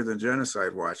way bigger than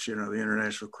Genocide Watch, the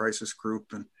International Crisis Group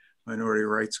and Minority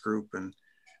Rights Group and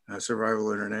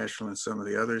Survival International and some of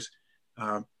the others.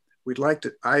 We'd like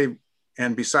to,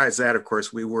 and besides that, of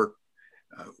course, we work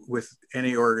with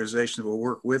any organization that will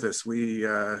work with us. We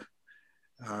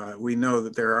know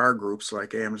that there are groups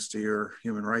like Amnesty or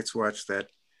Human Rights Watch that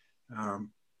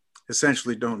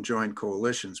essentially don't join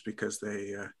coalitions because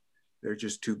they're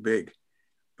just too big.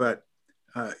 But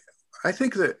I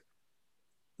think that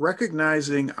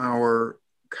recognizing our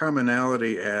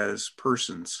commonality as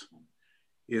persons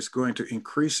is going to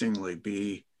increasingly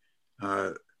be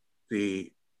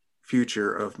the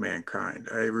future of mankind.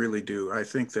 I really do. I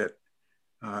think that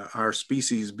our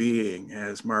species being,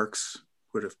 as Marx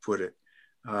would have put it,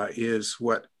 is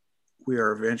what we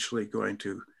are eventually going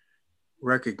to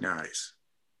recognize,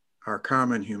 our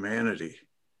common humanity.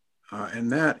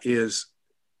 And that is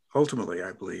ultimately,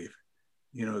 I believe,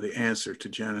 the answer to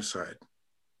genocide.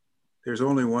 There's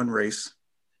only one race,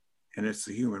 and it's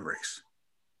the human race.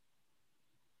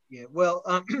 Yeah, well,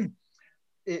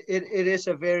 it is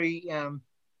a very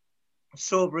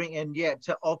sobering and yet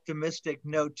optimistic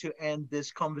note to end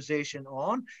this conversation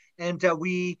on. And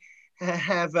we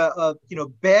have,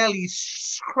 barely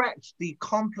scratched the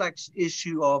complex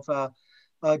issue of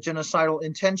genocidal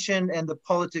intention and the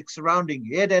politics surrounding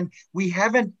it. And we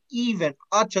haven't even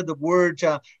uttered the word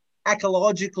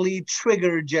ecologically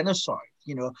triggered genocide.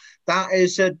 That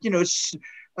is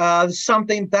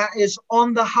something that is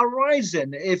on the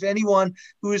horizon. If anyone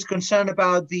who is concerned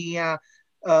about the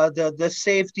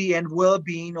safety and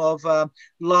well-being of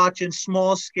large and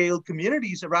small-scale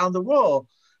communities around the world,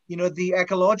 the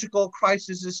ecological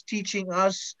crisis is teaching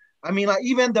us. I mean,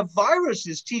 even the virus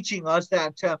is teaching us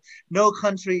that no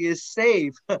country is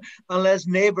safe unless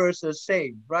neighbors are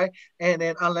safe, right? And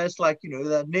then unless,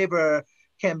 the neighbor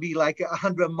can be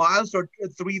 100 miles or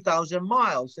 3,000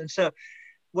 miles. And so,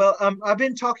 well, I've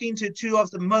been talking to two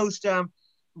of the most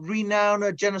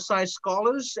renowned genocide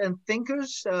scholars and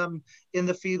thinkers in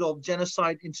the field of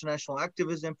genocide international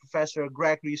activism, Professor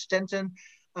Gregory Stenton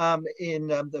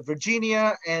in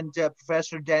Virginia, and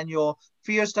Professor Daniel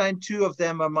Feuerstein. Two of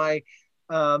them are my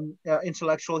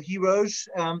intellectual heroes,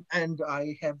 and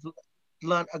I have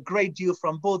learned a great deal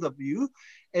from both of you.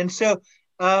 And so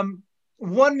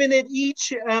 1 minute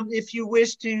each, if you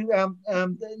wish to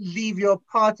leave your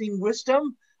parting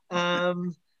wisdom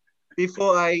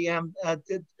before I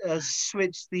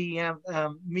switch the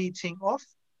meeting off.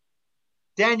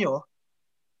 Daniel.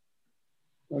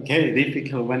 Okay,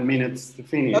 difficult 1 minute to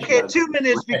finish. Okay, 2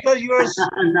 minutes because you're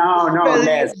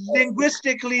less.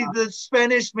 Linguistically, the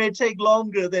Spanish may take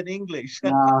longer than English.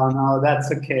 No, that's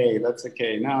okay. That's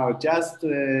okay. No, just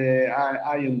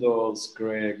I endorse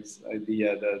Greg's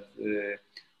idea that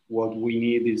what we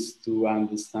need is to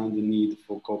understand the need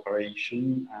for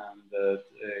cooperation, and that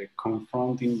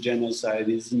confronting genocide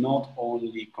is not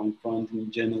only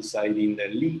confronting genocide in the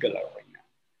legal arena,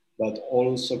 but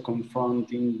also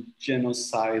confronting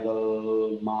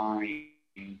genocidal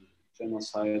mind,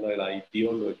 genocidal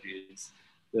ideologies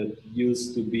that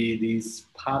used to be this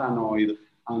paranoid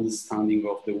understanding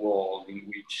of the world in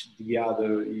which the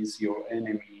other is your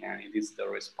enemy and it is the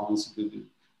responsibility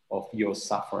of your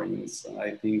sufferings. And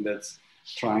I think that's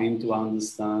trying to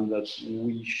understand that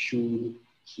we should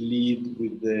lead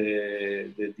with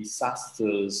the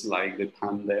disasters like the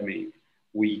pandemic.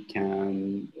 We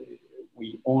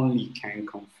only can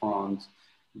confront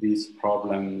these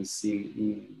problems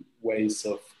in ways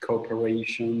of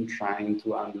cooperation, trying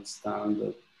to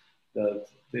understand that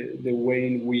the way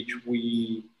in which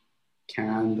we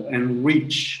can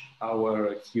enrich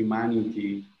our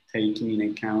humanity, taking in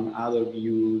account other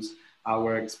views,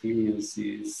 our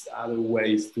experiences, other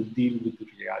ways to deal with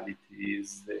reality is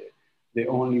the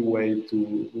only way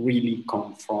to really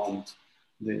confront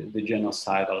the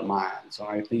genocidal mind. So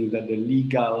I think that the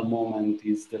legal moment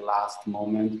is the last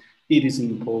moment. It is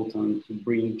important to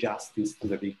bring justice to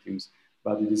the victims,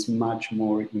 but it is much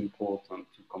more important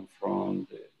to confront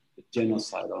the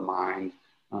genocidal mind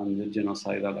and the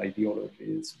genocidal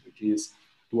ideologies, which is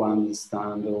to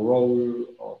understand the role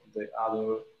of the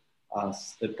other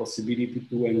as the possibility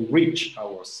to enrich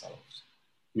ourselves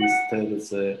instead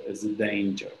as a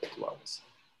danger to ourselves.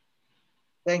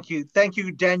 Thank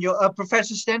you, Daniel.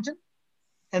 Professor Stenton,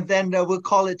 and then we'll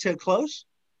call it to a close.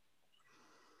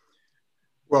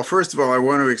 Well, first of all, I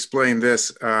want to explain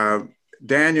this.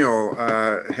 Daniel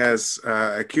has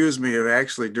accused me of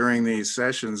actually during these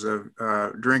sessions of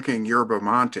drinking yerba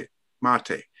mate.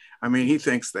 I mean, he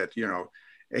thinks that, you know,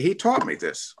 he taught me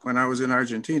this when I was in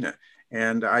Argentina.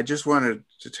 And I just wanted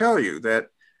to tell you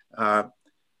that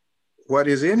what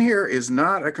is in here is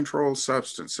not a controlled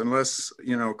substance, unless,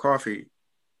 you know, coffee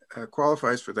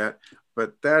qualifies for that,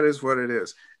 but that is what it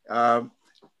is.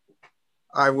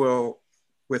 I will,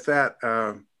 with that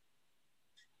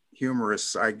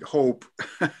humorous, I hope,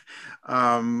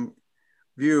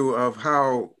 view of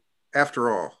how, after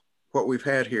all, what we've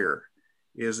had here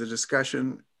is a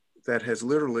discussion that has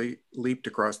literally leaped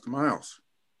across the miles.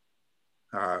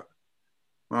 Maung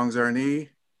Zarni,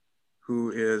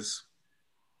 who is,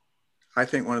 I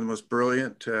think, one of the most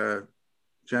brilliant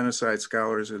genocide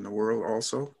scholars in the world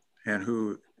also, and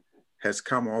who has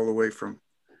come all the way from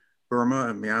Burma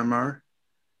and Myanmar,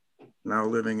 now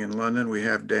living in London. We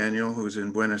have Daniel, who's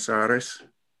in Buenos Aires,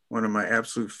 one of my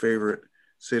absolute favorite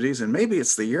cities. And maybe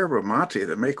it's the yerba mate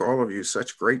that make all of you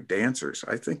such great dancers.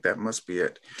 I think that must be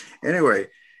it. Anyway,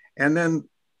 and then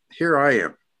here I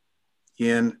am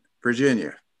in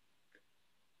Virginia,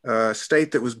 a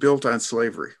state that was built on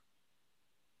slavery,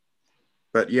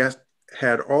 but yet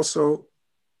had also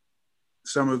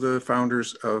some of the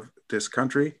founders of this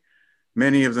country,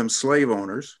 many of them slave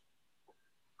owners,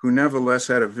 who nevertheless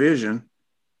had a vision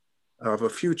of a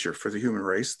future for the human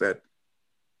race that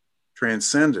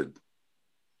transcended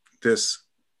this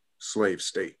slave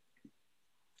state.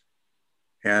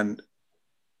 And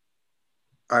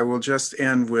I will just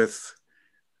end with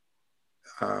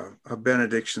a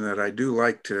benediction that I do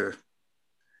like to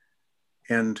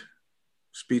end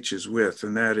speeches with,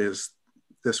 and that is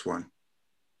this one.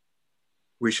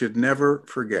 We should never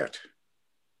forget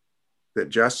that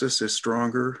justice is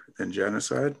stronger than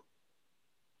genocide,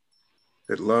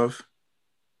 that love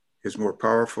is more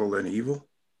powerful than evil,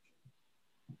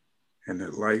 and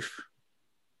that life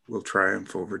will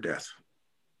triumph over death.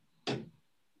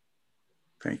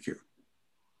 Thank you.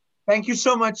 Thank you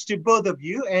so much to both of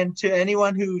you, and to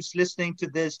anyone who's listening to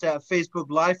this Facebook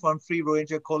Live on Free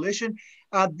Rohingya Coalition.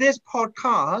 This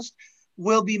podcast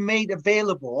will be made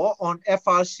available on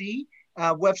FRC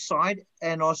website,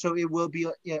 and also it will be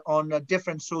on a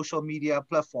different social media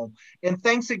platform. And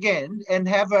thanks again, and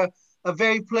have a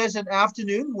very pleasant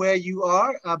afternoon where you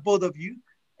are, both of you,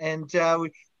 and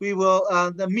we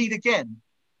will meet again.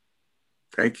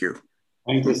 Thank you.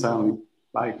 Thank you, Sally.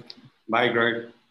 Bye. Bye, Greg.